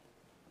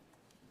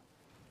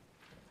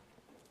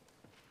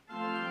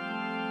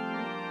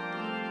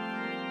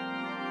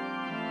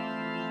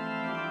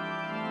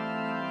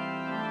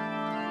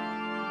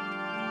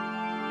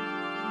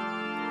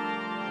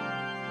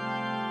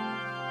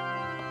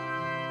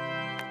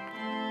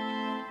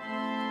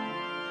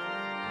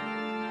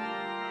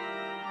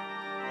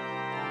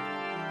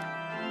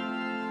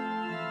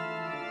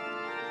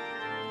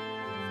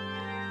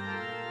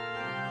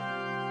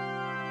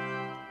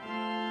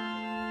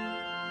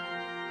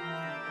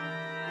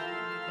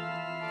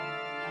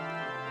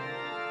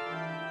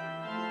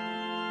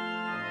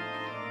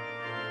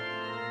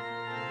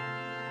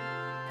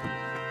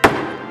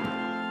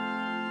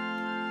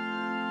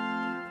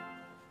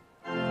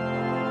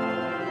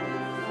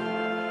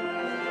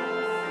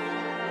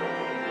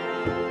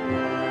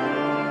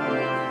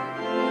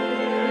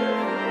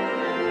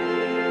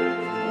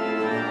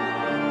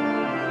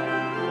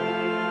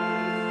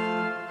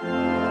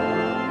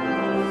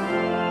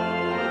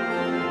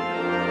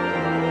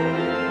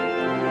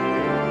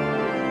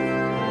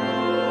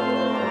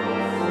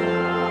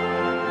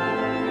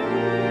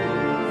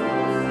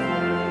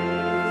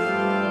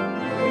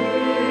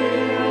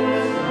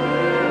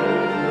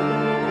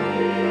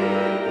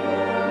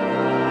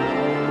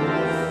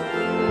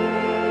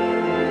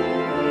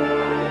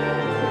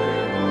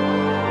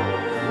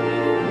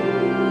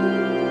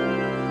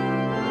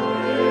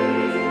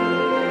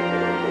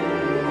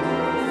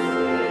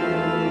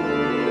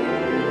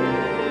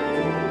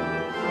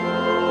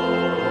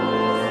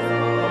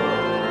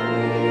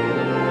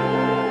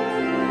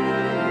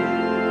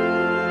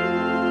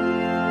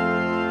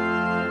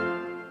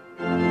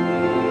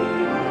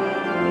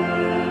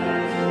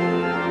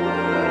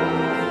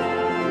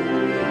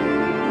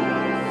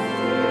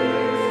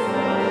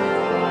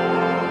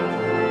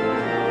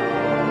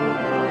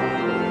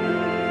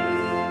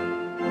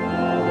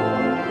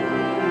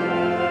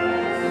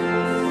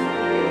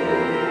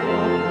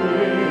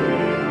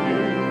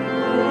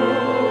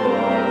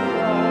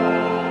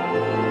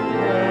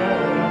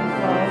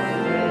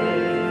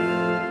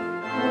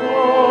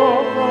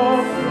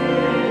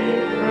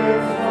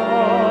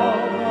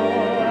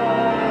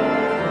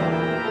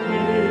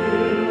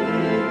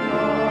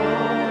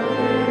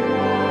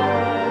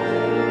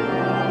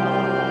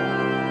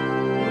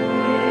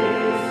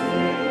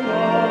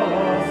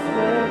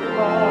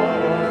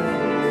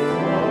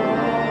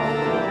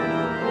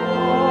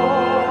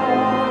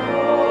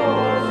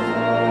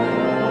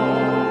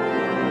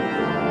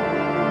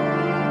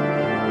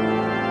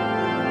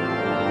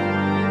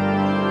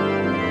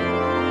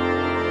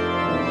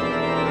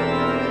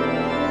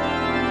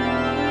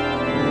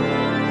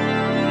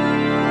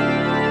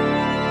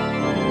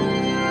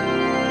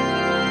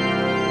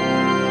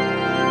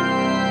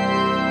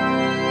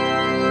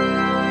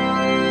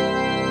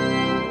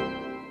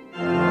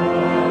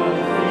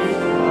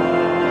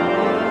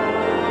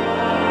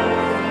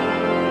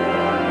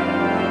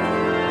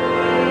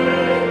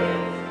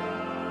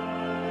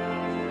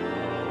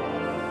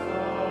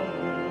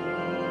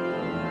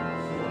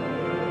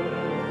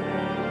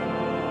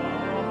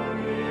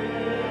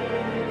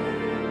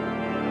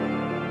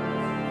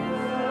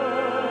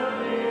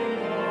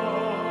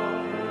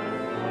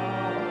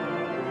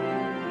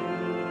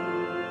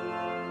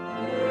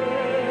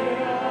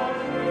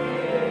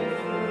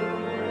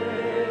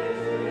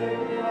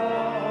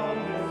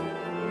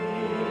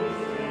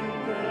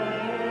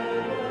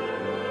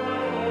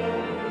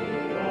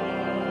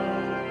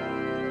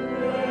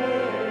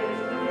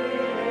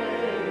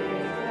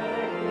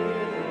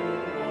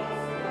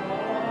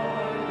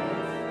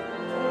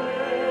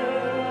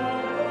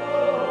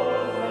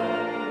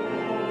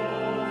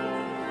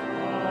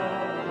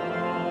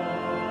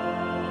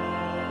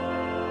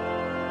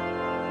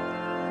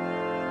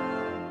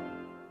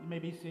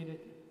 Be seated.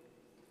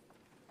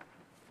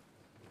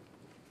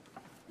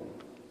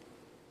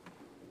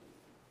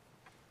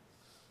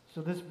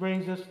 So this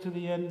brings us to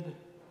the end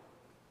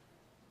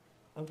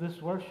of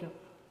this worship.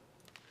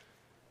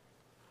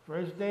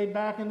 First day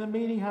back in the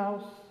meeting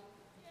house.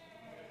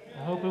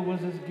 I hope it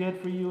was as good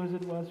for you as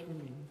it was for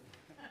me.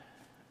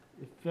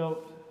 It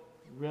felt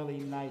really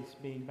nice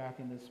being back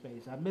in this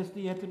space. I miss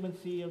the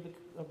intimacy of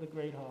the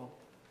Great Hall,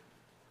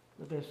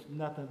 but there's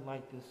nothing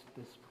like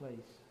this place.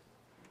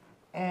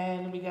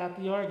 And we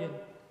got the organ.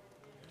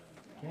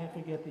 Can't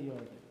forget the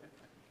organ.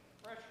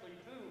 Freshly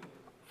tuned.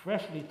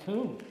 Freshly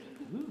tuned.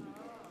 Ooh.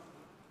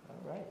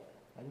 All right.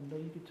 I didn't know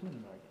you could tune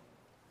an organ.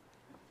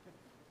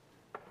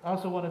 I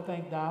also want to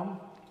thank Dom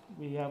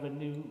We have a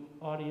new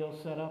audio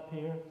setup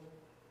here.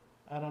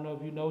 I don't know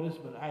if you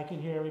noticed, but I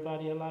can hear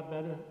everybody a lot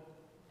better.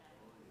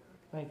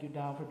 Thank you,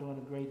 Don, for doing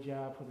a great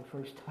job for the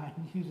first time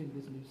using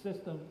this new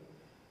system.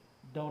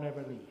 Don't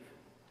ever leave.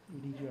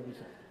 We need you every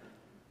Sunday.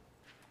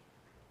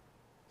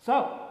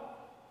 So,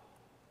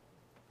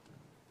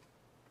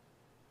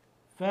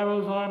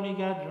 Pharaoh's army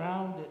got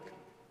drowned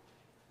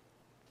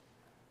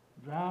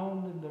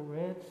in the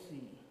Red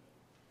Sea.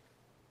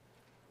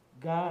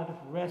 God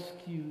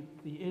rescued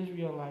the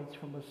Israelites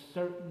from a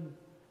certain,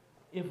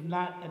 if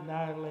not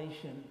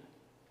annihilation,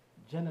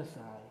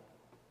 genocide.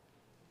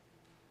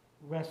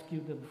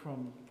 Rescued them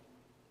from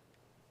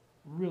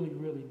really,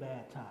 really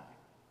bad time.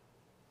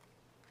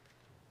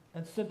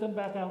 And sent them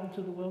back out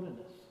into the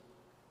wilderness.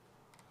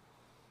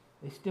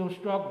 They still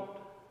struggled,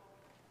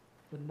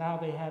 but now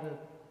they had a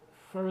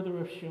further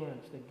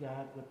assurance that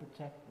God would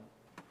protect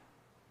them.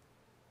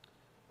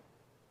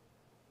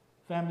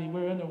 Family,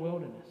 we're in the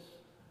wilderness.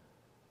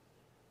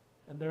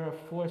 And there are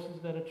forces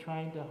that are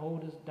trying to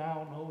hold us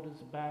down, hold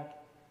us back,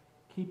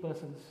 keep us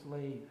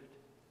enslaved.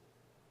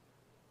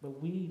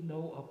 But we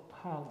know a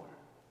power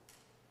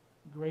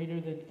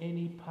greater than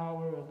any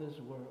power of this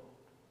world.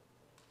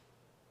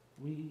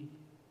 We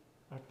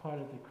are part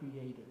of the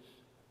creators.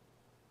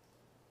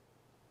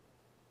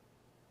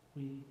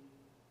 We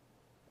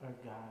are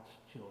God's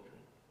children.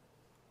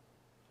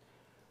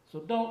 So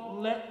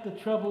don't let the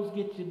troubles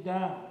get you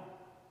down.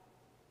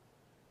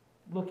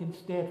 Look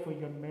instead for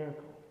your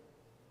miracle,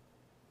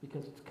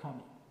 because it's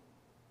coming.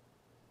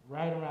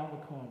 Right around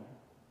the corner.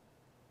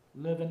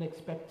 Live in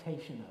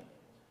expectation of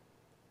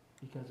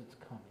it, because it's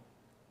coming.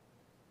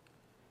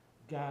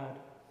 God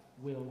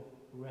will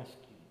rescue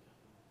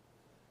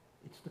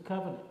you. It's the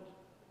covenant.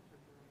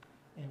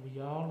 And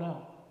we all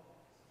know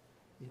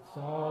it's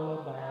all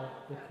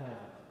about the covenant.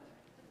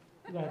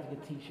 You guys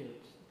get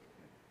t-shirts.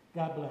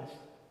 God bless.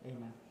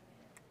 Amen.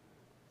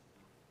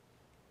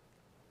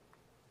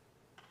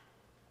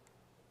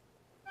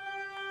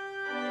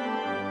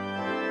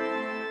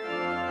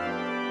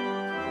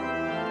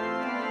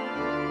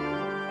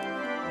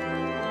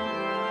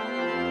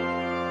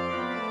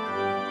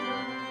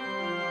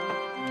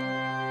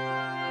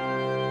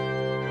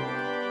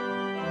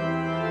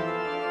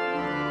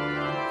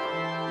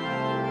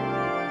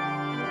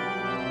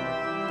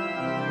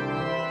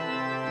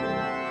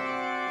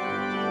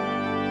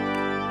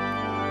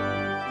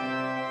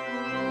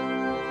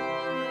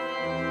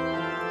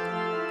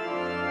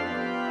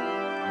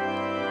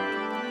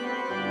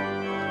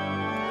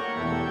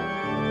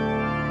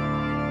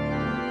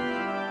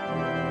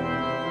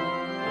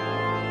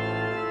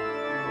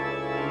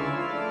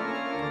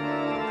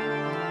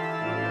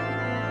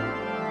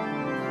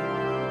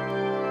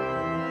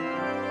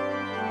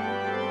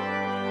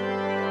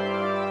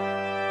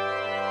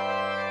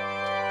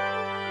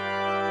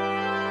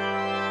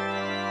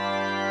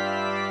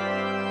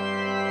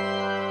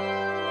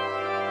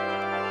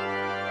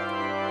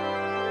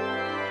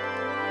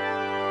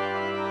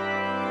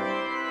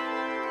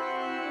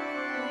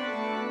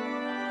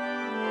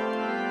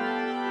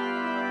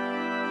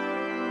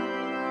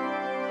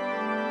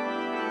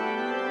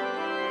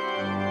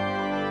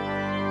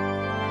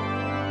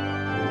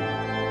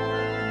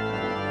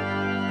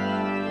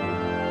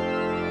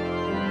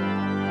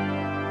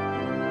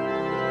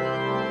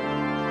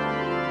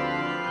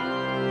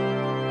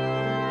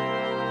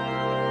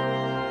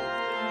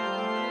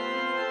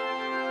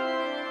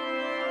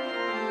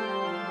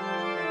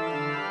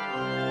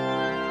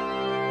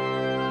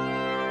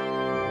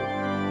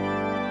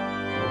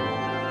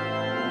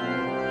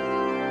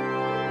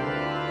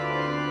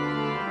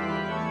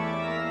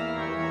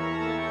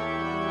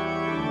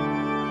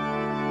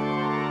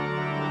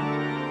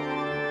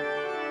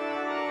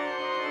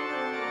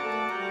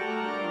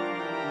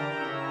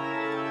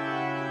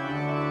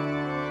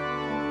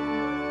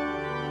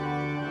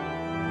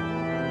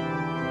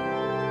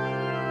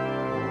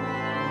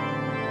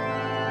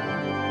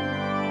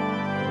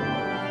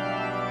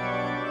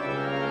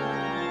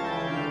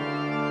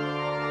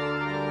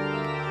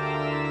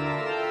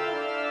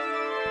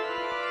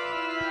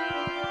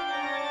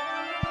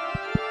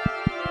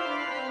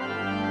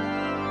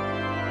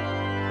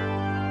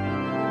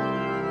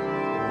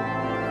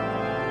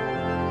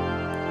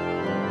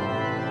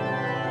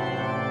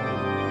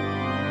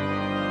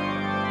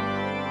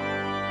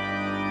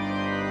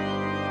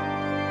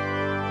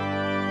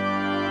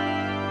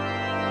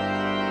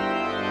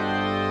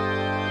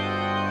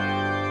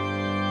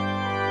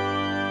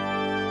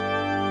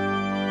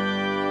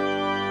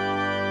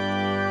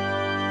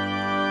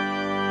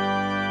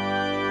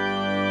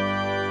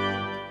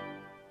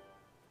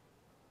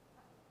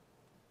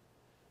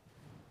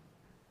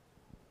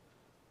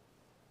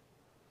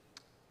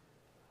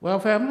 Well,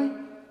 family,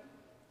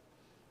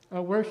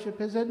 our worship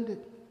has ended.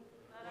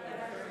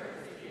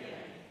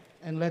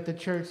 And let the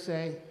church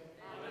say,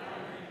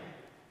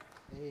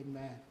 Amen.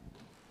 Amen.